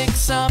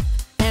music's up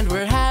and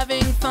we're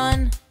having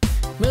fun,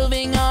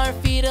 moving our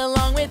feet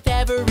along with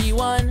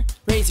everyone.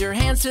 Raise your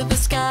hands to the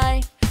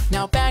sky,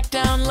 now back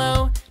down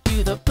low.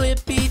 Do the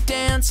Blippi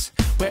dance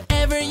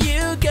wherever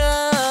you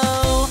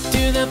go.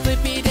 Do the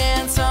Blippi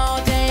dance all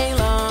day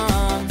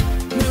long.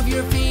 Move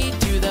your feet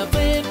to the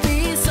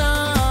Blippi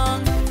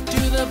song.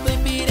 Do the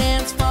Blippi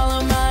dance,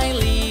 follow my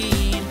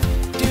lead.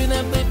 Do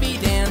the Blippi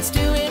dance,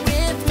 do it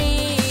with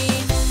me.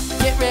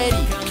 Get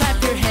ready,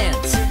 clap your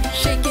hands,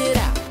 shake it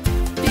out.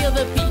 Feel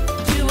the beat,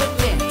 do a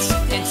dance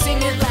and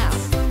sing it loud.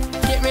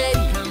 Get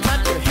ready,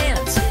 clap your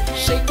hands,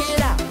 shake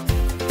it out.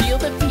 Feel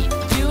the beat,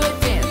 do a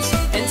dance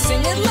and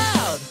sing it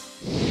loud.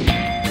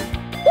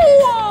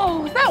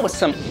 Whoa, that was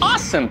some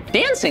awesome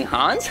dancing,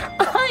 Hans.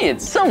 I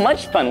had so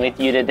much fun with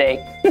you today.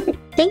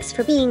 Thanks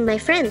for being my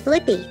friend,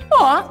 Blippi.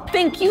 Aw,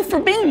 thank you for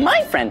being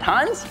my friend,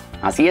 Hans.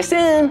 I'll see you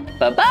soon.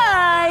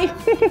 Bye-bye.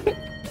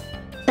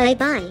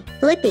 Bye-bye,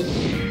 Blippi.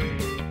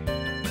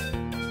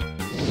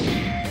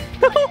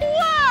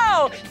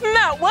 Wow,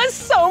 that was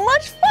so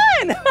much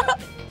fun.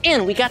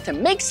 And we got to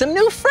make some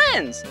new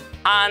friends.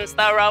 Hans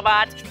the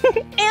robot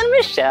and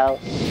Michelle.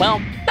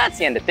 Well, that's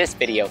the end of this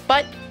video,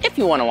 but if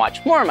you want to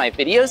watch more of my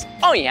videos,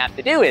 all you have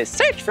to do is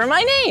search for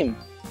my name.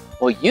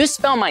 Will you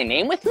spell my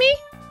name with me?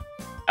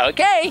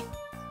 Okay.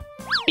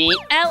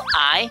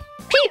 B-L-I-P-P-I,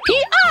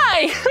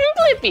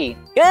 Blippi.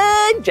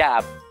 Good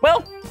job.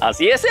 Well, I'll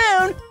see you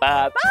soon.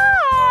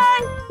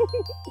 Bye-bye.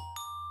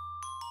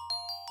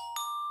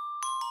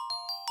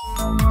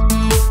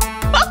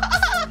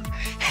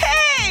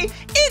 Hey,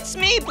 it's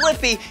me,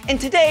 Blippi, and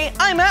today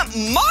I'm at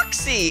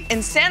MOXI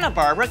in Santa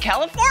Barbara,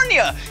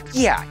 California.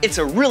 Yeah, it's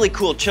a really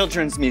cool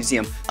children's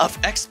museum of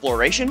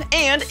exploration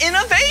and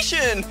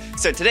innovation.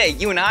 So today,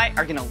 you and I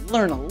are gonna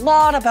learn a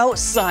lot about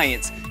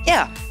science.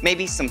 Yeah,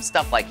 maybe some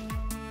stuff like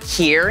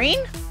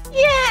hearing,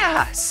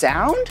 yeah,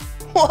 sound,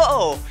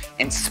 whoa,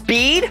 and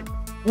speed,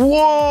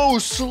 Whoa,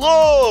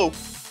 slow.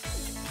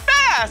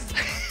 Fast.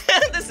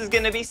 This is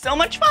gonna be so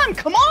much fun.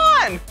 Come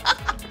on.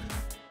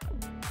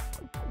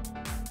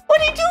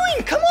 What are you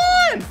doing? Come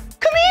on.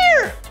 Come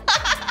here.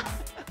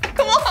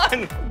 Come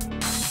on.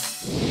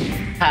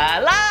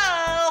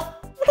 Hello.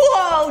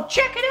 Whoa,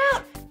 check it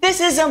out. This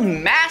is a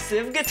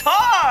massive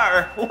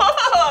guitar.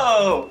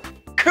 Whoa,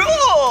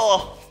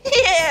 cool.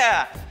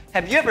 Yeah.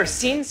 Have you ever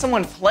seen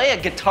someone play a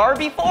guitar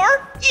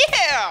before?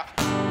 Yeah.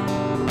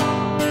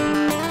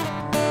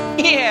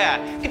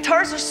 Yeah,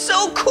 guitars are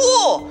so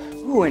cool.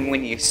 Ooh, and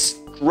when you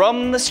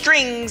strum the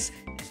strings,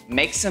 it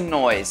makes some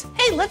noise.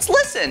 Hey, let's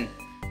listen.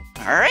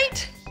 All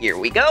right, here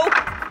we go.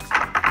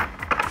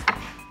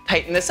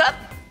 Tighten this up.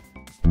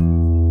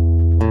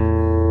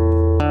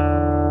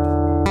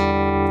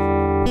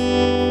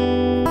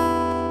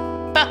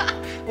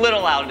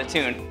 Little out of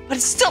tune, but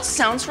it still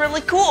sounds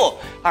really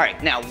cool. All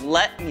right, now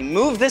let me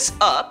move this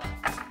up.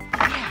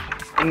 Yeah,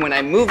 and when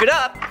I move it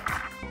up,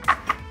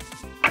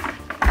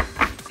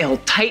 it'll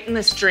tighten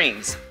the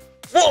strings.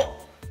 Whoa,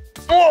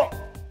 whoa,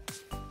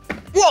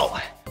 whoa,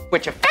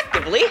 which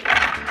effectively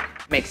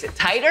makes it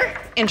tighter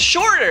and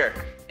shorter.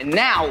 And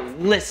now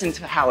listen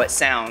to how it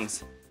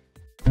sounds.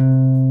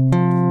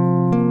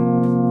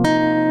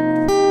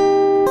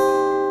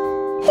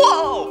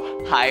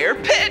 Whoa, higher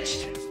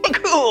pitched.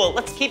 Cool,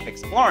 let's keep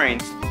exploring.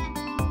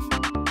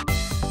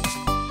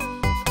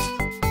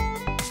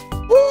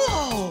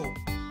 Whoa,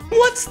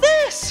 what's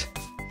this?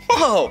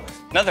 Whoa,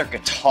 another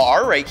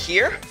guitar right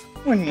here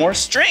and more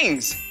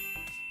strings.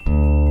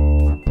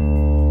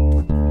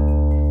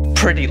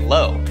 Pretty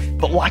low,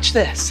 but watch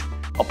this.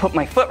 I'll put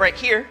my foot right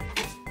here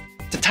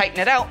to tighten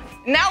it out.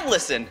 Now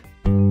listen.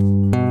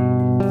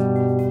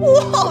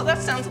 Whoa,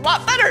 that sounds a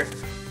lot better.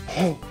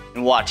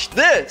 And watch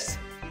this.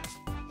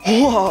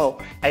 Whoa,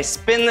 I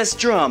spin this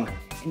drum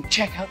and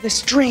check out the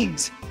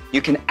strings. You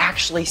can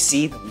actually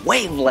see the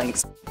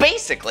wavelengths,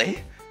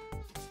 basically.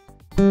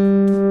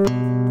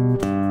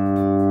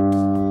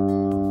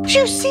 Did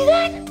you see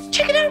that?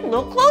 Check it out a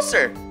little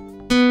closer.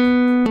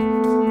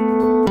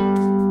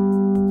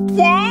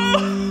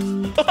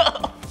 Whoa,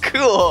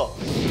 cool.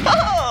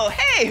 Oh,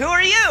 hey, who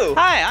are you?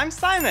 Hi, I'm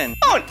Simon.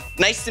 Oh,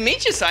 nice to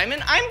meet you,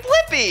 Simon. I'm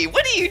Blippi.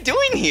 What are you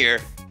doing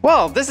here?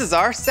 Well, this is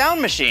our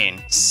sound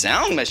machine.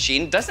 Sound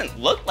machine doesn't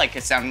look like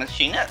a sound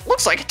machine. It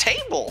looks like a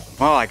table.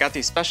 Well, I got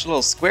these special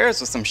little squares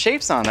with some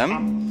shapes on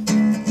them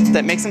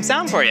that make some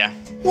sound for you.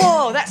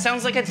 Whoa, that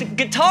sounds like a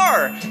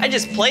guitar. I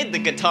just played the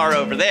guitar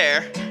over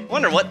there.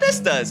 Wonder what this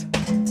does.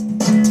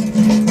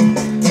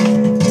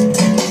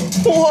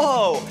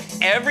 Whoa,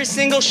 every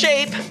single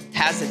shape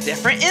has a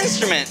different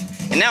instrument.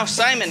 And now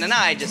Simon and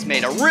I just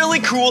made a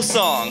really cool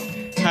song.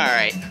 All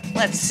right,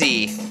 let's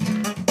see.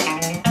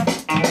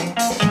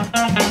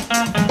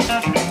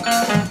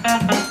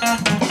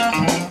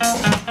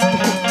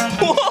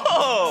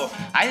 Whoa!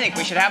 I think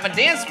we should have a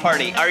dance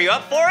party. Are you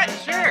up for it?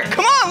 Sure.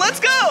 Come on, let's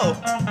go!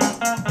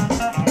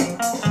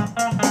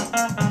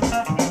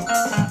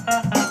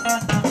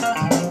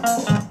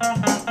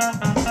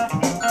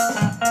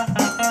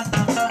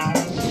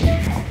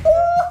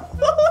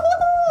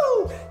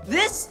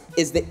 This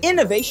is the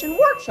Innovation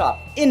Workshop.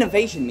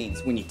 Innovation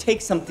means when you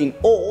take something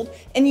old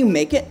and you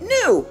make it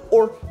new,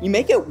 or you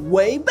make it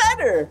way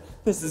better.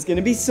 This is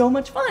gonna be so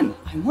much fun.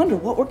 I wonder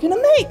what we're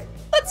gonna make.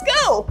 Let's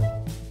go.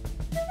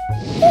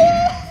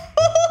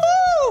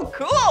 Woo-hoo-hoo!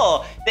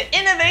 Cool, the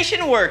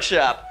Innovation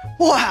Workshop.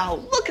 Wow,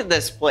 look at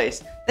this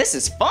place. This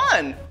is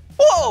fun.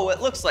 Whoa, it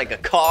looks like a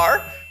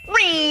car.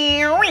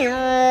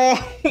 Whoa,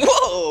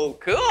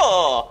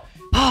 cool.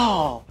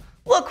 Oh,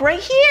 look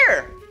right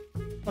here.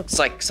 Looks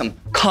like some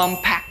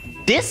compact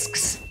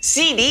discs,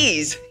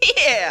 CDs.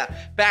 Yeah,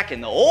 back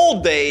in the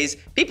old days,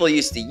 people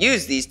used to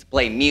use these to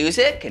play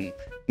music and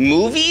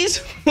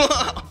movies.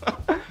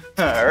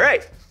 All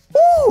right.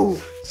 Ooh,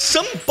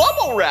 some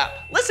bubble wrap.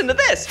 Listen to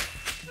this.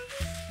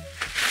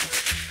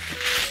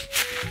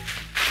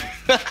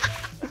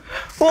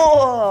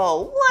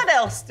 Whoa, what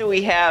else do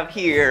we have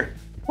here?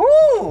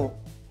 Ooh,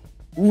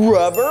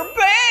 rubber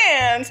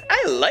bands.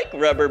 I like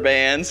rubber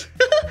bands.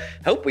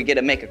 Hope we get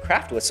to make a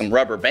craft with some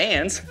rubber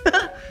bands.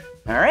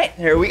 All right,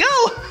 here we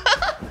go.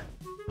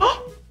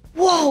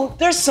 Whoa,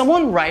 there's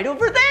someone right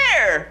over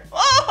there.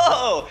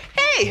 Oh,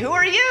 hey, who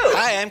are you?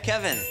 Hi, I'm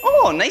Kevin.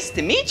 Oh, nice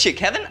to meet you,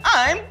 Kevin.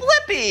 I'm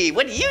Blippi.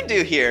 What do you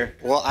do here?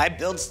 Well, I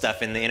build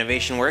stuff in the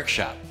Innovation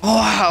Workshop.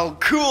 Wow,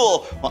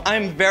 cool. Well,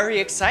 I'm very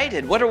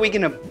excited. What are we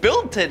gonna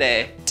build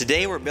today?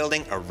 Today, we're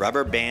building a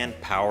rubber band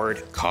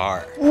powered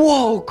car.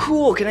 Whoa,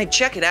 cool. Can I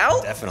check it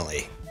out?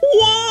 Definitely.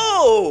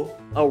 Whoa,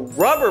 a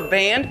rubber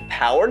band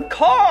powered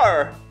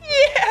car.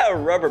 Yeah,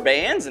 rubber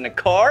bands in a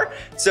car.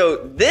 So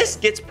this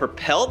gets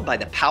propelled by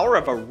the power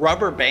of a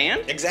rubber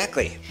band?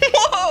 Exactly.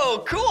 Whoa,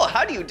 cool.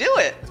 How do you do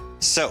it?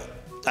 So,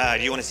 do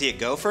you want to see it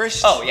go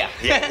first? Oh, yeah.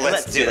 Yeah,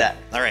 let's do that.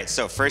 All right,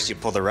 so first you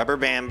pull the rubber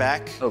band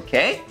back.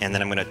 Okay. And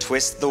then I'm gonna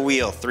twist the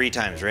wheel 3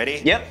 times.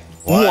 Ready? Yep.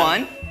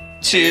 1,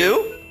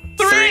 2,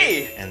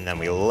 3. And then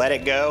we let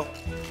it go.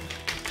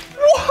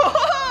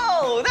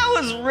 Whoa, that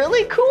was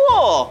really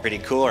cool. Pretty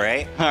cool,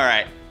 right? All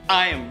right.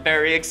 I am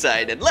very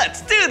excited.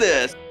 Let's do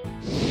this.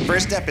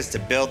 First step is to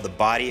build the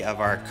body of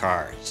our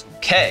cars.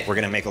 Okay. We're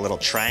gonna make a little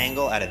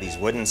triangle out of these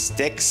wooden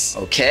sticks.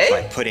 Okay.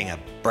 By putting a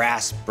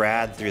brass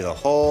brad through the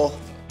hole.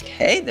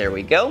 Okay, there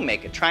we go.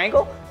 Make a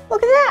triangle.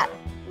 Look at that.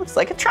 Looks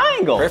like a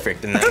triangle.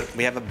 Perfect, and then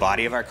we have a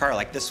body of our car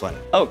like this one.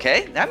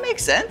 Okay, that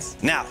makes sense.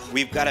 Now,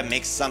 we've gotta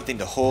make something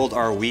to hold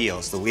our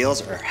wheels. The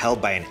wheels are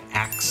held by an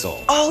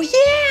axle. Oh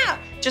yeah!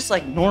 Just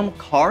like normal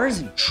cars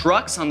and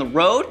trucks on the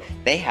road,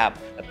 they have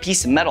a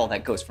piece of metal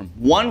that goes from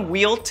one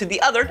wheel to the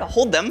other to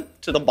hold them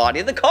to the body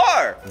of the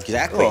car.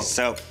 Exactly, Cool.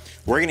 So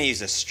we're gonna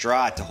use a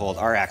straw to hold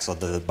our axle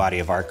to the body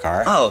of our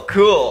car. Oh,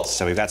 cool.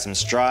 So we've got some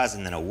straws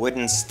and then a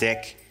wooden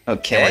stick.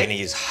 Okay. And we're gonna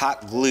use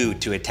hot glue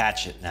to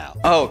attach it now.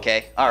 Oh,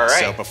 okay, all right.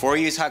 So before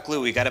we use hot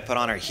glue, we gotta put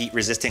on our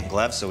heat-resistant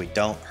gloves so we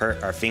don't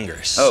hurt our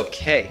fingers.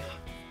 Okay.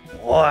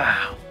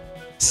 Wow.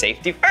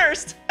 Safety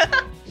first.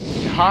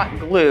 Hot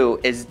glue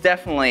is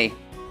definitely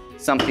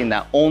something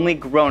that only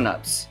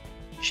grown-ups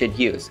should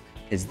use,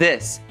 because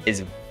this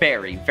is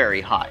very, very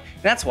hot.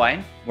 And that's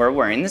why we're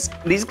wearing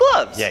these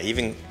gloves. Yeah,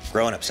 even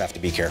grown-ups have to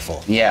be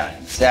careful. Yeah,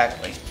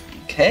 exactly.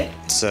 Okay.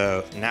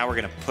 So now we're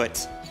gonna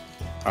put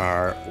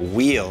our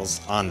wheels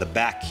on the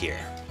back here.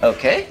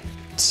 Okay.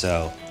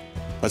 So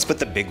let's put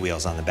the big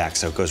wheels on the back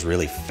so it goes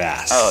really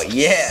fast. Oh,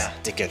 yeah.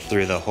 Stick it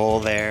through the hole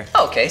there.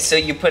 Okay, so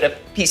you put a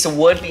piece of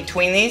wood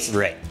between these?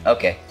 Right.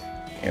 Okay,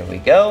 here we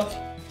go.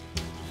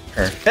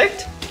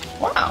 Perfect.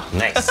 Wow.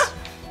 Nice.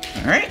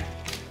 All right.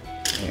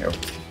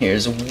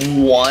 Here's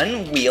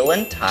one wheel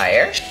and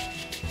tire.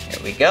 Here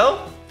we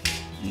go.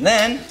 And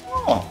then,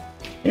 oh,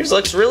 yours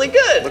looks really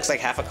good. Looks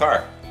like half a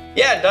car.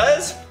 Yeah, it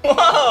does.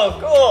 Whoa,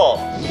 cool.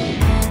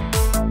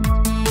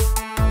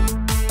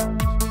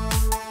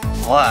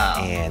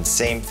 Wow. And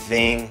same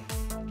thing.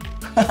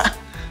 All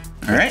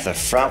right. At the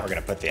front, we're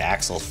gonna put the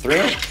axle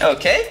through.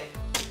 Okay.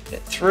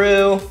 Get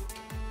through.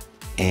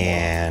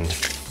 And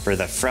for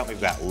the front,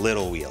 we've got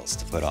little wheels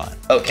to put on.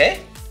 Okay,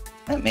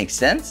 that makes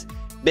sense.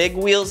 Big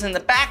wheels in the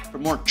back for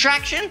more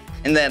traction,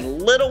 and then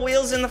little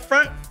wheels in the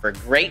front for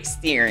great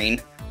steering.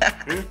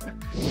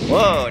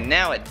 Whoa,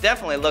 now it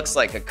definitely looks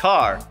like a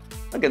car.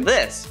 Look at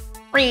this.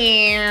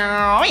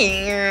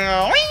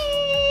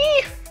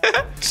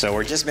 So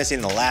we're just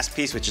missing the last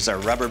piece, which is our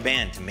rubber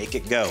band to make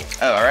it go.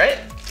 All right.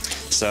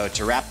 So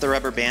to wrap the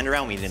rubber band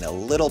around, we need a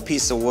little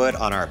piece of wood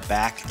on our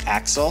back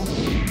axle.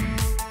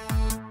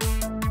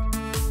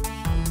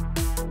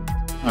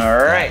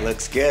 All right. That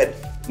looks good.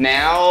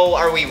 Now,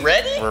 are we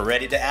ready? We're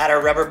ready to add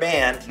our rubber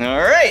band. All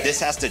right. This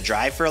has to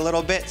dry for a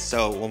little bit,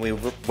 so when we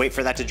wait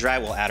for that to dry,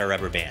 we'll add our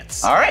rubber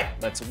bands. All right,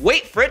 let's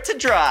wait for it to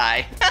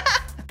dry.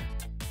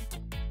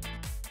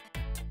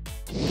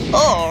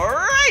 All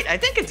right, I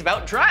think it's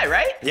about dry,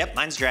 right? Yep,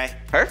 mine's dry.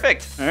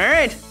 Perfect. All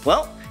right,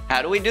 well,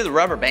 how do we do the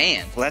rubber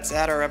band? Let's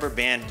add our rubber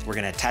band. We're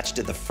gonna attach it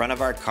to the front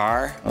of our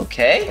car.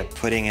 Okay. By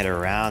putting it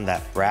around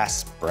that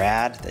brass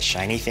brad, the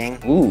shiny thing.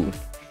 Ooh.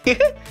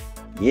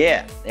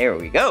 Yeah, there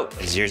we go.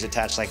 Is yours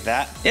attached like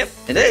that? Yep,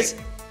 it is.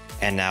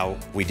 And now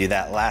we do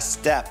that last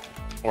step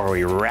where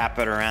we wrap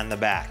it around the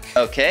back.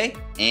 Okay,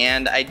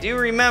 and I do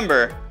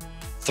remember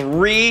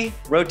 3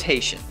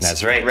 rotations.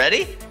 That's right.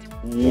 Ready?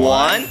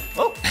 1,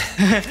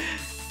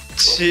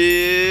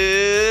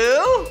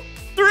 2,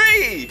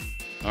 3.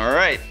 All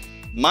right,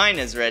 mine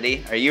is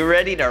ready. Are you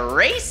ready to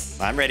race?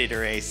 I'm ready to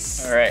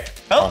race. All right.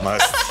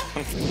 Almost.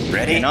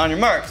 Ready? And on your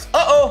marks.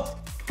 Uh-oh.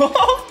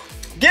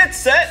 Get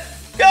set,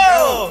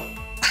 go.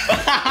 All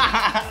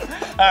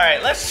right,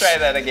 let's try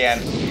that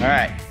again. All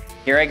right,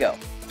 here I go.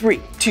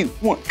 3, 2,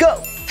 1,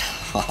 go.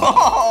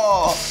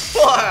 Oh,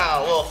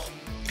 wow. Well,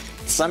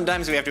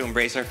 sometimes we have to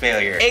embrace our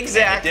failure.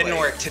 Exactly. It didn't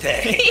work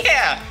today.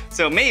 Yeah.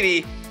 So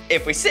maybe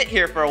if we sit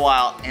here for a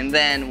while and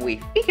then we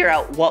figure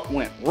out what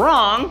went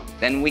wrong,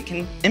 then we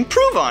can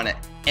improve on it.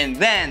 And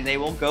then they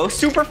will go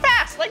super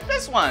fast like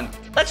this one.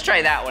 Let's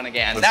try that one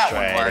again. Let's that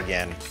try one it worked.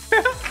 again.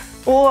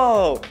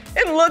 Whoa,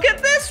 and look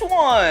at this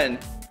one.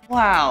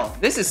 Wow,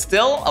 this is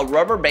still a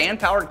rubber band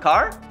powered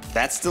car?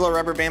 That's still a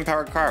rubber band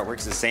powered car. It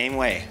works the same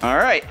way. All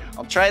right,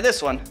 I'll try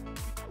this one.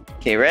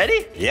 Okay,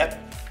 ready?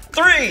 Yep.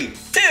 3,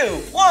 2,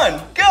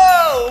 1,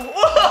 go!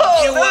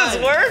 Whoa, You those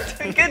won. worked.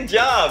 Good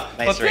job.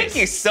 Nice well, thank race.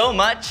 you so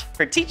much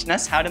for teaching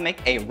us how to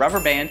make a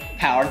rubber band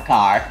powered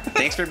car.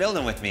 Thanks for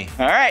building with me.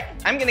 All right,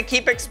 I'm gonna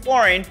keep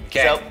exploring.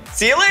 Okay. So,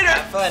 see you later.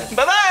 Have fun.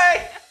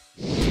 Bye-bye.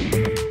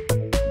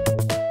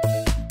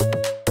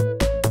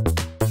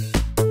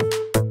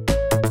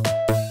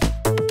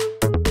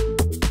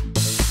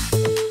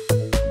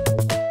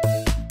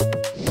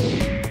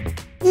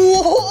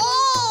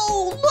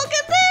 Whoa, look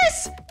at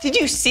this. Did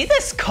you see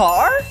this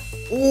car?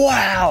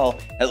 Wow,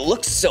 it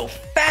looks so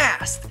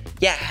fast.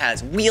 Yeah, it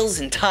has wheels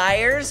and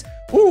tires.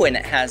 Ooh, and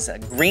it has a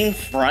green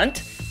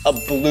front, a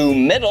blue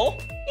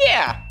middle.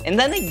 Yeah, and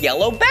then a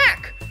yellow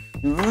back.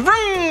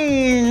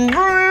 Vroom,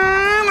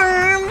 vroom,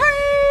 vroom,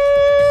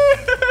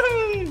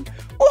 vroom.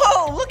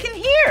 Whoa, look in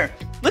here.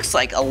 Looks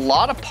like a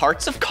lot of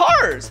parts of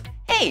cars.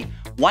 Hey,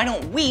 why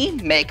don't we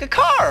make a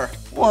car?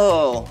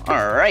 Whoa,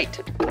 all right.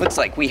 Looks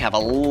like we have a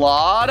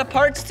lot of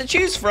parts to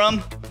choose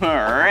from. All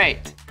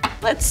right.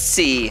 let's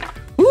see.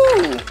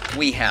 Ooh,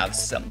 we have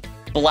some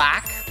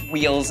black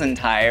wheels and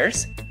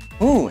tires.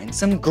 Ooh, and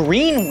some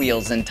green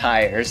wheels and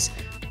tires.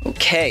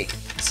 Okay,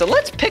 so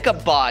let's pick a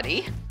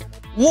body.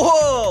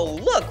 Whoa,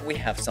 look, we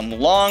have some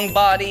long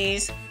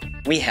bodies.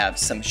 We have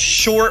some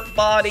short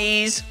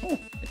bodies. Ooh,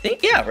 I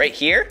think, yeah, right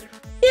here.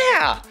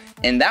 Yeah,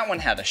 and that one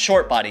had a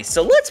short body.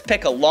 So let's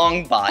pick a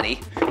long body.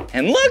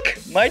 And look,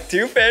 my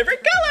two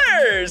favorite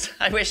colors.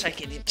 I wish I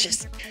could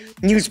just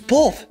use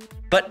both,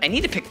 but I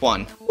need to pick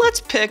one.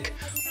 Let's pick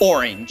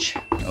orange,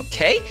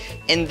 okay?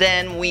 And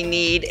then we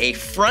need a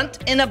front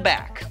and a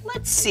back.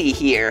 Let's see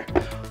here.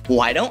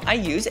 Why don't I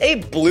use a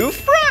blue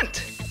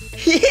front?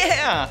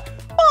 Yeah,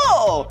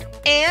 oh,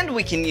 and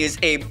we can use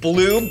a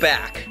blue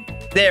back.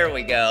 There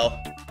we go.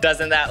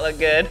 Doesn't that look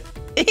good?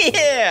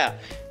 Yeah.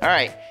 All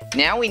right,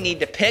 now we need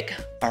to pick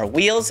our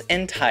wheels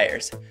and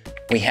tires.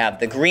 We have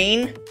the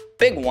green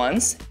big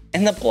ones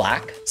and the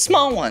black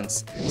small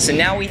ones. So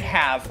now we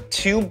have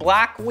 2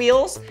 black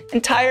wheels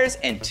and tires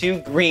and 2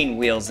 green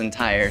wheels and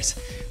tires.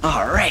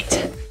 All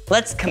right,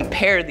 let's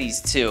compare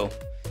these two.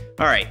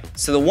 All right,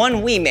 so the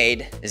one we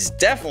made is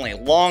definitely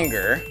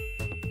longer.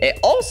 It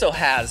also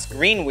has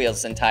green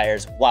wheels and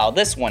tires, while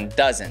this one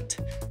doesn't.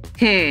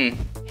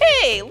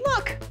 Hey,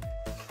 look,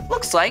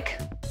 looks like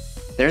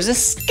there's a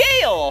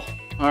scale.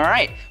 All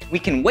right, we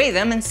can weigh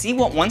them and see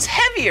what one's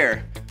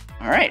heavier.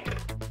 All right,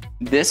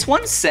 this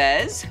one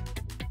says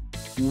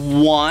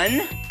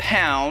 1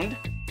 pound,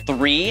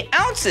 3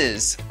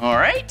 ounces. All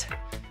right,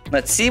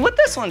 let's see what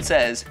this one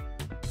says.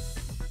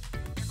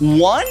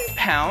 1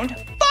 pound,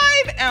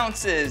 5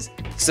 ounces.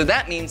 So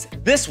that means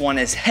this one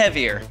is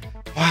heavier.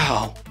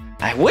 Wow,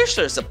 I wish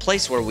there's a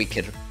place where we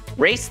could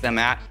race them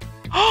at.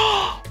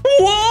 Whoa,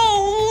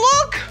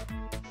 look!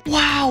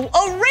 Wow,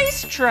 a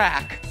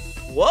racetrack.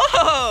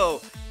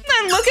 Whoa,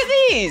 and look at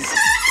these.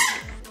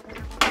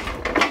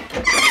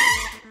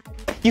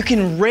 You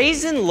can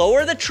raise and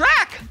lower the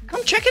track.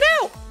 Come check it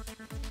out.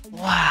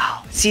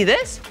 Wow, see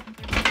this?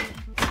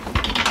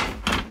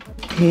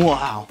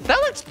 Wow, that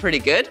looks pretty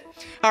good.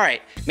 All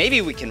right,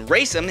 maybe we can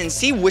race them and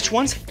see which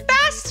one's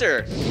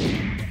faster.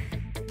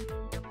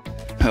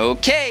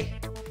 Okay,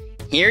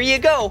 here you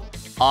go.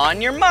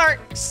 On your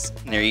marks.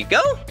 There you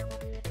go.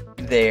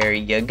 There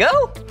you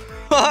go.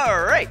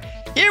 All right,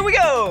 here we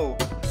go.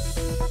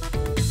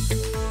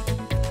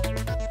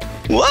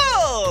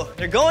 Whoa,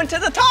 they're going to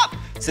the top.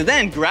 So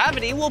then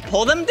gravity will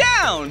pull them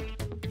down.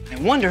 I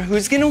wonder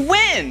who's gonna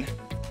win.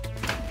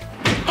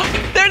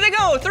 There they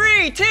go,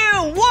 3, 2,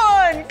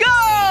 1,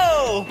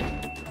 go!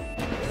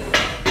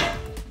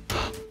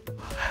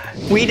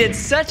 We did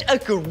such a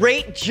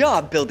great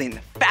job building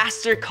the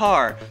faster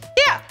car.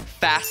 Yeah,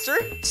 faster,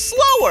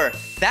 slower,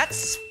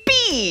 that's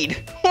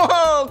speed.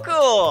 Whoa,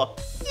 cool,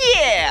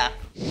 yeah.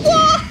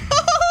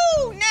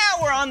 Whoa, now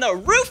we're on the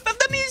roof of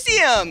the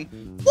museum.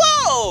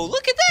 Whoa,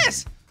 look at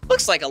this.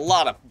 Looks like a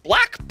lot of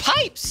black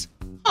pipes.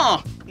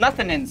 Huh,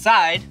 nothing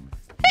inside.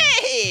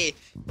 Hey,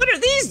 what are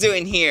these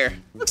doing here?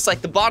 Looks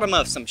like the bottom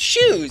of some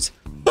shoes.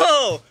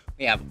 Whoa,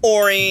 we have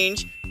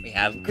orange, we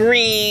have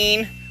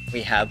green,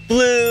 we have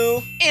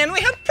blue, and we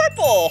have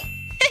purple.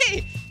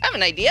 Hey, I have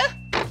an idea.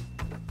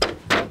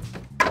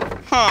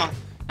 Huh,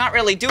 not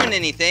really doing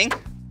anything.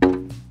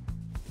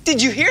 Did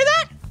you hear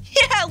that?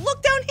 Yeah,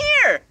 look down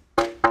here.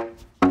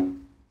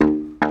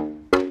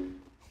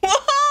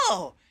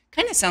 Whoa,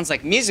 kind of sounds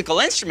like musical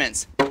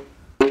instruments.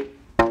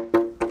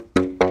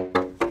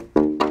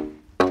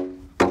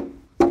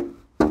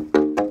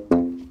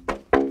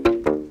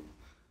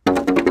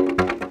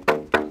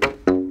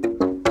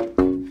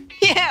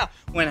 Yeah,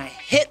 when I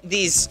hit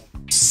these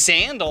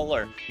sandal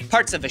or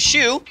parts of a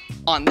shoe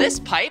on this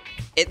pipe,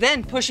 it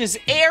then pushes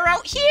air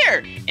out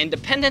here. And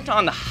dependent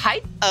on the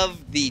height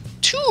of the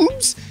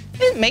tubes,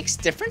 it makes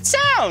different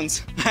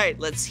sounds. All right,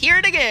 let's hear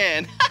it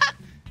again.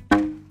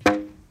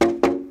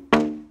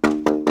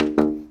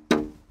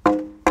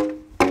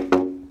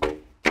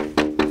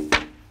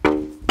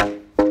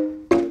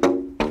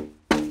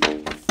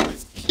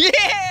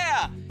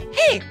 Yeah!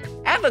 Hey,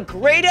 I have a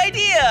great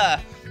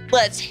idea.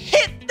 Let's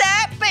hit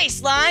that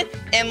bass line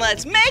and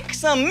let's make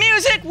some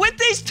music with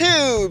these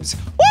tubes.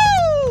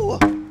 Woo!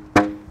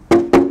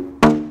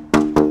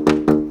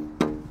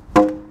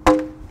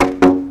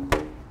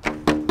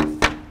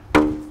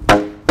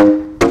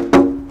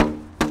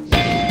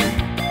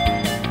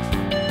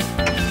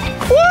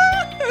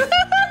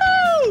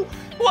 Woo-hoo-hoo-hoo!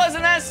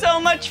 Wasn't that so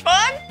much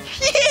fun?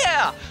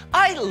 Yeah,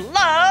 I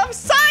love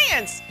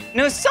science. And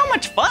it was so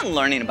much fun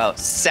learning about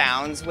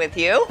sounds with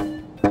you.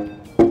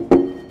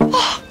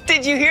 Oh,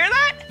 did you hear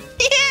that?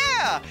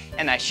 Yeah,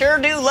 and I sure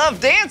do love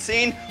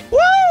dancing.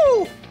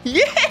 Woo!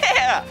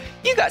 Yeah,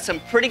 you got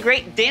some pretty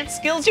great dance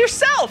skills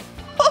yourself.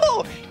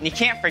 Oh, and you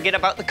can't forget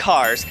about the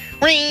cars.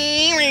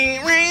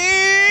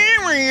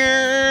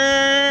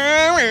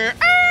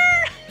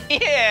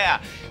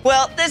 Yeah,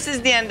 well, this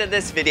is the end of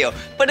this video.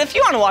 But if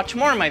you want to watch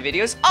more of my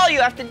videos, all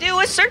you have to do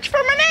is search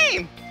for my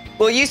name.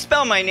 Will you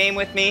spell my name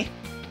with me?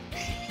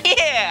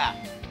 Yeah,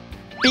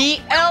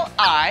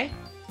 B-L-I-P-P-I.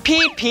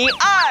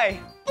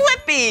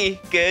 Blippi,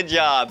 good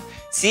job.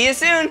 See you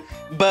soon.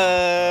 Bye.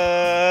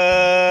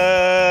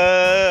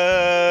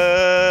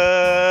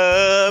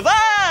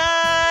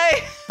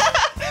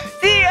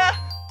 See ya.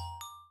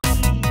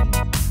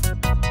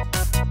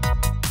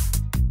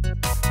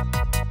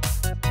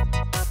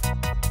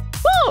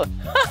 Oh,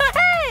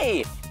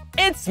 hey!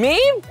 It's me,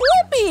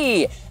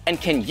 Blippi! And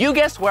can you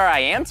guess where I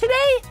am today?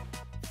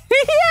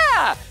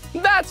 Yeah,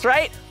 that's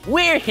right.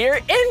 We're here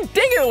in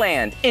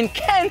Diggerland in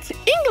Kent,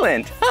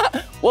 England.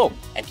 Whoa,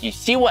 and do you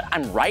see what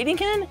I'm riding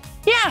in?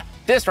 Yeah,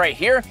 this right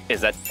here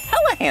is a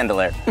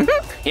telehandler.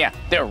 Yeah,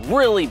 they're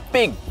really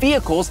big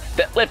vehicles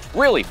that lift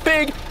really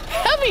big,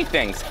 heavy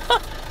things.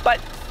 But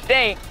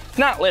today, it's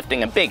not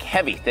lifting a big,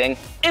 heavy thing.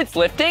 It's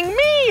lifting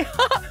me.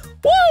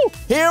 Woo!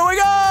 Here we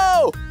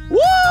go! Woo!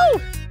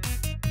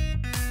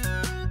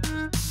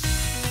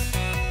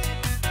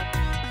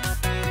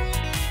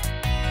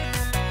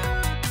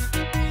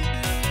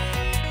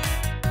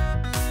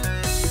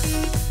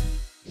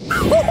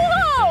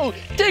 Whoa!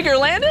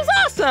 Diggerland is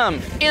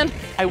awesome! And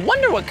I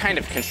wonder what kind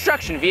of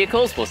construction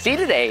vehicles we'll see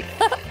today.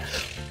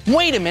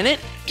 Wait a minute,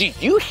 do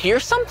you hear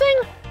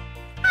something?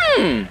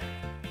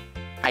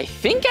 I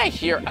think I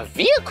hear a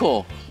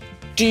vehicle.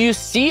 Do you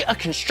see a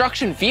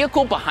construction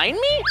vehicle behind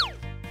me?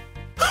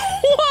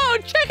 Whoa,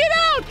 check it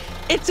out!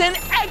 It's an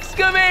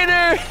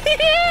excavator!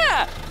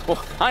 Yeah!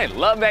 Well, I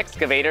love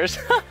excavators.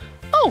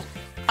 Oh,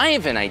 I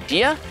have an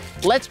idea.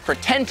 Let's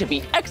pretend to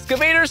be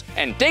excavators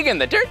and dig in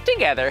the dirt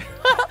together.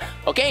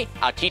 Okay,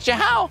 I'll teach you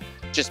how.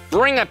 Just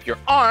bring up your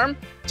arm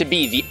to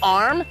be the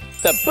arm,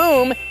 the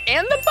boom,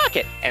 and the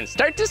bucket, and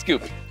start to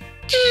scoop.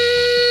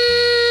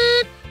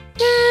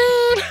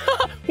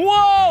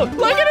 Whoa,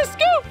 look at a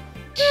scoop!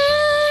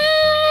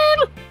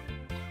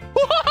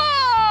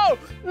 Whoa,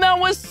 that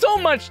was so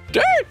much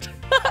dirt!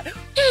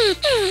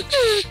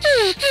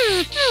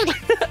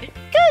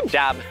 Good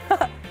job.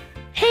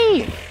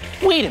 Hey,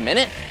 wait a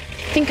minute.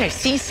 I think I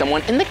see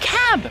someone in the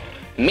cab.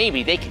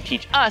 Maybe they can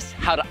teach us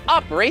how to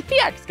operate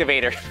the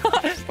excavator.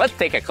 Let's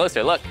take a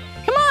closer look.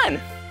 Come on.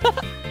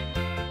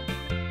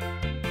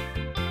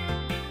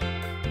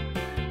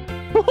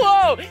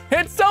 Whoa,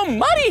 it's so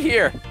muddy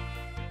here.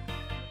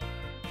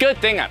 Good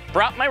thing I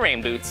brought my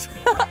rain boots.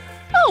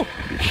 Oh,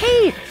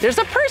 hey, there's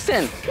a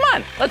person. Come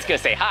on, let's go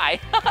say hi.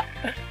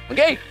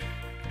 Okay.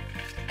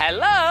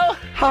 Hello.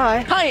 Hi.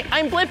 Hi,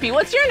 I'm Blippi.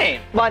 What's your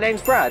name? My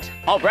name's Brad.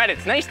 Oh, Brad,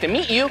 it's nice to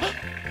meet you.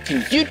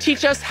 Can you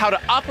teach us how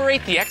to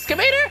operate the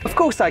excavator? Of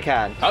course I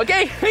can.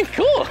 Okay,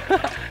 cool.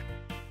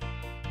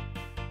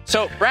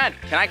 So, Brad,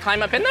 can I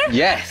climb up in there?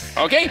 Yes.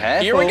 Okay,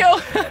 Careful. Here we go.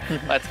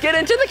 Let's get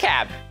into the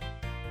cab.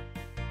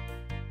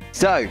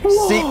 So,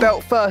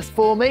 seatbelt first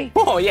for me.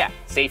 Oh yeah,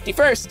 safety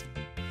first.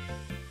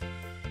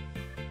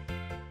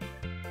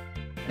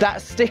 That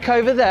stick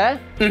over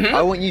there,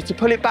 I want you to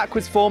pull it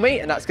backwards for me,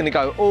 and that's gonna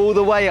go all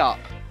the way up.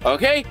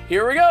 Okay,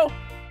 here we go.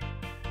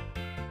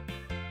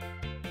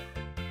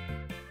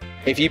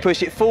 If you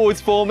push it forwards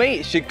for me,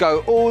 it should go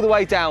all the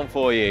way down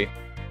for you.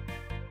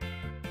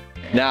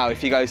 Now,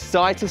 if you go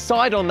side to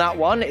side on that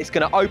one, it's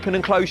gonna open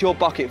and close your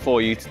bucket for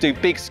you to do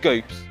big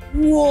scoops.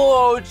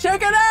 Whoa,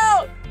 check it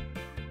out!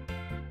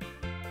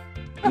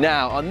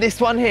 Now, on this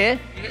one here,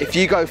 if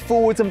you go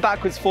forwards and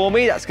backwards for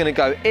me, that's gonna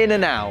go in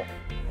and out.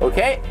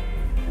 Okay.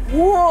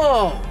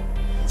 Whoa!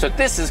 So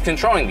this is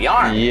controlling the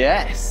arm.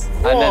 Yes.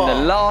 Whoa. And then the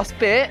last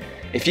bit,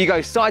 if you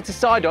go side to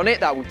side on it,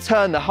 that will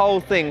turn the whole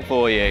thing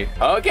for you.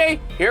 Okay,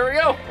 here we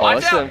go.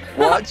 Watch awesome. out.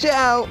 Watch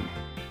out.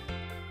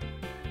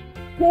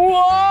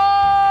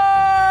 Whoa!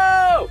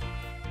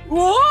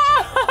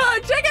 Whoa!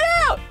 Check it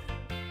out!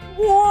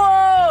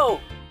 Whoa!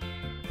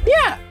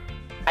 Yeah,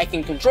 I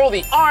can control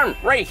the arm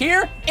right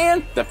here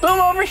and the boom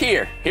over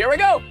here. Here we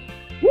go.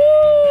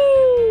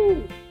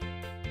 Woo!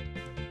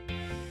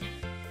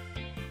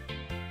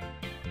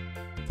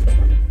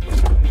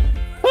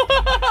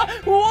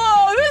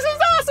 Whoa, this is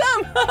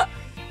awesome!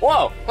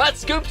 Whoa, let's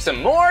scoop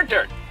some more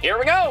dirt. Here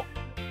we go.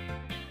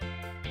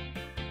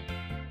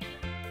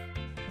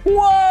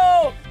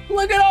 Whoa,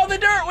 look at all the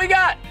dirt we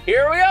got.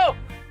 Here we go.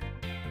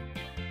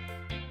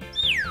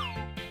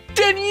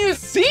 Did you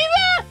see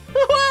that?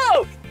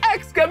 Whoa,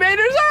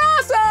 excavators are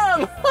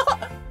awesome!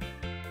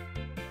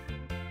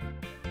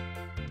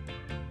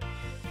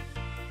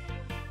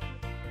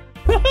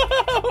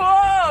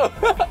 Whoa,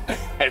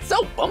 it's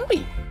so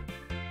bumpy.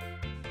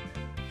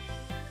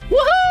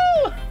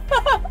 Woohoo!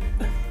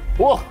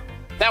 Whoa,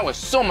 that was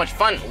so much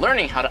fun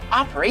learning how to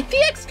operate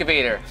the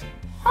excavator.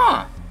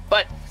 Huh,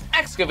 but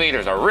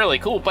excavators are really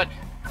cool, but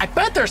I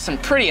bet there's some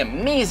pretty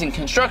amazing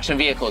construction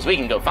vehicles we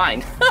can go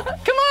find.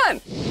 Come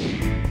on!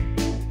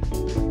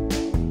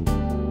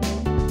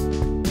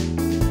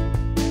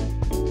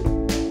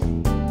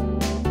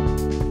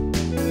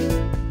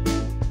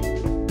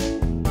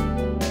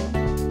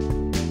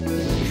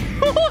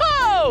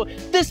 Whoa,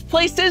 this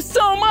place is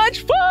so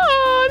much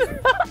fun!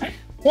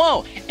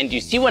 Whoa, and do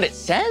you see what it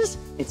says?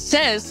 It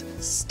says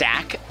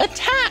stack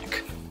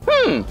attack.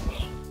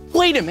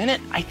 Wait a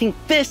minute, I think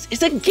this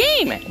is a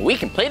game we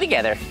can play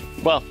together.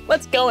 Well,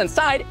 let's go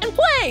inside and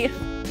play.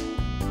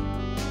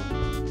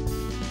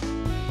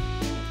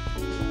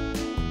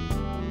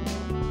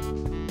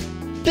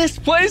 This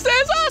place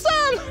is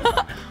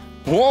awesome!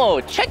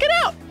 Whoa, check it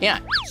out. Yeah,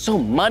 so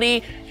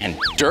muddy and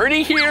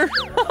dirty here.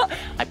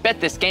 I bet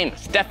this game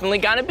is definitely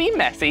gonna be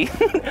messy.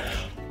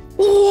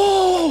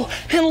 Whoa,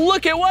 and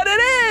look at what it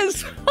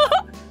is.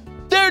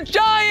 They're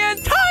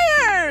giant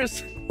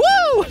tires.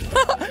 Woo!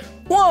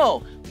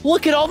 Whoa,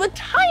 look at all the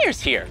tires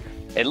here.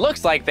 It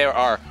looks like there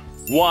are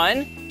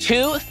 1,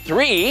 2,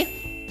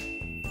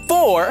 3,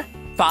 4,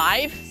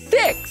 5,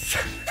 6.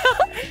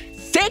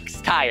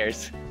 6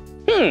 tires.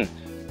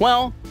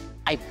 Well,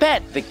 I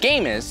bet the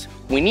game is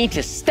we need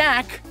to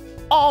stack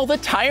all the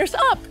tires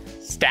up.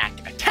 Stack,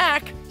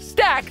 attack,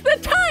 stack the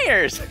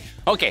tires.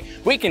 Okay,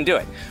 we can do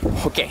it.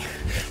 Okay,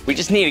 we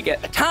just need to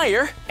get a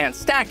tire and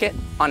stack it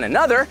on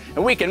another,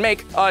 and we can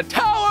make a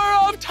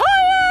tower of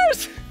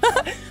tires.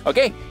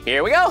 Okay,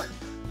 here we go.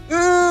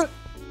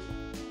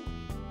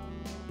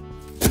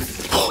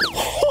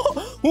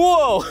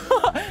 Whoa,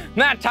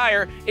 that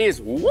tire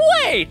is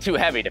way too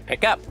heavy to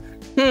pick up.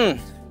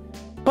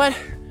 But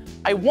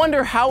I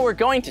wonder how we're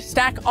going to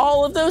stack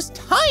all of those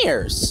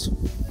tires.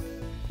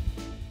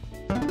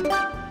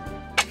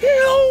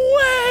 No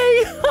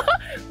way!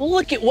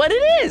 Look at what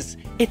it is.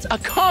 It's a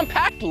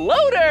compact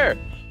loader.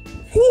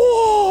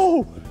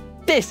 Whoa!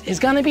 This is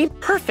gonna be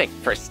perfect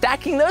for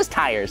stacking those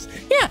tires.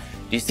 Yeah,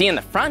 do you see in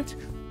the front?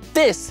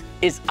 This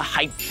is a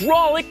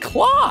hydraulic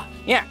claw.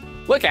 Yeah,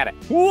 look at it.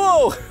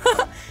 Whoa!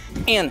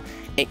 And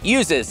it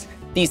uses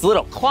these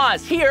little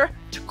claws here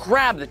to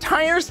grab the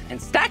tires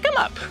and stack them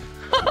up.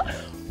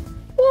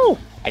 Whoa,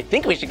 I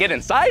think we should get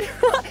inside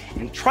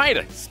and try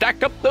to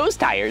stack up those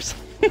tires.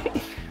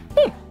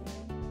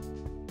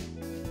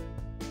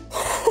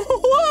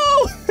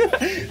 Whoa,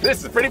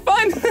 this is pretty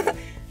fun.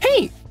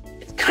 Hey,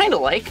 it's kind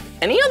of like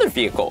any other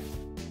vehicle.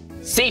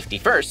 Safety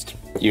first,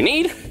 you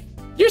need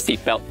your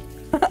seatbelt.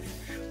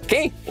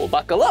 Okay, we'll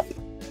buckle up.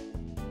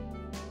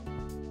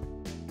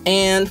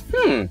 And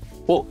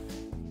well,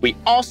 we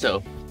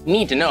also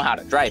need to know how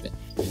to drive it.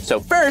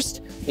 So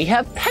first, we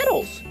have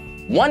pedals.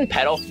 One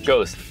pedal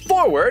goes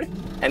forward,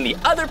 and the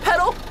other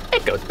pedal,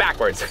 it goes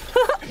backwards.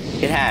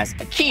 It has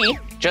a key,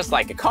 just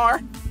like a car,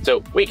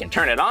 so we can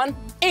turn it on,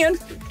 and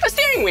a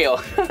steering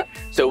wheel,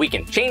 so we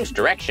can change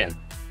direction.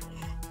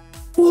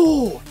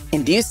 Whoa,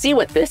 and do you see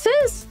what this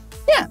is?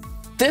 Yeah,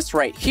 this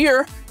right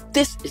here,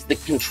 this is the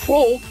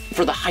control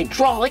for the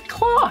hydraulic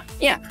claw.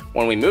 Yeah,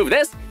 when we move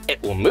this,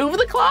 it will move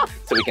the claw,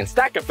 so we can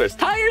stack up those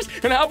tires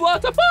and have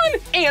lots of fun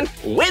and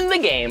win the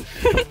game.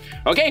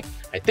 Okay,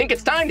 I think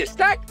it's time to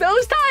stack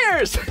those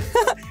tires.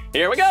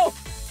 Here we go.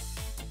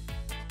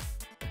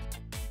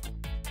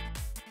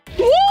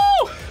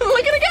 Woo!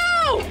 Look at it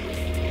go!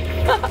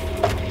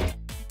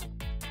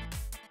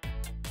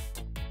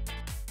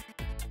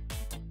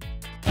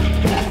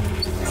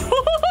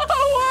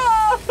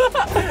 Whoa!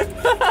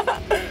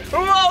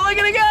 Whoa, look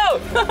at it go!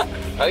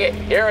 Okay,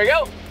 here we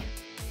go.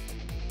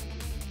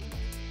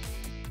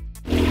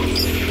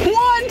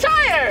 One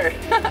tire!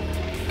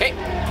 Okay.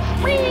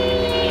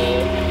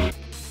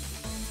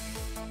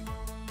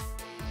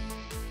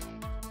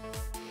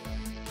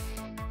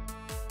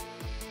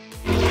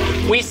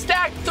 We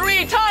stacked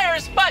 3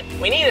 tires, but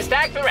we need to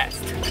stack the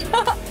rest.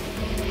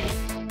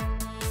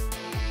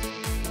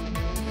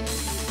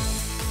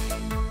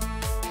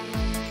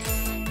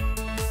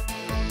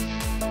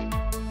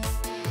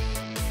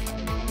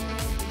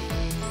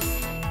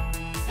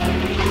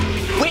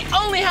 We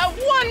only have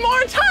 1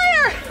 more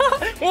tire!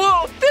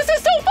 Whoa, this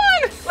is so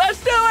fun!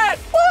 Let's do it!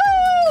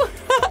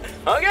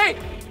 Woo! Okay.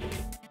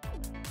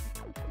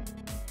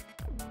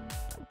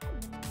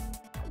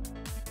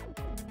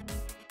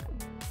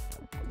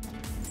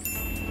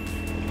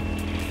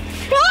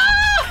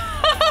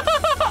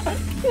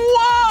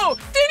 Whoa!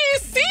 Did you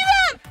see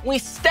that? We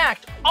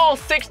stacked all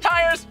 6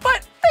 tires,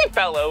 but they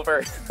fell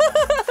over.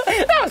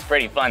 That was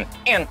pretty fun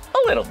and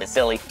a little bit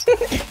silly.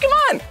 Come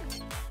on,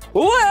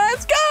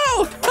 let's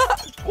go!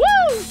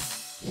 Woo!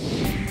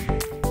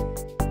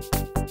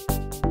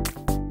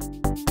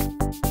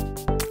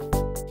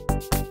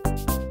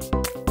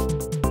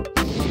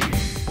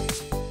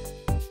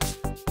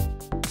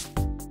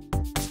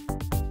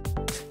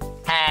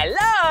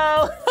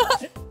 Hello!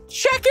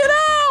 Check it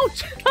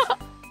out!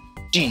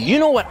 Do you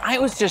know what I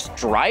was just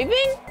driving?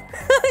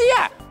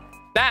 Yeah,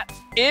 that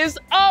is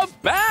a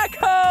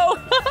backhoe!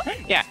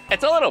 Yeah,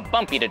 it's a little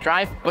bumpy to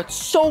drive, but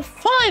so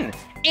fun!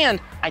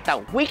 And I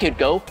thought we could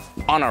go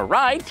on a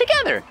ride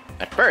together.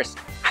 But first,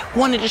 I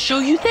wanted to show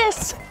you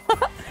this.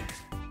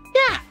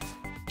 Yeah,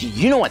 do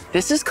you know what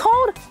this is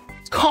called?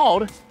 It's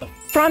called the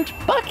front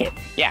bucket.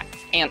 Yeah,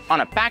 and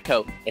on a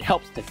backhoe, it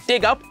helps to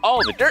dig up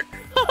all the dirt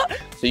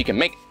so you can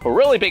make a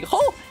really big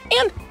hole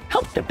and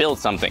help to build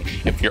something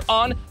if you're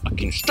on a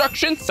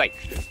construction site.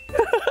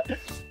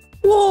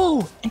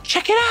 Whoa, and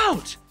check it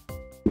out.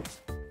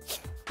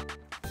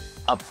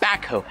 A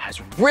backhoe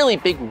has really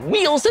big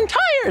wheels and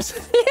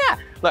tires. Yeah,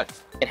 look,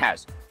 it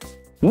has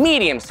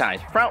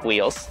medium-sized front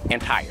wheels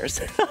and tires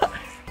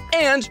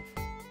and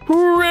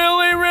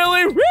really,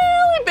 really,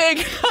 really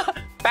big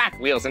back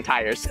wheels and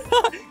tires.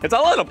 It's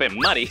a little bit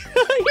muddy.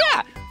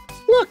 Yeah,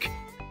 look,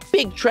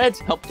 big treads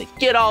help to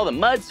get all the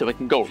mud so it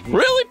can go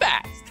really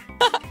fast.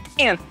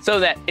 And so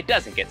that it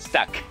doesn't get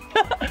stuck.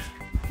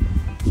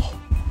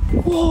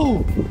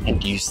 Whoa, and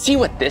do you see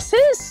what this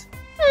is?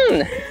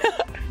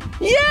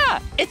 Yeah,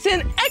 it's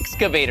an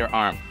excavator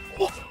arm.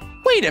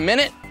 Wait a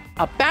minute,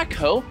 a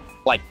backhoe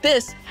like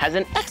this has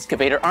an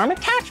excavator arm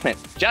attachment,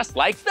 just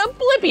like the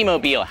Blippi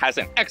mobile has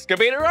an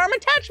excavator arm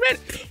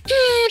attachment.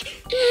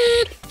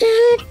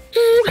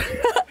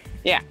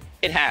 Yeah,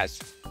 it has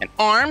an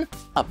arm,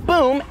 a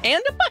boom,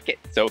 and a bucket,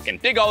 so it can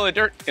dig all the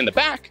dirt in the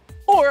back,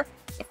 or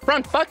the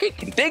front bucket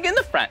can dig in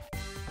the front.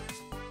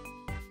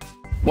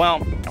 Well,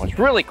 that was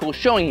really cool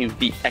showing you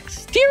the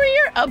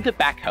exterior of the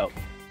backhoe.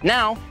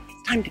 Now,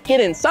 it's time to get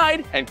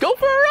inside and go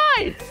for a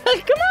ride.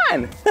 Come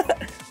on.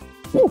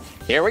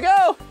 Here we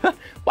go.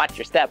 Watch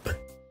your step.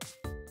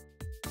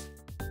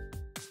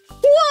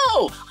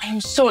 Whoa, I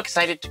am so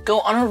excited to go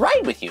on a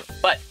ride with you.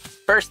 But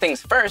first things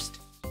first,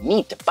 you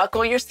need to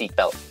buckle your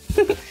seatbelt.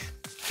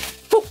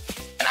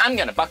 And I'm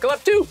gonna buckle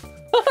up too.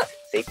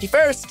 Safety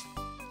first.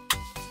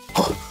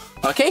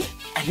 Okay,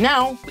 and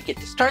now we get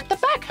to start the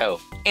backhoe.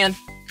 And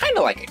kind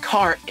of like a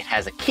car, it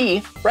has a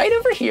key right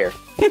over here.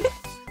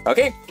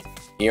 Okay,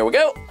 here we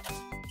go.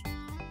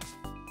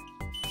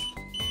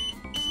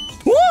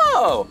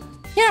 Whoa!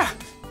 Yeah,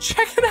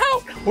 check it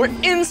out. We're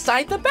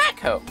inside the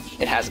backhoe.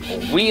 It has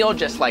a wheel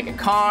just like a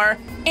car,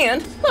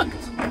 and look,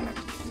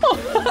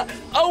 oh,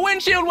 a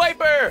windshield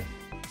wiper.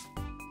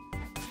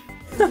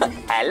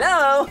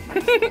 Hello.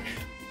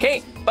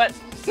 Okay, but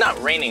it's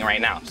not raining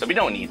right now, so we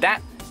don't need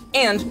that.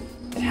 And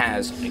it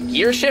has a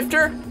gear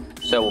shifter,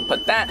 so we'll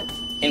put that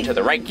into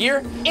the right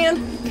gear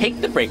and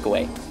take the brake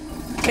away.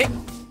 Okay.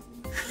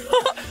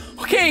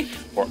 Okay,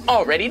 we're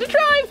all ready to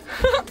drive.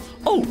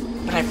 Oh,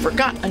 but I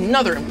forgot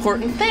another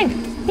important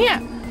thing.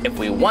 Yeah, if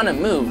we want to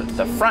move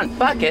the front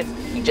bucket,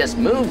 we just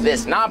move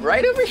this knob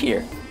right over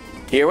here.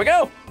 Here we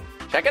go.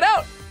 Check it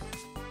out.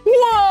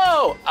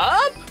 Whoa,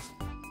 up,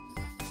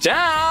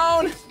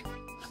 down,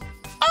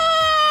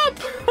 up.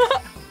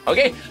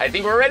 Okay, I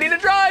think we're ready to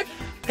drive.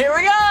 Here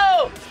we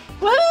go.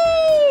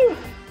 Woo!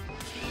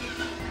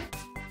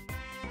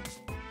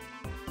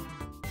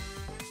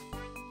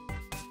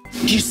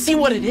 Do you see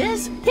what it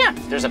is? Yeah,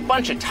 there's a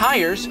bunch of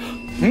tires.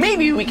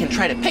 Maybe we can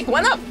try to pick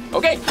one up.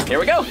 Okay, here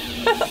we go.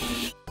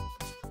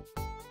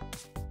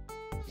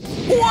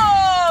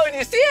 Whoa, do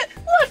you see it?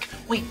 Look,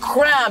 we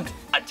grabbed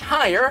a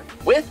tire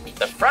with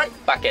the front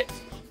bucket.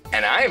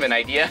 And I have an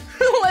idea.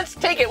 Let's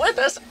take it with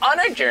us on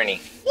our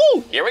journey.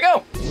 Woo, here we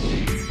go.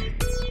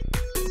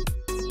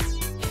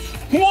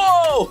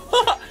 Whoa,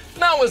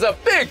 that was a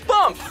big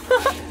bump.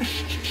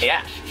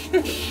 Yeah,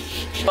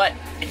 but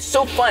it's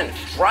so fun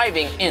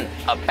driving in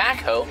a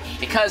backhoe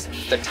because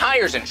the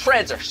tires and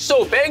treads are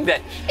so big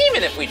that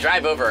even if we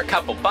drive over a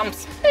couple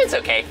bumps, it's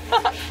okay.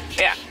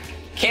 Yeah,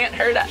 can't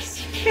hurt us.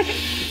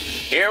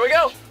 Here we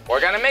go.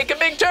 We're gonna make a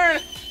big turn.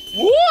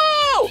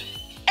 Whoa!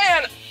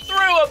 And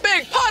through a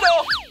big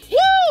puddle.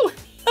 Woo!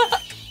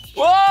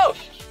 Whoa!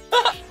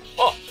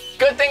 Oh,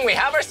 good thing we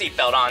have our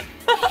seatbelt on.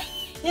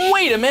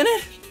 Wait a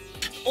minute.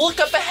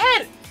 Look up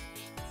ahead.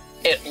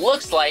 It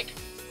looks like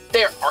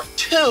there are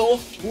two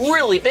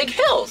really big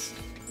hills.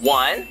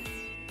 1,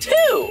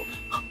 2.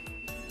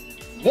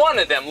 One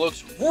of them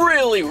looks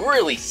really,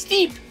 really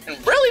steep and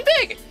really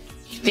big.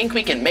 You think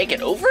we can make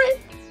it over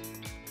it?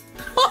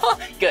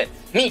 Good,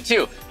 me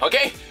too,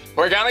 okay?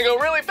 We're gonna go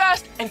really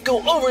fast and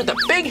go over the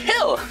big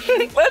hill.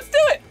 Let's do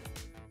it.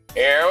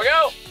 Here we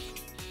go.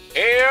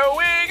 Here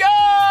we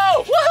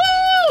go.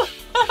 Woohoo!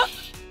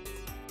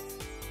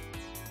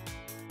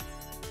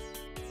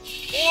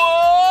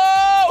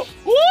 Whoa!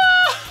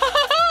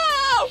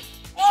 Whoa!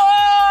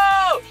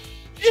 Whoa!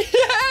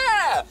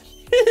 Yeah!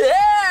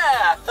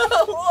 Yeah!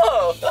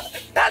 Whoa!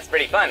 That's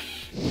pretty fun.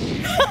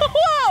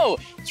 Whoa!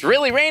 It's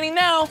really raining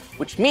now,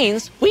 which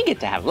means we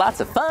get to have lots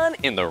of fun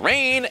in the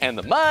rain and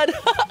the mud.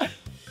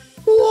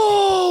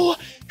 Whoa!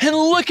 And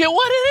look at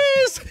what it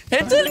is!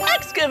 It's an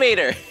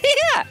excavator!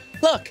 Yeah!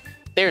 Look,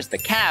 there's the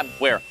cab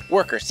where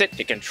workers sit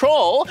to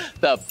control,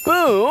 the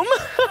boom,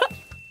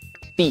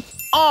 the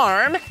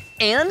arm,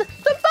 and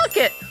the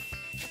bucket.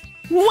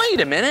 Wait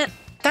a minute,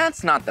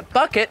 that's not the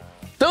bucket.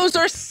 Those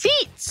are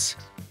seats.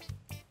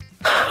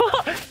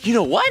 You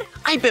know what?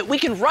 I bet we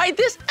can ride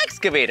this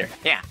excavator.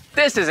 Yeah,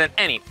 this isn't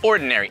any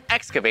ordinary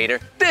excavator.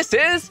 This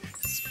is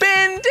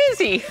Spin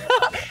Dizzy.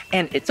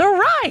 And it's a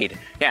ride.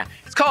 Yeah,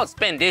 it's called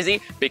Spin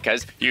Dizzy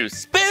because you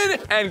spin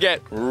and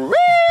get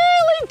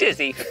really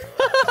dizzy.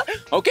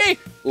 Okay,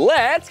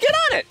 let's get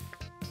on it.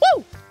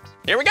 Woo!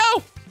 Here we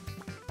go.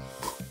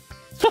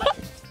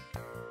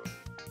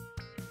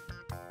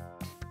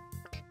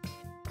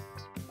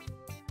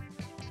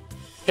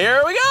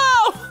 Here we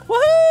go!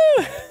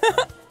 Woohoo!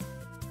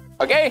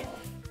 Okay.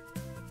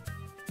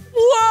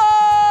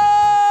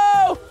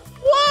 Whoa!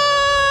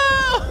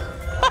 Whoa!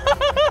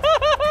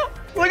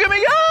 Look at me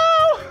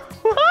go!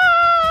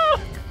 Whoa!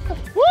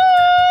 Woo!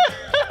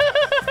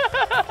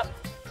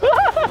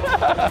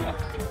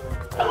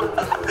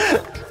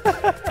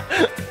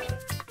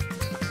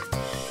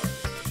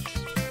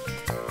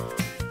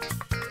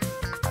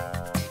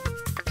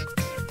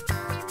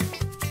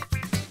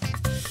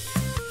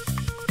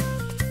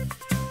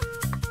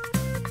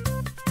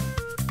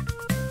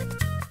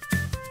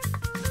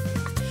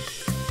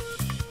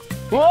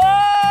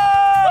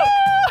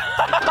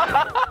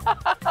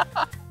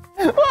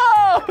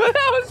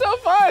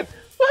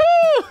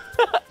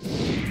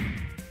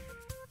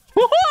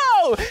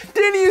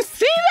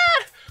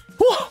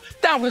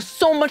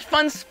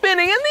 fun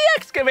spinning in the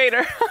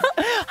excavator.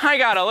 I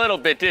got a little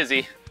bit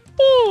dizzy.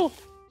 Ooh.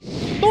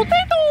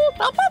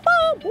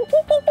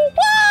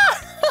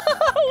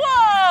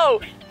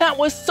 Whoa! That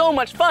was so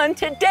much fun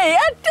today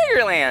at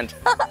Diggerland.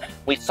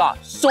 We saw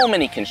so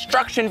many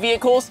construction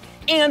vehicles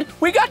and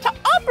we got to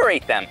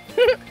operate them.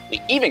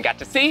 We even got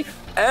to see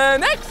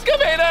an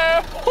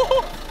excavator.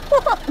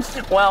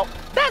 Well,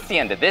 that's the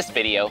end of this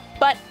video,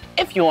 but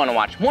if you want to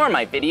watch more of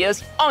my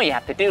videos, all you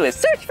have to do is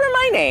search for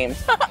my name.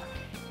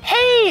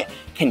 Hey,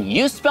 can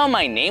you spell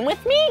my name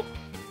with me?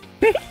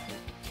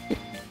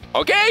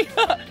 Okay,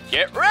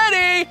 get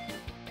ready.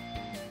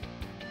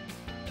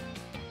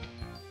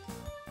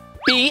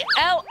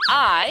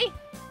 B-L-I-P-P-I,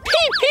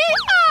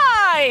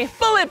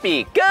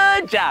 Blippi,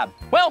 good job.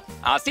 Well,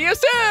 I'll see you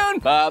soon,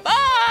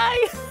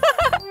 bye-bye.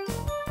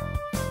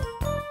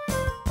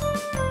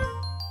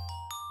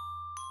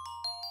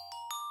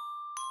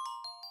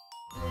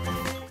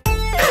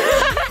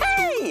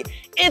 Hey,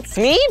 it's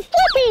me,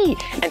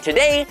 Blippi, and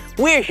today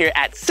we're here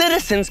at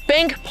Citizens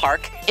Bank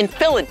Park in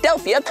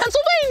Philadelphia,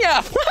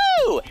 Pennsylvania.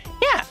 Woohoo!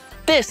 Yeah,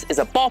 this is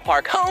a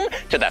ballpark home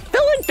to the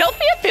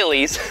Philadelphia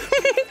Phillies.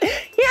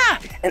 Yeah,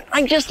 and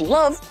I just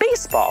love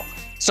baseball.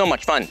 So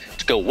much fun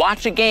to go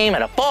watch a game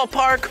at a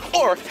ballpark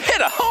or hit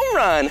a home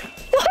run.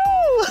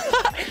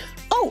 Woohoo!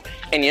 Oh,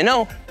 and you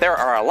know, there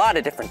are a lot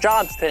of different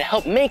jobs that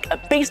help make a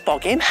baseball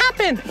game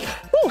happen.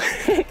 Woo.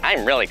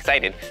 I'm really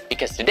excited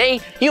because today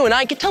you and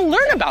I get to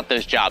learn about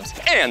those jobs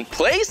and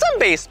play some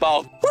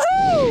baseball.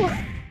 Woohoo!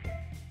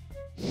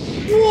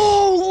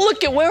 Whoa,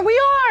 look at where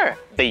we are.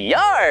 The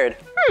yard.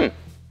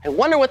 I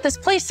wonder what this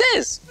place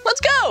is. Let's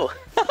go.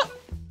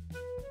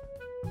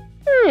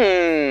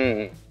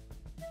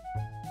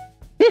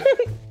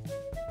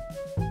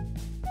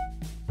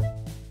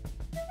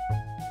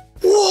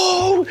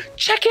 Whoa,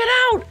 check it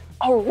out.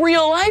 A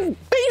real life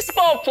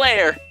baseball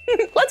player.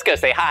 Let's go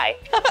say hi.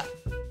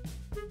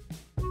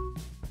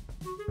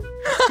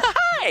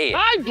 Hi.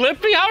 Hi,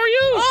 Blippi, how are you?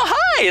 Oh,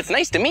 hi, it's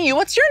nice to meet you.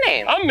 What's your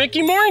name? I'm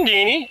Mickey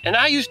Morandini, and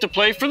I used to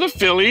play for the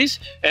Phillies,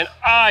 and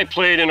I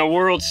played in a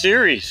World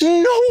Series. No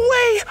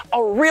way!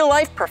 A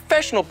real-life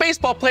professional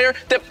baseball player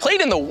that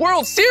played in the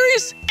World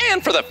Series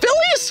and for the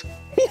Phillies?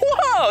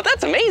 Whoa,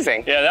 that's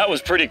amazing. Yeah, that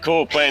was pretty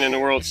cool playing in the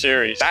World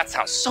Series. That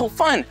sounds so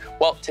fun.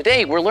 Well,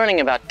 today we're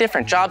learning about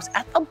different jobs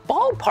at the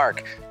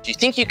ballpark. Do you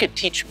think you could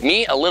teach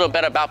me a little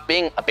bit about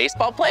being a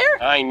baseball player?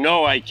 I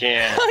know I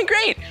can.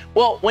 Great.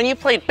 Well, when you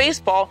played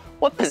baseball,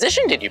 what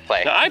position did you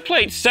play? Now, I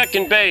played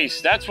second base.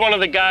 That's one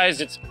of the guys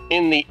that's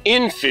in the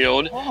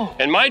infield. Oh.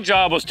 And my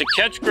job was to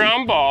catch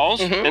ground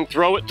balls and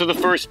throw it to the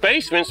first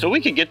baseman so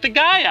we could get the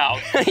guy out.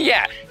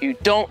 Yeah, you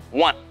don't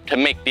want to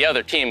make the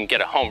other team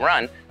get a home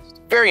run. It's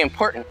very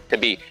important to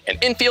be an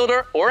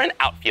infielder or an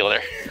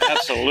outfielder.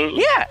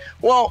 Absolutely. Yeah,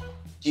 well,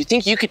 do you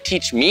think you could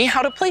teach me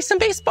how to play some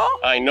baseball?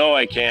 I know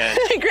I can.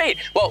 Great.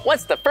 Well,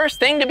 what's the first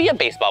thing to be a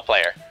baseball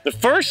player? The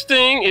first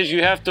thing is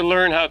you have to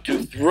learn how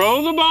to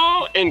throw the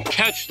ball and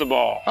catch the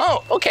ball.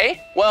 Oh,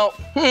 okay. Well,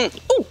 ooh,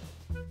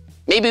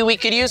 maybe we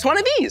could use one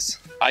of these.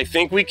 I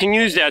think we can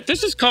use that.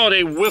 This is called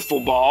a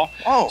wiffle ball.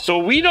 Oh. So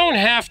we don't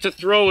have to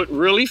throw it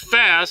really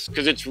fast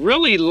because it's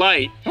really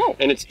light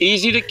and it's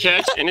easy to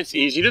catch and it's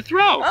easy to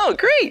throw. Oh,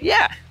 great.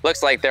 Yeah.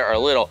 Looks like there are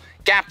little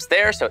gaps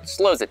there, so it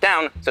slows it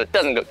down so it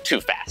doesn't go too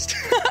fast.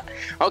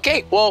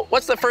 Okay, well,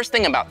 what's the first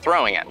thing about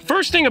throwing it?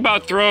 First thing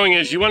about throwing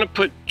is you want to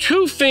put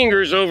 2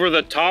 fingers over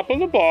the top of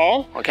the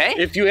ball. Okay.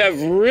 If you have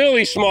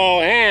really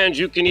small hands,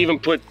 you can even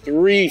put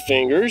 3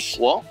 fingers.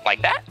 Well,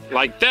 like that?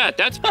 Like that,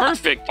 that's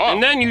perfect.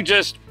 And then you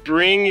just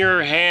bring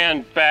your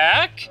hand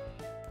back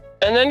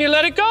and then you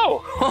let it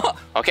go.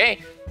 Okay,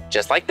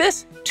 just like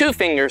this, 2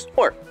 fingers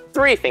or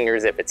 3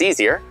 fingers if it's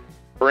easier.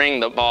 Bring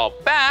the ball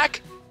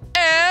back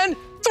and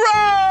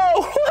throw!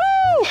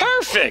 Woo-hoo!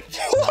 Perfect!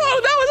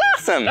 Whoa, that was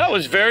awesome! That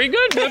was very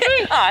good,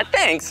 Blippi.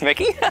 Thanks,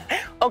 Mickey.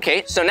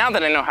 Okay, so now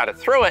that I know how to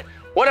throw it,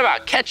 what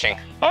about catching?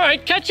 All right,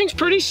 catching's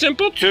pretty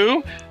simple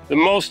too. The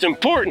most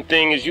important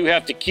thing is you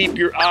have to keep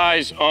your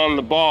eyes on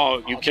the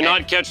ball. You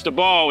cannot catch the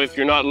ball if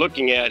you're not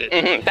looking at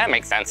it. That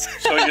makes sense.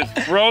 So you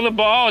throw the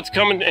ball, it's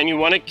coming, and you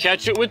want to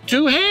catch it with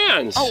 2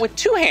 hands. Oh, with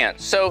 2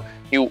 hands. So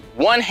you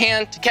one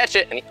hand to catch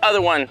it and the other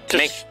one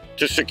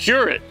to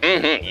secure it.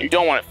 You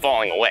don't want it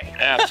falling away.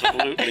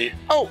 Absolutely.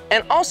 Oh,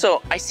 and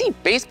also, I see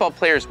baseball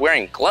players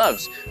wearing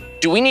gloves.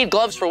 Do we need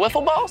gloves for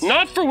wiffle balls?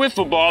 Not for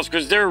wiffle balls,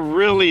 because they're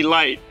really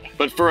light.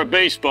 But for a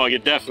baseball, you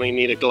definitely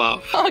need a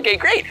glove. Okay,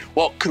 great.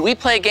 Well, could we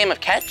play a game of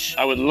catch?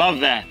 I would love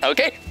that.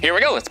 Okay, here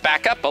we go. Let's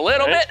back up a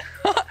little bit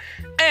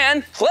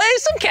and play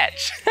some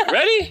catch.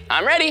 Ready?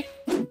 I'm ready.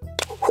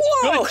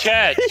 Whoa. Good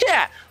catch.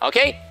 Yeah.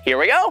 Okay, here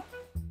we go.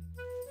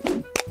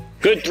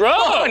 Good throw.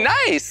 Oh,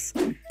 nice.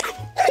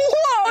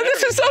 Whoa,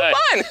 this is so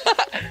fun.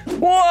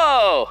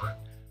 Whoa.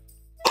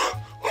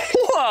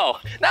 Whoa,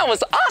 that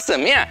was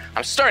awesome. Yeah,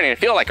 I'm starting to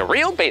feel like a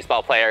real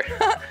baseball player.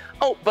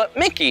 Oh, but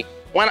Mickey,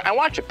 when I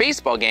watch a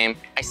baseball game,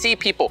 I see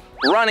people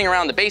running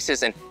around the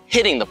bases and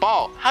hitting the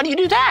ball. How do you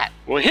do that?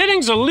 Well,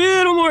 hitting's a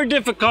little more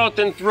difficult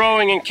than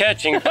throwing and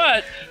catching,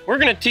 but we're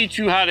gonna teach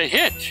you how to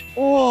hit.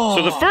 Whoa.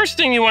 So the first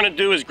thing you wanna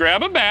do is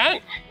grab a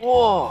bat.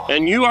 Whoa.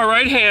 And you are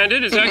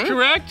right-handed, is that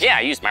correct? Yeah,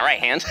 I use my right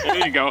hand.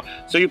 There you go.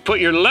 So you put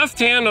your left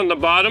hand on the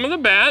bottom of the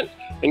bat,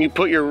 and you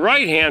put your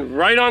right hand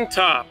right on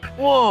top.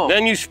 Whoa.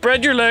 Then you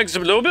spread your legs a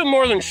little bit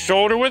more than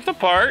shoulder width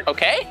apart.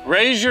 Okay.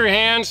 Raise your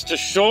hands to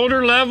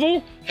shoulder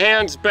level,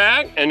 hands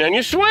back, and then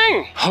you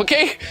swing.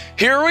 Okay,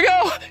 here we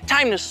go.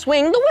 Time to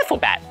swing the wiffle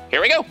bat. Here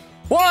we go.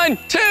 1,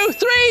 2,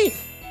 3.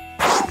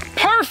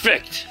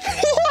 Perfect.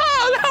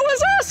 Wow, that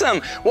was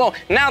awesome. Well,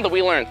 now that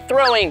we learned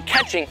throwing,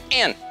 catching,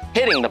 and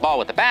hitting the ball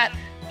with the bat,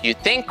 do you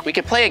think we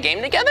could play a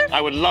game together? I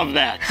would love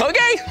that.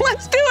 Okay,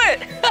 let's do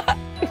it.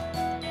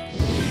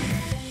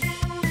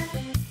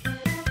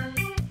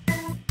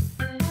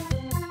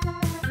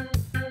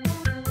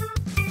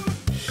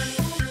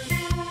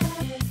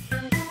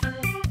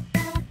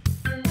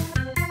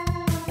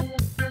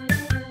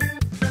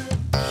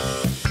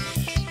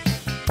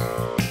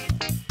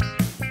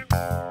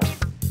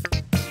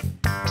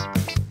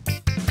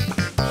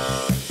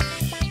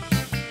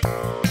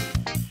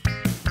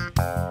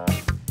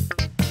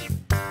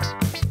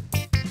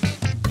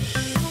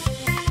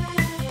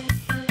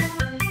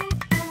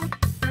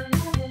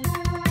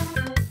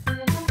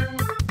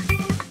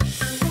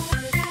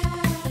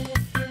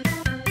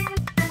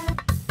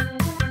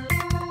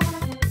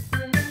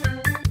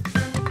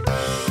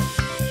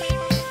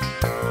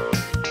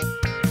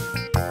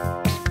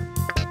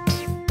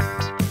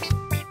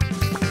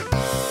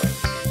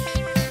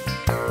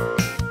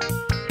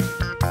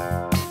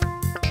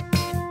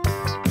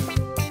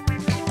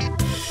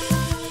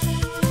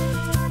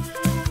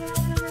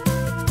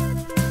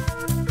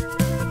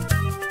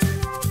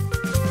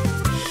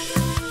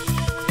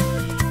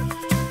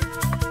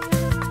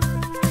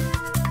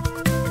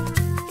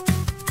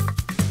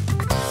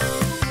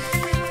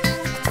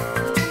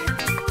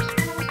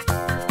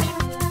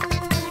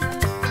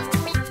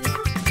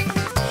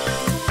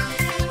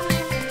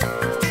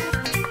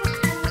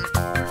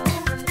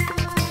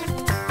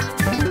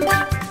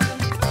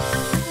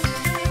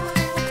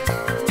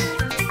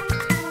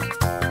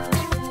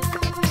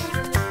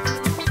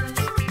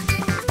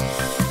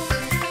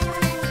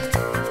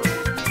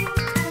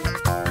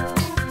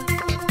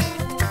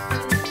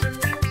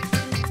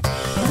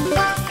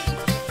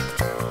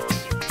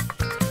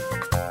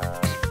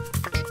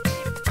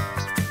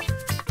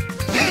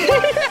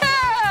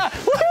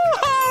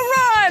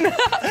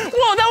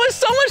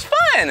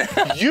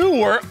 You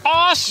were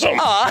awesome.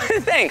 Aw,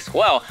 thanks.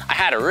 Well, I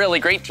had a really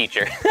great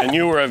teacher. And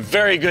you were a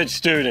very good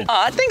student.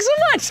 Aw, thanks so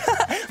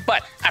much.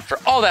 But after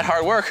all that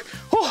hard work,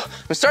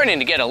 I'm starting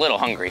to get a little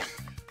hungry.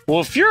 Well,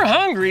 if you're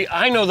hungry,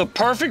 I know the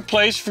perfect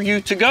place for you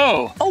to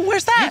go. Oh,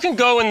 where's that? You can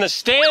go in the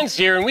stands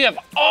here, and we have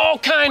all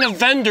kind of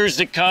vendors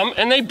that come,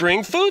 and they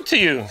bring food to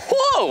you.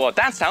 Whoa, well,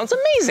 that sounds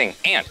amazing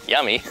and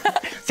yummy.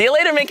 See you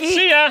later, Mickey.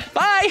 See ya.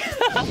 Bye.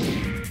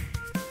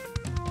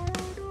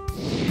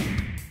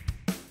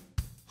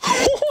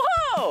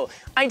 Whoa!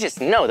 I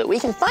just know that we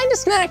can find a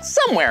snack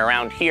somewhere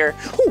around here.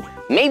 Ooh,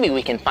 maybe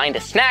we can find a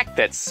snack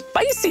that's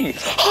spicy.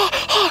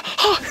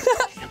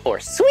 Or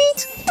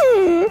sweet.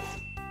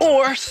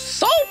 Or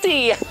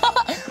salty.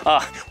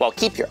 Well,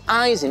 keep your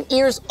eyes and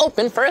ears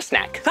open for a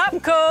snack.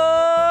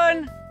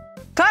 Popcorn!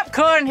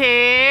 Popcorn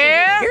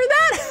here! Did you hear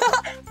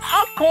that?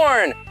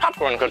 Popcorn!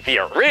 Popcorn could be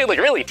a really,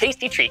 really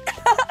tasty treat.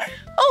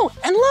 Oh,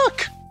 and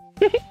look!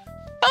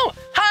 Oh,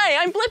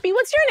 hi, I'm Blippi.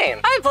 What's your name?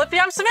 Hi, Blippi.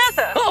 I'm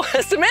Samantha. Oh,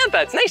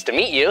 Samantha, it's nice to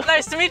meet you.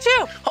 Nice to meet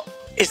you. Oh,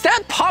 is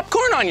that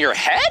popcorn on your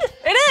head?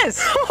 It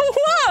is.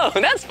 Whoa,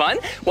 that's fun.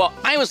 Well,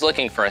 I was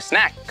looking for a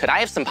snack. Could I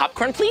have some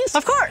popcorn, please?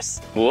 Of course.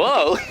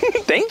 Whoa,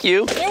 thank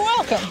you. You're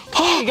welcome.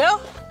 Here you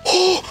go.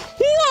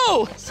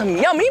 Whoa, some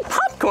yummy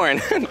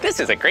popcorn. This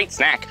is a great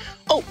snack.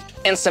 Oh,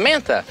 and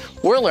Samantha,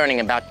 we're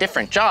learning about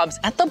different jobs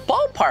at the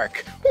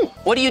ballpark.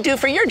 What do you do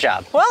for your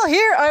job? Well,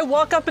 here I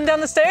walk up and down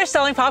the stairs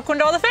selling popcorn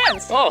to all the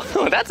fans.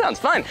 Oh, that sounds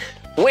fun.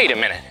 Wait a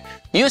minute.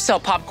 You sell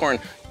popcorn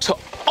to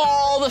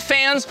all the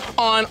fans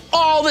on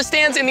all the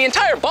stands in the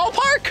entire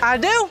ballpark? I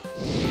do.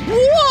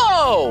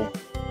 Whoa!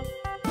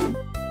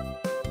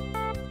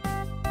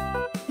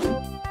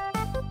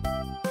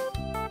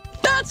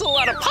 That's a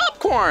lot of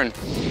popcorn.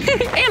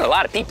 And a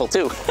lot of people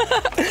too.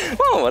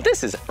 Oh, well,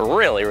 this is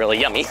really, really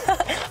yummy.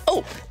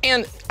 Oh,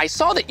 and I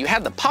saw that you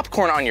had the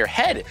popcorn on your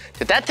head.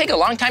 Did that take a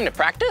long time to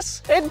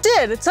practice? It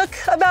did. It took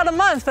about a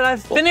month, but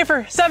I've been here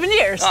for 7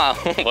 years.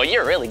 Oh, well,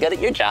 you're really good at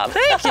your job.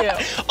 Thank you.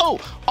 Oh,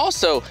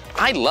 also,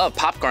 I love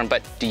popcorn,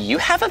 but do you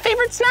have a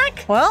favorite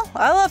snack? Well,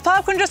 I love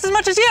popcorn just as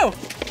much as you.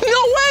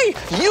 No way!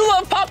 You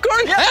love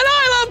popcorn, and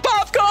I love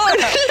popcorn!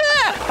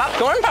 Yeah,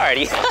 popcorn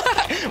party.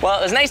 Well,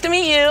 it was nice to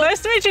meet you.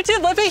 Nice to meet you too,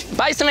 Blippi.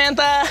 Bye,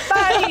 Samantha.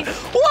 Bye.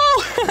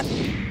 Whoa!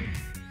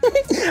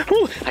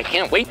 Ooh, I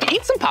can't wait to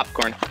eat some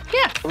popcorn.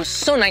 Yeah, it was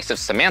so nice of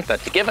Samantha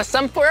to give us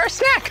some for our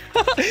snack.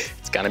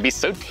 It's gonna be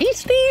so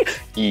tasty.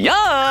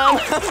 Yum!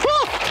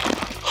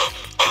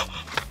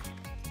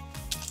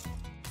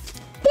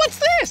 What's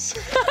this?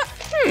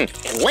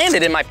 It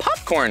landed in my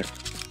popcorn.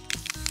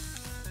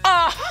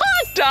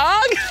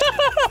 dog?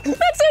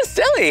 That's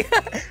so silly.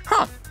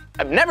 Huh,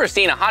 I've never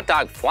seen a hot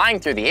dog flying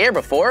through the air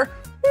before.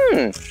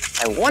 I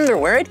wonder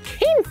where it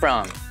came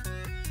from.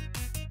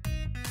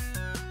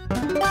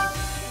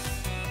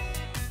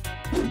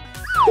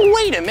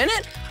 Wait a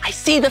minute, I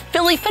see the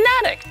Philly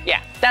Fanatic.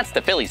 Yeah, that's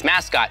the Phillies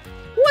mascot.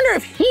 Wonder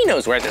if he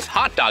knows where this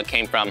hot dog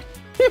came from.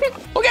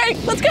 Okay,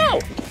 let's go.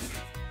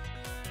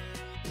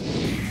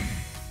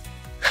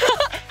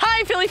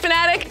 Hi, Philly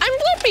Fanatic, I'm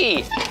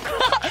Blippi.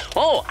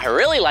 Oh, I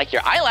really like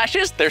your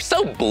eyelashes. They're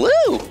so blue.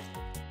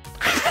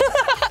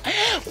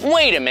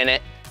 Wait a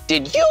minute,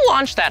 did you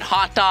launch that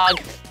hot dog?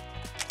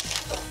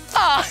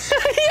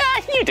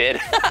 Yeah, you did.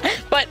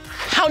 But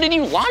how did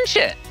you launch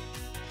it?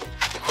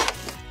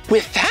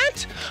 With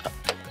that?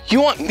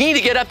 You want me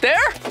to get up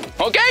there?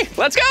 Okay,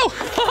 let's go.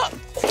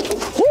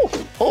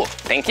 Oh,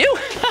 thank you.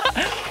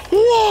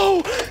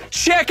 Whoa,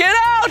 check it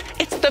out.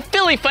 It's the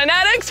Philly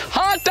Fanatics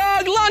Hot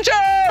Dog Launcher.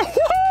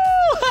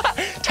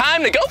 Woo!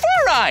 Time to go for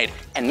a ride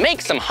and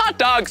make some hot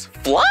dogs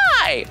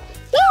fly.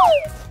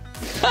 Woo!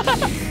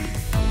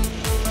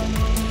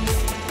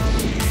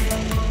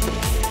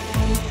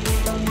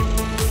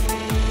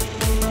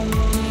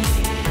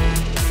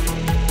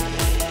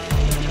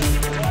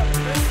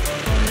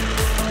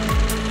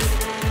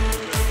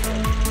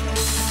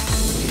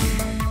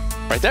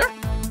 Right there.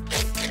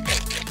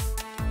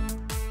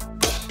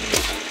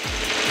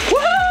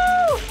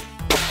 Woohoo!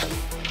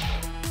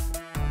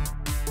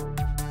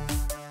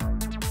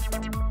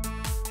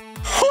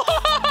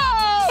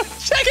 Whoa!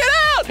 Check it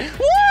out!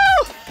 Woo!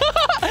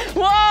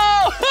 Whoa!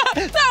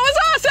 That was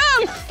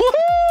awesome!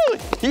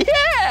 Woohoo!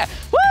 Yeah!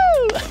 Woo!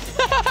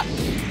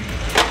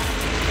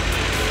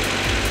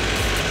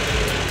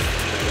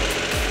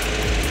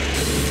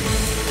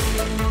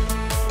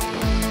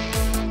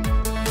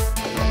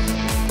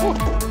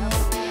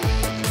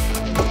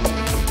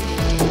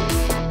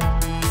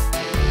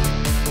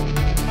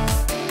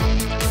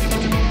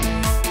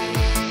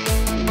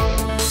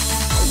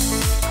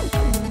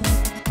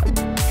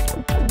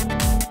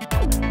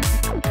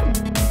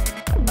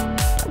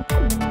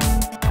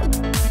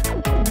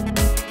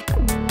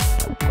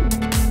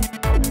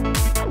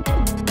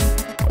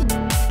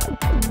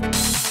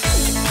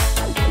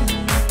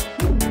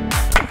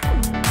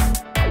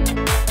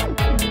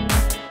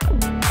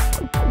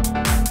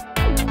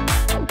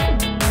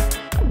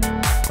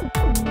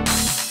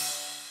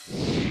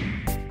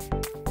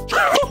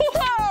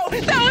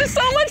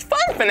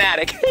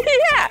 Fanatic.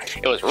 Yeah,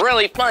 it was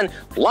really fun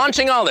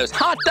launching all those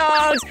hot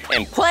dogs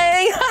and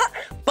playing.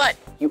 But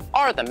you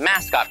are the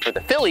mascot for the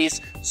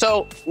Phillies,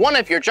 so one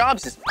of your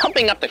jobs is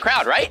pumping up the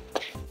crowd, right?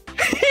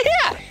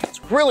 Yeah,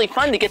 it's really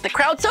fun to get the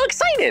crowd so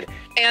excited.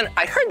 And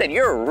I heard that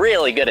you're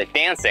really good at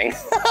dancing.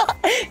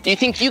 Do you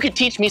think you could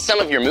teach me some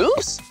of your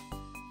moves?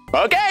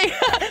 Okay,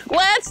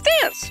 let's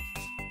dance.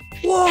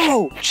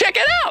 Whoa, check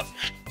it out.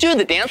 Do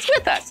the dance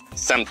with us.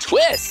 Some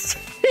twists.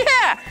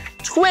 Yeah,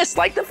 twist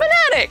like the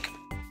Fanatic.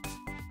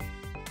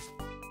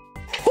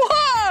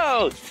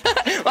 Whoa!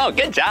 Oh,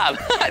 good job.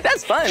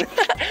 That's fun.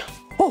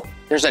 Oh,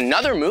 there's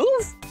another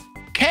move?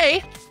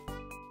 Okay.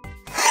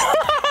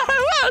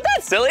 Whoa,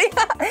 that's silly.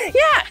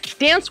 Yeah,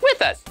 dance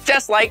with us,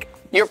 just like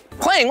you're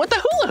playing with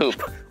the hula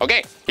hoop.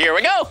 Okay, here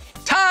we go.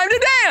 Time to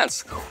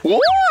dance.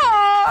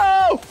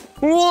 Whoa!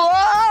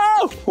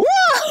 Whoa!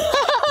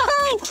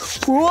 Whoa!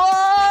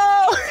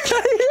 Whoa!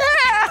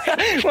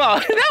 Yeah! Well,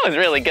 that was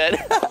really good.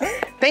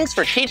 Thanks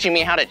for teaching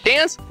me how to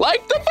dance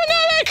like the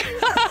Fanatic.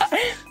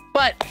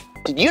 But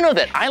did you know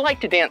that I like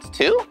to dance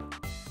too?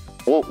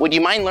 Well, would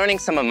you mind learning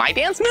some of my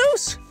dance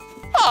moves?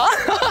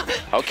 Oh,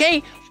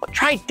 okay, well,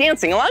 try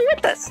dancing along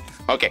with us.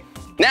 Okay,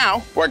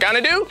 now we're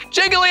gonna do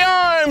jiggly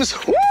arms.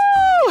 Woo!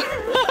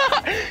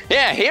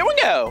 Yeah, here we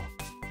go.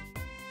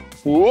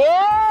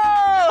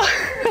 Whoa!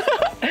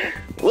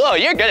 Whoa,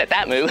 you're good at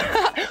that move.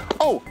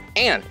 Oh,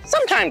 and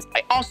sometimes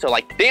I also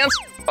like to dance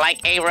like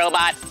a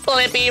robot,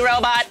 Blippi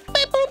robot.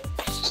 Beep, boop.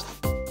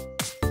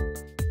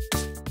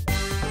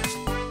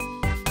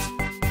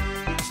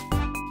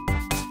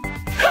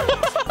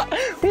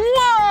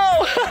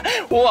 Whoa!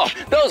 Whoa,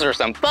 those are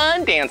some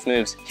fun dance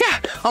moves. Yeah,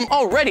 I'm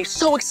already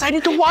so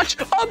excited to watch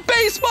a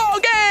baseball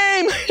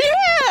game.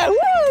 Yeah,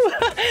 woo!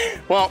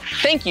 Well,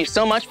 thank you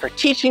so much for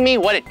teaching me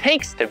what it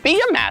takes to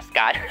be a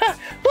mascot.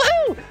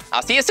 Woohoo!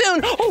 I'll see you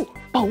soon. Oh,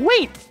 but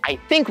wait, I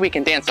think we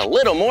can dance a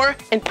little more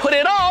and put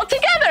it all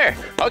together.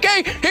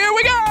 Okay, here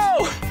we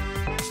go.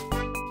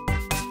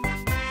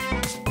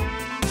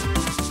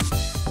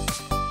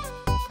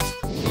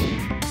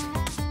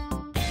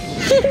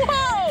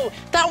 Whoa,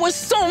 that was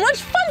so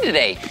much fun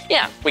today.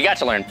 Yeah, we got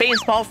to learn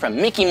baseball from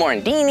Mickey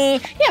Morandini.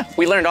 Yeah,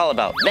 we learned all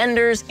about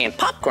vendors and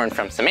popcorn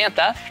from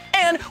Samantha.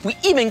 And we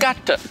even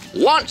got to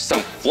launch some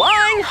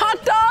flying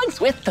hot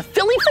dogs with the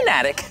Philly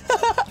Fanatic.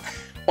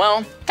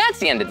 Well, that's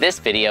the end of this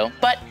video,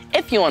 but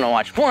if you want to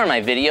watch more of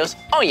my videos,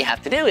 all you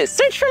have to do is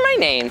search for my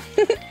name.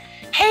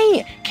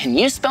 Hey, can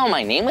you spell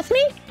my name with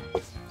me?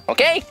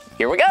 Okay,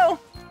 here we go.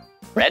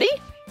 Ready?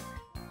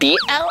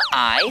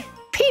 B-L-I-P-P-I.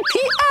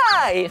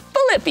 TTI,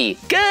 Blippi.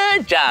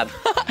 Good job.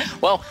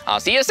 Well, I'll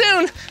see you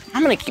soon.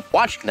 I'm gonna keep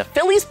watching the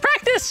Phillies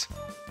practice.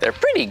 They're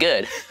pretty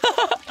good.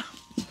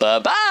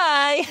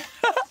 Bye-bye.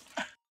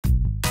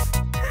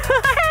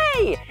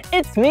 Hey,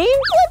 it's me,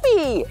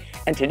 Blippi.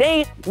 And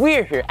today,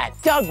 we're here at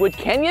Dogwood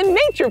Canyon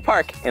Nature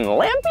Park in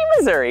Lampe,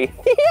 Missouri.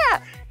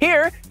 Yeah,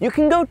 here you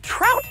can go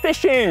trout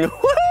fishing.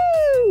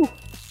 Woohoo!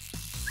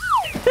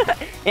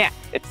 Yeah,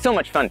 it's so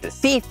much fun to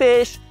see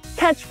fish,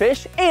 catch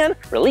fish, and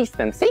release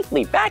them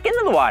safely back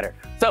into the water.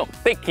 So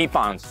they keep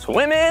on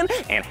swimming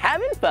and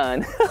having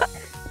fun.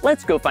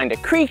 Let's go find a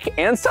creek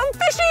and some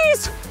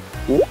fishies.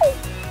 Whoa!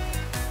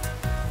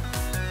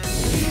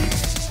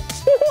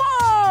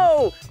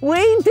 Whoa! We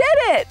did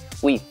it!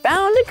 We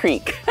found a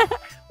creek.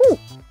 Ooh,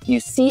 you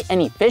see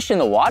any fish in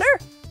the water?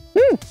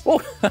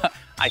 Oh,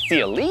 I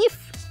see a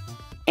leaf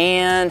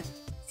and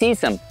see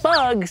some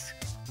bugs.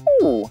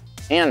 Ooh,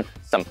 and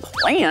some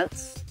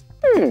plants.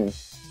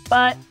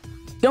 But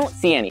don't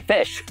see any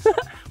fish.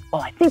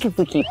 Well, I think if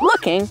we keep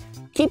looking,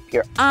 keep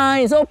your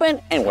eyes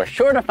open, and we're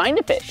sure to find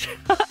a fish.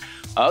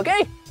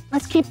 Okay,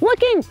 let's keep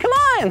looking. Come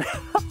on.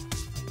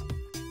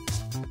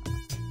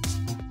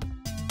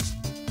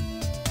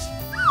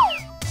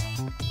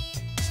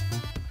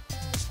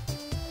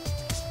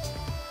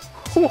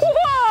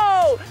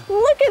 Whoa!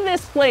 Look at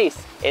this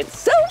place. It's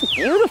so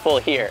beautiful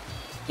here.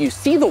 You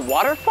see the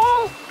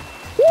waterfall?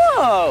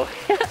 Whoa!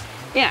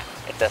 Yeah,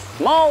 it's a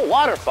small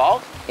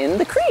waterfall in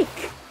the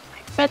creek.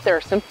 I bet there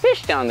are some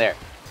fish down there.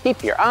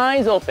 Keep your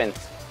eyes open.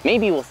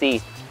 Maybe we'll see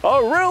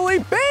a really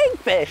big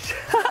fish.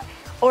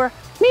 Or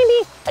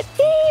maybe a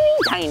teeny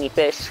tiny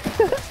fish.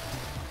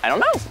 I don't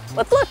know.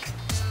 Let's look.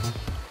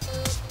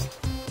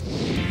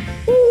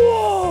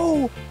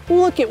 Whoa!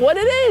 Look at what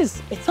it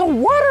is. It's a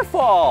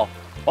waterfall.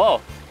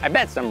 Whoa, I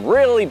bet some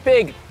really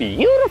big,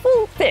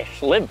 beautiful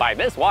fish live by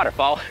this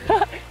waterfall.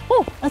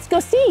 Oh, let's go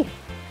see.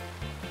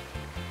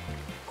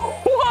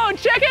 Whoa,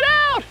 check it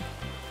out!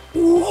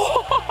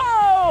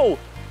 Whoa!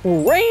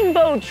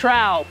 Rainbow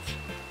trout!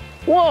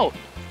 Whoa,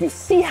 you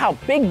see how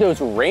big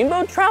those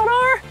rainbow trout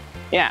are?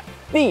 Yeah,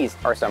 these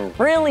are some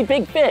really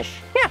big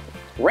fish. Yeah,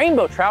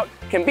 rainbow trout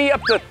can be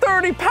up to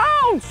 30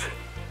 pounds!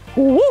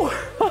 Woo!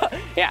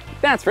 Yeah,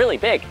 that's really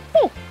big.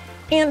 Oh,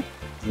 and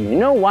do you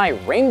know why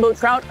rainbow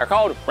trout are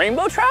called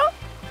rainbow trout?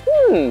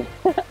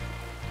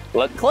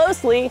 Look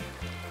closely.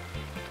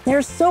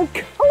 They're so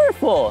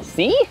colorful,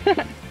 see?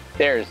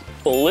 There's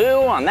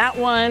blue on that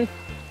one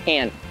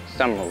and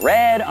some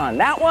red on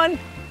that one.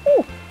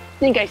 Ooh, I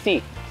think I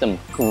see some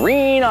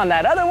green on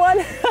that other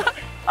one.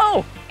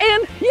 Oh,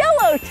 and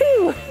yellow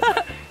too.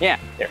 Yeah,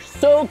 they're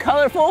so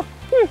colorful.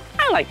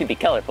 I like to be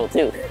colorful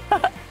too.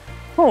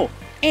 Oh,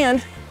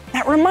 and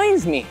that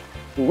reminds me,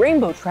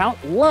 rainbow trout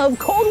love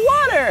cold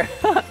water.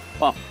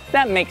 Well,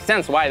 that makes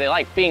sense why they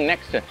like being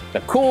next to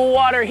the cool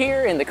water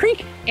here in the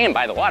creek and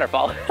by the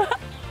waterfall.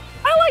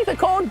 I like the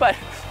cold, but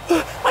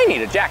I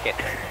need a jacket.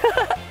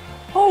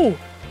 Oh,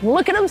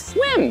 look at them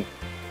swim.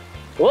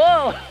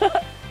 Whoa,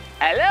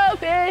 hello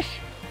fish.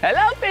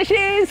 Hello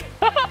fishies.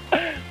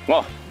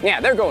 Well,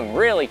 yeah, they're going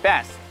really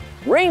fast.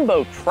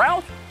 Rainbow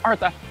trout are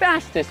the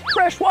fastest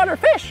freshwater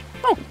fish.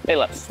 Oh, they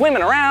love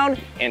swimming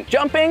around and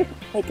jumping.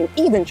 They can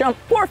even jump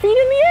 4 feet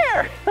in the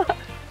air.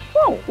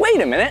 Whoa, wait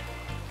a minute.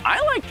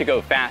 I like to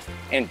go fast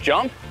and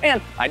jump,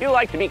 and I do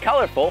like to be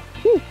colorful.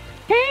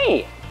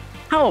 Hey,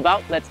 how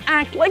about let's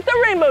act like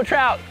the rainbow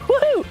trout?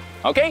 Woohoo!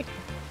 Okay,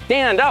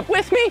 stand up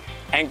with me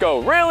and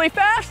go really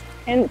fast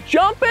and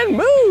jump and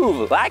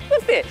move like the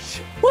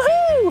fish.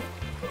 Woohoo!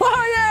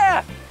 Oh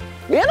yeah,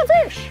 we had a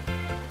fish.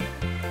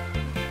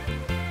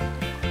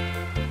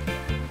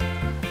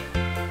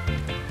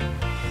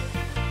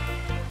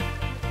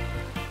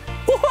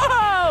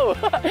 Whoa!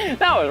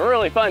 That was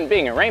really fun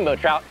being a rainbow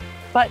trout.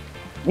 But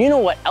you know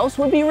what else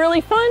would be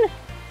really fun?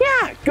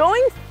 Yeah,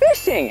 going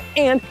fishing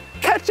and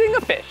catching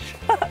a fish.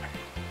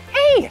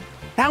 Hey,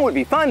 that would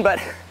be fun, but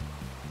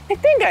I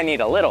think I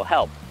need a little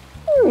help.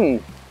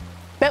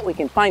 Bet we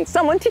can find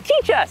someone to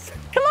teach us.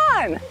 Come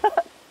on.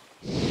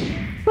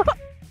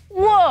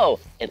 Whoa,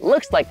 it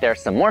looks like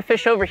there's some more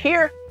fish over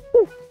here.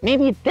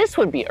 Maybe this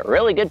would be a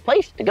really good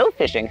place to go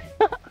fishing.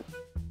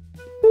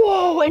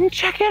 Whoa, and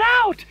check it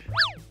out.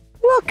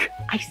 Look,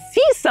 I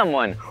see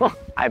someone.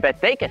 I bet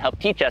they can help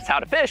teach us how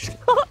to fish.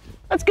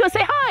 Let's go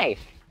say hi.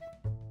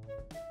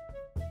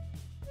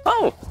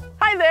 Oh,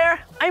 hi there.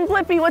 I'm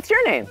Blippi. What's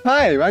your name?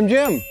 Hi, I'm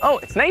Jim. Oh,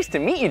 it's nice to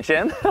meet you,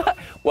 Jim.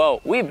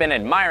 Well, we've been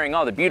admiring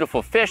all the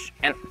beautiful fish,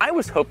 and I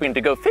was hoping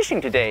to go fishing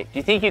today. Do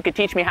you think you could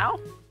teach me how?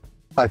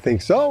 I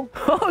think so.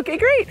 Okay,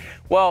 great.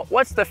 Well,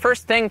 what's the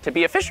first thing to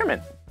be a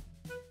fisherman?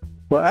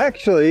 Well,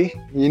 actually,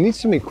 you need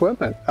some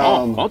equipment.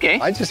 Okay.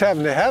 I just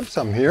happen to have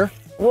some here.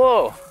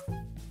 Whoa.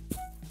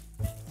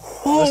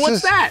 Whoa,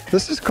 what's that?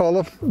 This is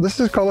called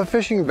a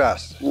fishing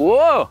vest.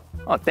 Whoa.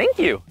 Oh, thank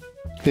you.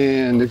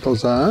 And it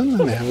goes on,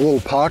 and they have little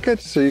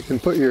pockets so you can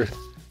put your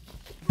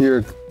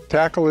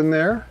tackle in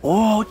there.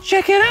 Oh,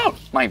 check it out.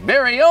 My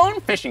very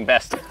own fishing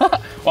vest.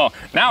 Well,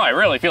 now I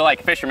really feel like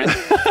a fisherman.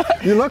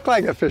 You look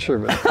like a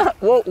fisherman.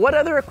 Well, what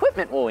other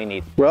equipment will we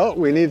need? Well,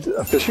 we need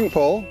a fishing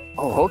pole.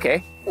 Oh,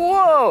 okay.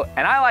 Whoa,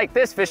 and I like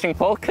this fishing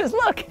pole because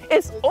look,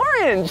 it's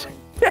orange.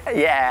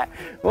 Yeah,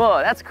 whoa,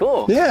 that's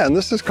cool. Yeah, and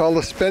this is called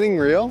a spinning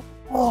reel.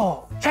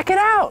 Whoa, check it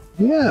out.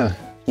 Yeah.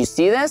 You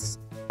see this?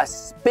 A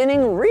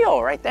spinning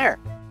reel right there.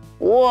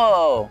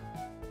 Whoa,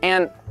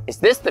 and is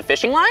this the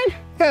fishing line?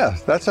 Yeah,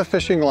 that's a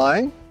fishing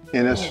line,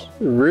 and it's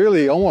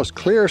really almost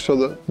clear so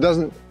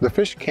that the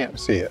fish can't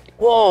see it.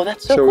 Whoa,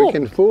 that's so cool. So we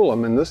can fool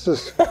them, and this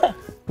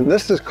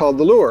is called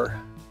the lure.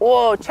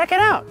 Whoa, check it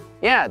out.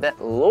 Yeah,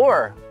 that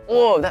lure.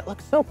 Whoa, that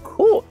looks so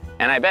cool.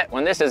 And I bet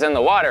when this is in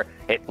the water,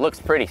 it looks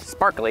pretty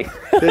sparkly.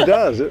 It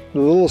does. The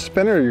little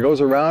spinner goes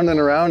around and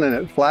around, and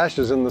it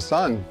flashes in the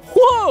sun.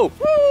 Whoa!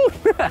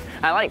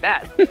 I like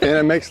that. And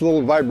it makes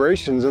little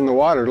vibrations in the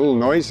water, little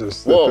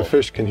noises that the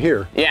fish can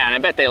hear. Yeah, and I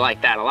bet they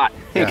like that a lot.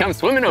 Yeah, They come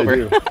swimming over.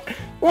 They do.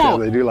 Yeah,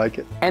 they do like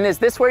it. And is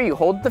this where you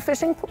hold the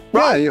fishing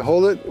rod? Yeah, you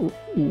hold it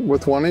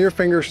with one of your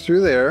fingers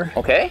through there.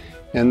 Okay.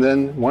 And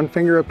then one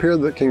finger up here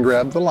that can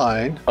grab the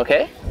line.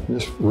 Okay.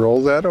 Just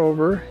roll that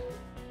over.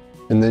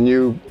 And then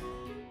you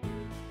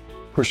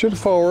push it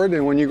forward,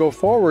 and when you go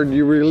forward,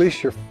 you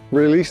release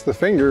the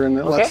finger, and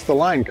it lets the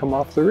line come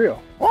off the reel.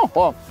 Oh,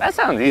 well, that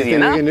sounds easy You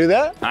enough. think you can do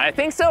that? I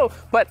think so,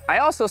 but I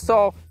also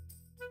saw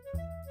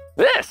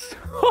this.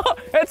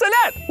 It's a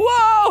net.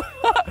 Whoa!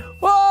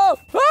 Whoa!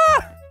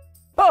 Ah!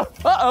 Oh,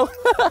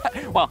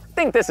 uh-oh. Well, I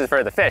think this is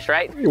for the fish,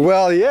 right?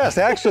 Well, yes,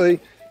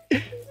 actually,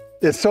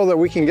 it's so that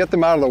we can get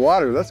them out of the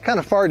water. That's kind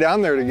of far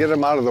down there to get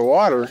them out of the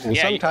water, and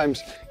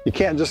sometimes you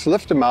can't just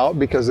lift them out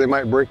because they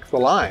might break the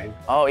line.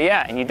 Oh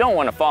yeah, and you don't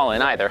want to fall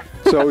in either.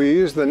 So you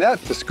use the net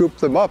to scoop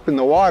them up in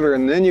the water,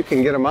 and then you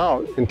can get them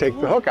out and take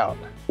the hook out.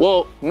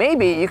 Well,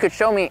 maybe you could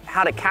show me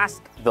how to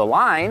cast the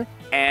line,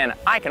 and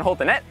I can hold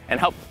the net and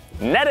help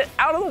net it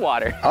out of the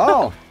water.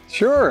 Oh,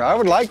 sure, I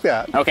would like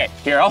that. Okay,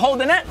 here, I'll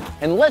hold the net,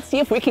 and let's see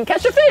if we can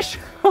catch a fish.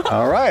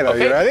 All right, are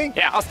you ready?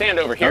 Yeah, I'll stand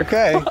over here.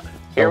 Okay.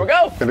 Here we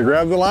go. Gonna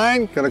grab the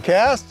line, gonna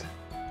cast.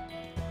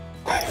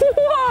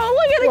 Whoa,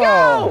 look at it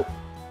go!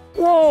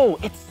 Whoa,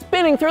 it's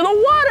spinning through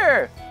the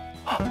water.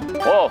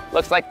 Whoa,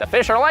 looks like the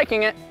fish are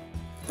liking it.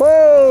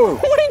 Whoa!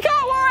 We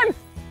got one!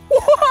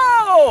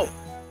 Whoa!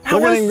 That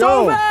Look at was him so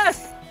go.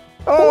 fast!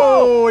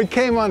 Oh, it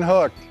came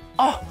unhooked.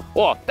 Oh,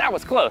 well, that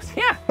was close,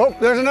 yeah. Oh,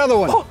 there's another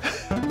one. Oh.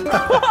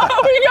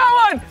 We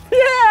got one!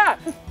 Yeah!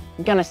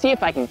 I'm gonna see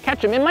if I can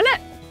catch him in my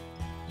net.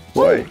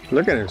 Boy,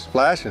 look at him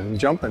splashing and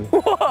jumping.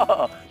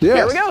 Whoa! Yes.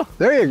 Here we go.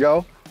 There you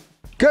go.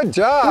 Good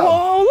job.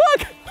 Whoa,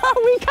 look!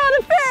 We caught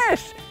a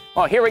fish!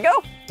 Oh, here we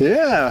go.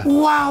 Yeah.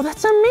 Wow,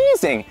 that's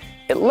amazing.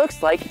 It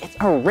looks like it's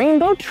a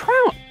rainbow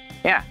trout.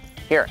 Yeah,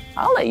 here,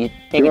 I'll let you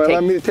maybe You want to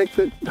let me take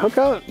the hook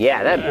out?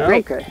 Yeah, that'd be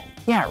great. Okay.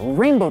 Yeah,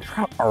 rainbow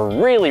trout are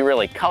really,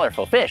 really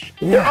colorful fish.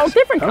 They're all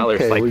different colors,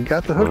 Okay, like we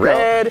got the hook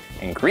red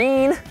and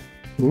green.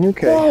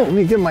 Okay, Whoa. let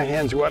me get my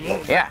hands wet.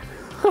 Yeah.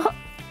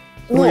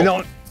 We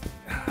don't.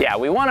 Yeah,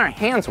 we want our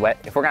hands wet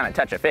if we're gonna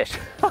touch a fish.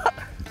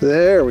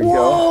 There we go.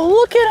 Whoa,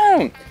 look at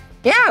him.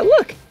 Yeah,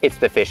 look, it's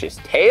the fish's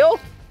tail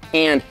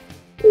and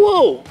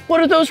whoa, what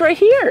are those right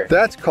here?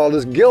 That's called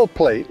his gill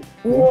plate.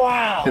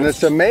 Wow. And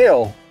it's a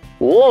male.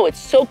 Whoa, it's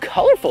so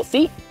colorful.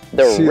 See,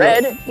 the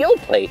red gill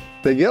plate.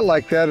 They get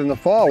like that in the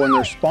fall when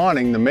they're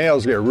spawning. The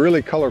males get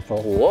really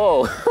colorful.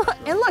 Whoa,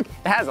 and look,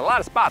 it has a lot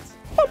of spots.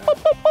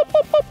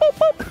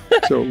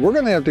 So we're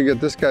gonna have to get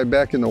this guy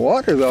back in the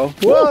water though.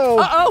 Whoa!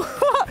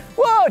 Uh-oh,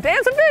 whoa,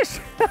 dancing fish.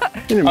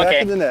 Get him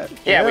back in the net.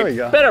 Yeah, there we we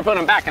go. better put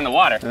him back in the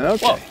water.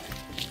 Okay. Whoa.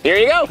 Here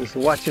you go. Just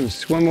watch him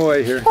swim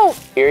away here. Oh,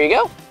 here you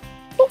go.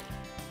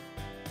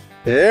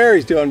 There,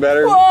 he's doing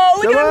better. Whoa,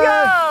 look at him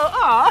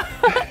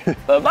go. Aw.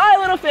 Bye-bye,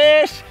 little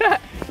fish.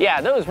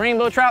 Yeah, those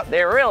rainbow trout,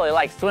 they really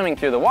like swimming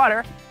through the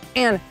water,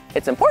 and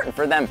it's important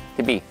for them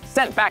to be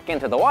sent back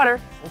into the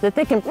water so that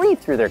they can breathe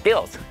through their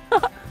gills.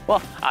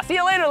 Well, I'll see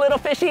you later, little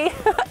fishy.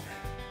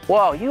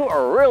 Whoa, you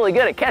are really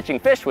good at catching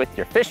fish with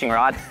your fishing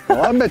rod.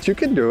 Well, I bet you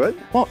can do it.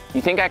 Well,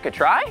 you think I could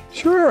try?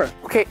 Sure.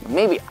 Okay,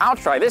 maybe I'll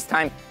try this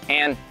time.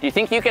 And do you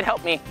think you could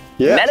help me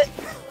Yes. net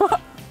it?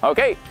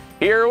 Okay,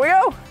 here we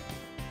go.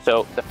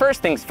 So the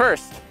first things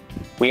first,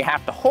 we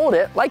have to hold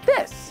it like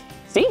this.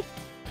 See?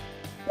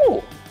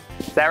 Ooh,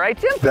 is that right,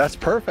 Jim? That's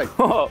perfect.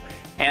 Oh,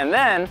 and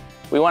then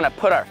we want to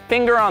put our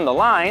finger on the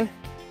line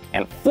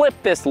and flip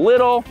this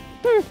little,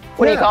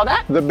 what do you call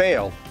that? The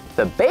bail.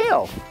 The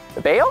bail.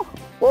 The bail?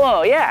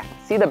 Whoa, yeah.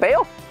 See the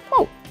bail?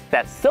 Oh,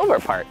 that silver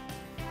part.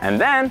 And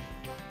then,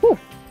 whew,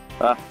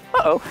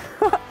 uh-oh.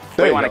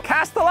 There We you want to go.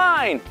 cast the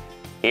line.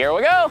 Here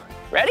we go.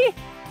 Ready?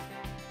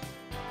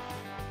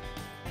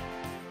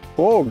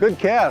 Whoa, good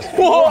cast.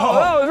 Whoa,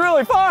 that was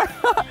really far.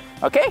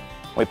 Okay,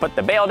 we put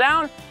the bail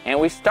down and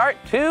we start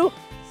to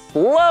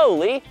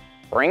slowly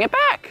bring it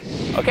back.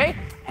 Okay,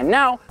 and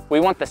now we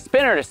want the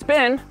spinner to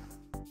spin,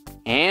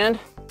 and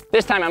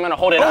this time I'm gonna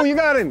hold it up. Oh, you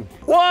got him.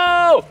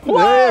 Whoa, whoa.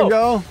 There you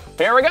go.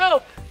 Here we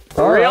go.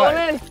 All Reel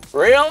right. him in,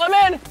 reel him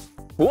in.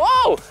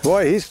 Whoa.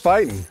 Boy, he's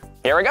fighting.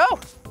 Here we go.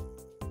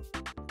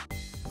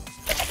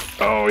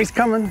 Oh, he's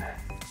coming.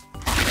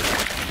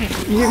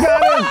 You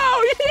got him.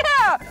 Oh,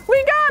 yeah,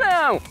 we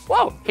got him.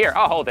 Whoa, here,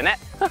 I'll hold the net.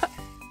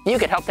 You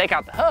could help take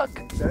out the hook.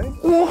 Okay.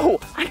 Whoa,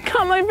 I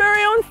caught my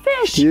very own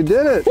fish. You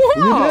did it.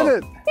 Whoa. You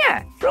did it.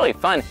 Yeah, it's really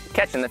fun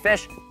catching the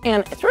fish.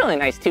 And it's really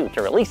nice too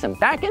to release them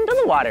back into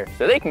the water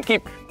so they can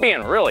keep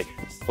being really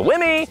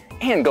swimmy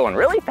and going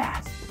really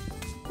fast.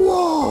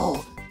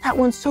 Whoa, that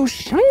one's so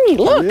shiny,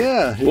 look.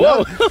 Yeah.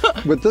 Whoa.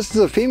 But this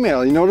is a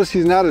female. You notice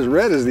he's not as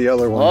red as the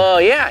other one. Oh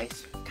yeah,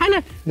 he's kind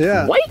of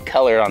white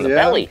color on the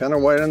belly. Kind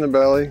of white on the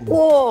belly.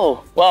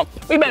 Whoa, well,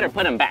 we better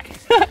put him back.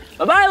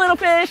 Bye-bye, little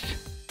fish.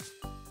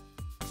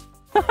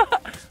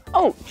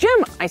 Oh,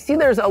 Jim, I see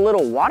there's a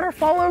little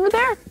waterfall over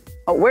there.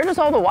 Oh, where does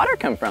all the water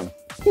come from?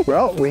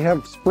 Well, we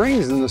have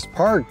springs in this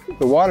park.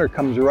 The water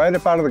comes right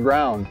up out of the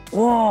ground.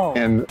 Whoa.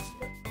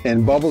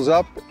 And bubbles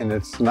up, and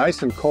it's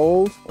nice and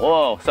cold.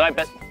 Whoa, so I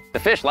bet the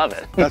fish love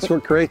it. That's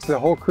what creates the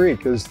whole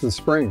creek, is the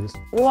springs.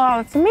 Wow,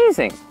 that's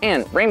amazing.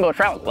 And rainbow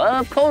trout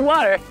love cold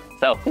water,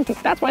 so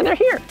that's why they're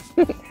here.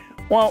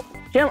 Well,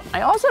 Jim,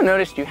 I also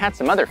noticed you had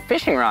some other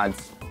fishing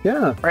rods.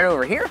 Yeah. Right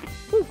over here.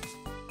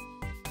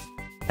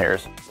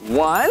 There's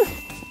one,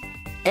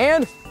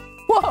 and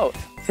whoa,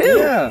 two.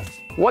 Yeah.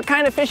 What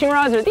kind of fishing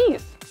rods are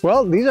these?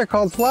 Well, these are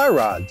called fly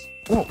rods.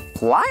 Oh,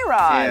 fly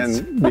rods.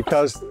 And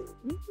because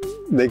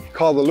they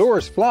call the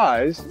lures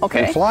flies,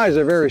 okay. And flies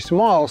are very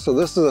small, so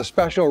this is a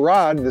special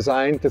rod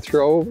designed to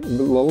throw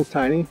little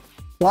tiny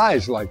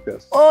flies like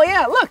this. Oh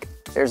yeah, look,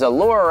 there's a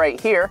lure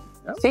right here.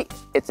 Yep. See,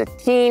 it's a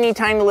teeny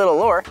tiny little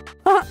lure,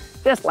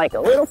 just like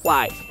a little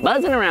fly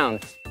buzzing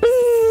around.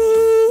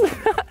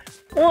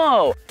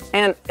 Whoa,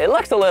 and it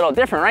looks a little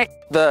different, right?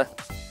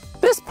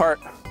 This part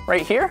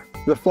right here.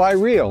 The fly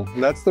reel,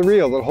 that's the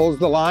reel that holds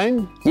the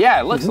line.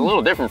 Yeah, it looks a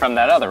little different from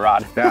that other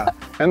rod. Yeah,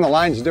 and the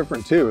line's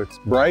different too. It's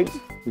bright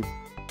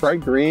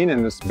green,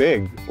 and it's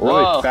big,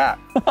 really fat.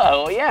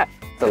 Oh yeah,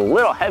 it's a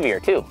little heavier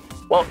too.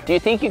 Well, do you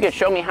think you could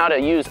show me how to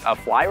use a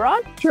fly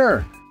rod?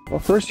 Sure. Well,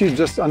 first you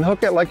just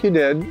unhook it like you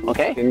did.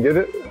 Okay. And get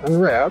it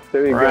unwrapped,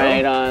 there you go.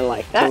 Right on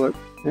like that. So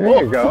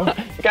there you go.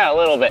 You got a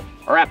little bit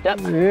wrapped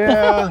up.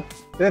 Yeah,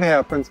 it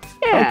happens.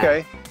 Yeah.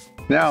 Okay,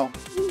 now,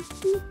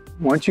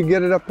 once you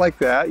get it up like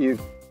that, you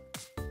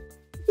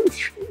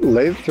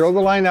throw the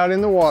line out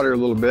in the water a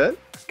little bit.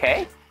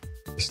 Okay.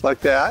 Just like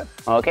that.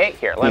 Okay,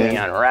 here, let me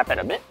unwrap it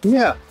a bit.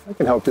 Yeah, I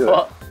can help you there.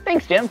 Well,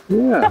 thanks, Jim.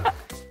 Yeah,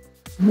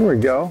 there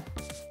we go.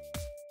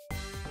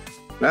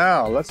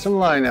 Now, let some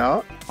line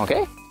out.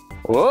 Okay.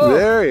 Whoa.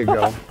 There you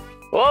go.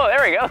 Whoa,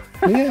 there we go.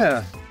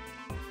 Yeah.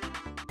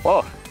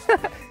 Whoa.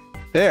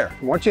 There,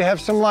 once you have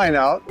some line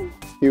out,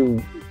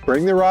 you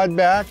bring the rod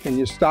back and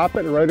you stop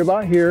it right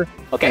about here.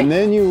 Okay. And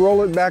then you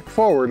roll it back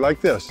forward like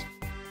this,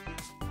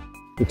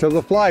 until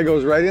the fly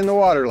goes right in the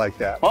water like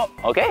that. Oh,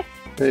 okay.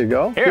 There you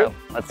go. Here,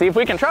 let's see if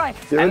we can try.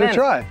 Give it a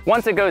try.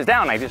 Once it goes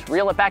down, I just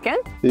reel it back in?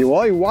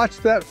 Well, you watch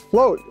that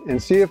float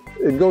and see if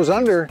it goes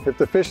under. If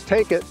the fish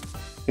take it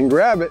and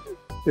grab it,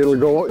 it'll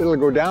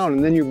go down,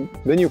 and then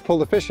you pull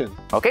the fish in.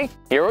 Okay,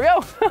 here we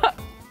go.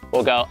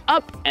 We'll go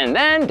up and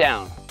then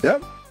down.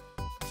 Yep.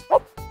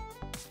 Oh.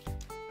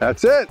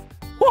 That's it.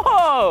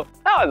 Whoa,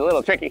 that was a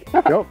little tricky.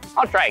 Yep.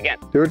 I'll try again.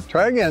 Do it,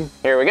 try again.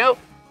 Here we go.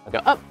 I'll go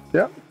up.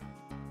 Yep.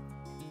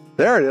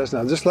 There it is.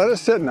 Now just let it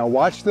sit. Now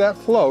watch that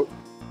float.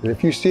 And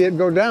if you see it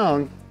go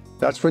down,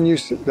 that's when you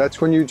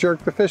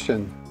jerk the fish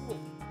in.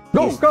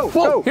 Go, go,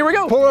 whoa, go. Here we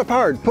go. Pull it up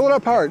hard. Pull it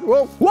up hard.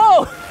 Whoa.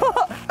 Whoa.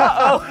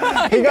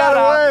 Uh-oh. He got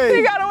away.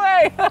 He got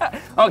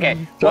away. Okay.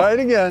 Try it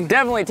again.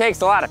 Definitely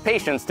takes a lot of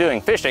patience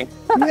doing fishing.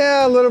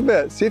 Yeah, a little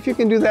bit. See if you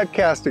can do that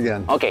cast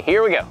again. Okay,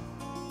 here we go.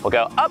 We'll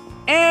go up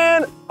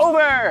and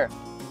over.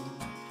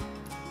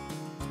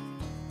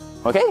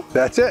 Okay.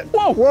 That's it.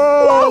 Whoa.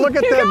 Whoa, look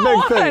at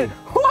that big thing.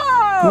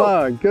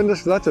 Whoa. My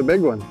goodness, that's a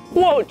big one.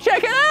 Whoa,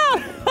 check it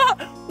out.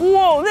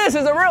 Whoa, this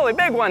is a really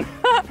big one.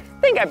 I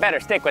think I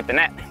better stick with the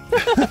net.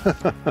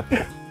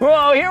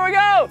 Whoa, here we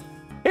go.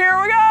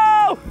 Here we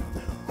go.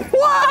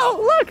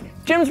 Whoa, look,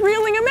 Jim's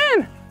reeling him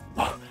in.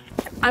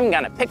 I'm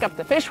gonna pick up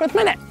the fish with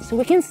my net so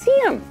we can see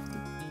him.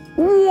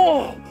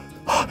 Whoa,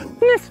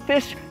 this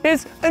fish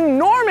is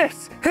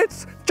enormous.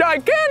 It's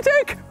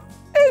gigantic.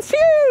 It's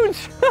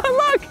huge.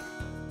 Look.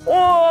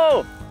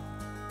 Whoa.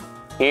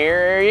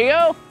 Here you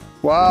go.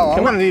 Wow,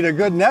 I'm gonna need a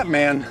good net,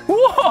 man.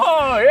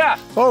 Whoa, yeah.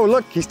 Oh,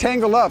 look, he's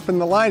tangled up in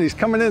the line. He's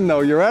coming in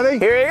though. You ready?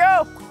 Here you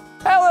go.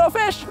 Hey, little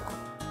fish.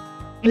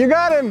 You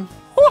got him.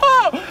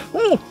 Whoa.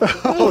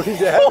 Oh, he's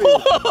heavy.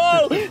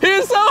 Whoa,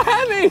 he's so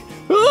heavy.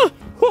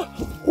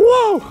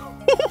 Whoa.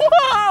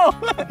 Whoa.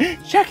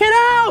 Check it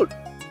out.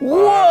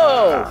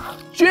 Whoa.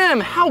 Jim,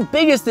 how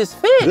big is this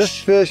fish? This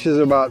fish is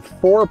about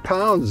 4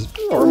 pounds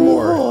or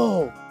more.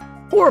 Whoa.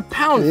 4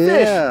 pound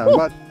fish. Yeah, Whoa.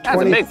 about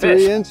That's a big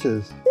fish. 23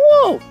 inches.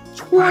 Whoa,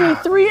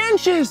 23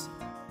 inches.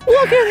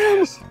 Look at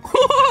him.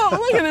 Whoa,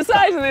 look at the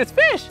size of this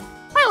fish.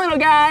 Hi, little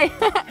guy.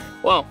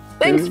 Well,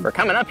 thanks for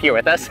coming up here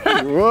with us.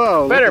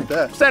 Whoa, better look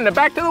at that. send it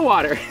back to the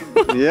water.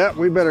 Yeah,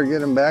 we better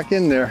get him back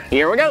in there.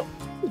 Here we go.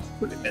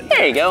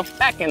 There you go,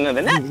 back into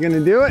the net. He's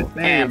gonna do it?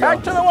 There And you go.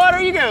 back to the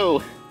water you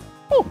go.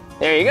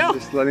 There you go.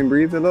 Just let him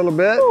breathe a little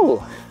bit.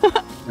 Ooh.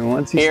 And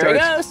once he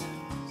Here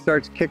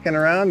starts kicking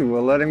around,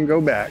 we'll let him go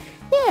back.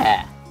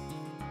 Yeah,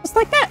 just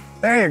like that.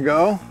 There you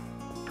go.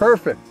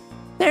 Perfect.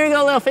 There you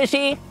go, little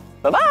fishy.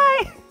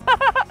 Bye-bye.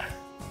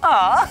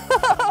 Aw.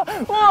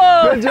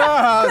 Whoa. Good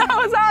job. That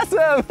was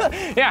awesome.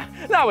 Yeah,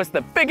 that was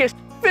the biggest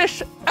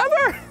fish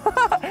ever.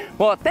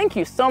 Well, thank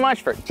you so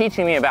much for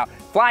teaching me about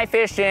fly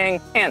fishing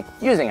and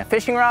using a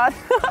fishing rod.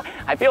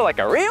 I feel like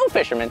a real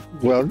fisherman.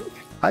 Well,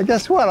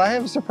 guess what? I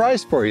have a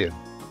surprise for you.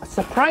 A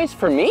surprise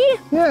for me?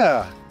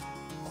 Yeah.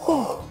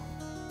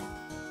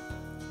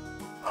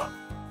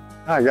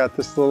 I got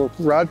this little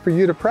rod for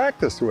you to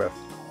practice with.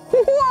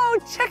 Whoa,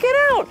 check it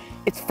out.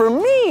 It's for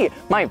me,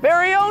 my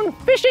very own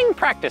fishing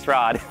practice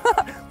rod.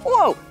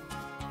 Whoa,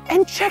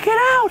 and check it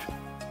out.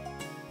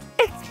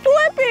 It's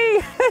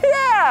Blippi.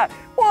 Yeah.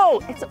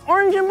 Whoa, it's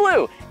orange and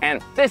blue.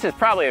 And this is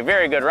probably a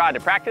very good rod to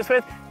practice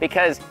with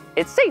because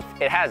it's safe.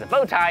 It has a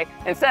bow tie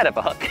instead of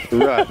a hook.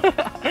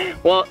 Right.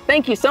 Well,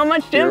 thank you so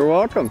much, Jim. You're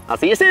welcome. I'll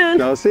see you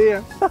soon. I'll see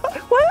you.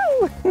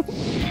 Woo!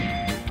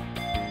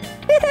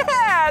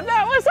 Yeah,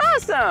 that was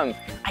awesome.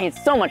 I had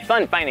so much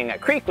fun finding a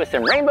creek with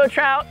some rainbow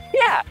trout.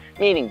 Yeah,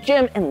 meeting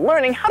Jim and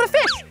learning how to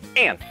fish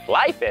and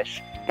fly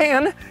fish.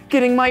 And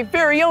getting my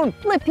very own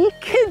Blippi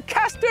Kid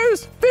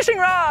Casters fishing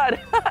rod.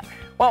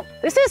 Well,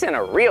 this isn't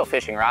a real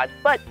fishing rod,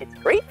 but it's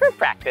great for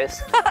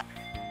practice.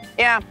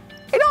 Yeah,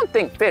 I don't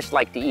think fish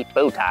like to eat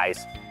bow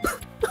ties.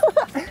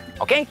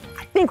 Okay,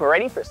 I think we're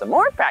ready for some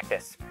more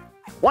practice.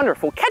 I wonder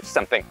if we'll catch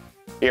something.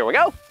 Here we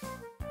go.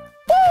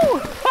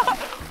 Woo!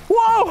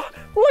 Whoa,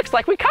 looks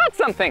like we caught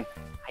something.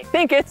 I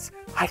think it's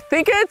a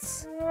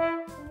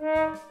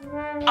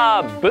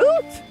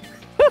boot?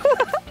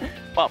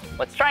 Well,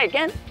 let's try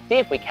again, see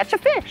if we catch a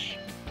fish.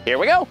 Here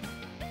we go.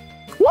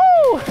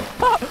 Woo!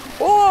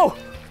 Whoa!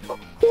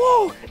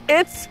 Whoa!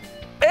 It's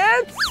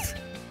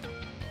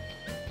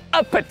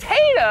a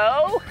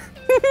potato!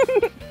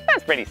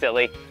 That's pretty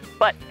silly,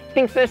 but I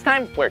think this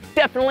time we're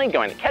definitely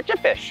going to catch a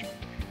fish.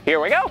 Here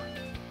we go.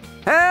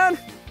 And,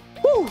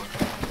 whoo!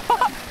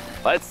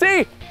 Let's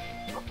see.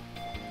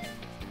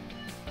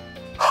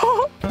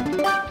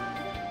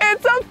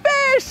 It's a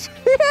fish!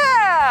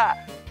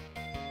 Yeah!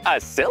 A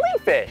silly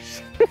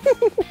fish.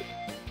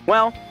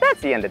 Well,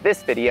 that's the end of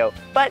this video,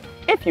 but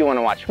if you want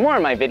to watch more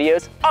of my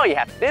videos, all you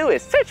have to do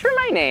is search for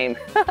my name.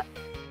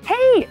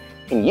 Hey,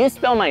 can you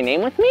spell my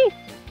name with me?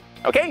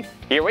 Okay,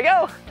 here we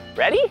go.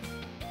 Ready?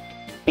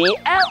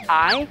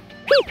 B-L-I-P-P-I,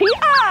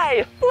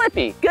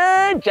 Blippi,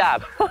 good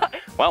job.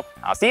 Well,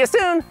 I'll see you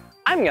soon.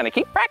 I'm gonna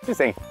keep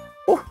practicing.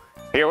 Ooh,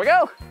 here we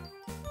go.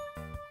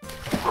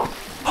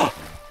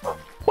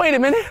 Wait a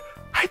minute,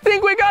 I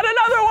think we got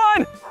another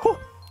one.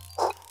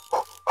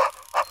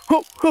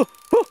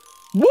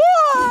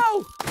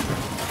 Whoa!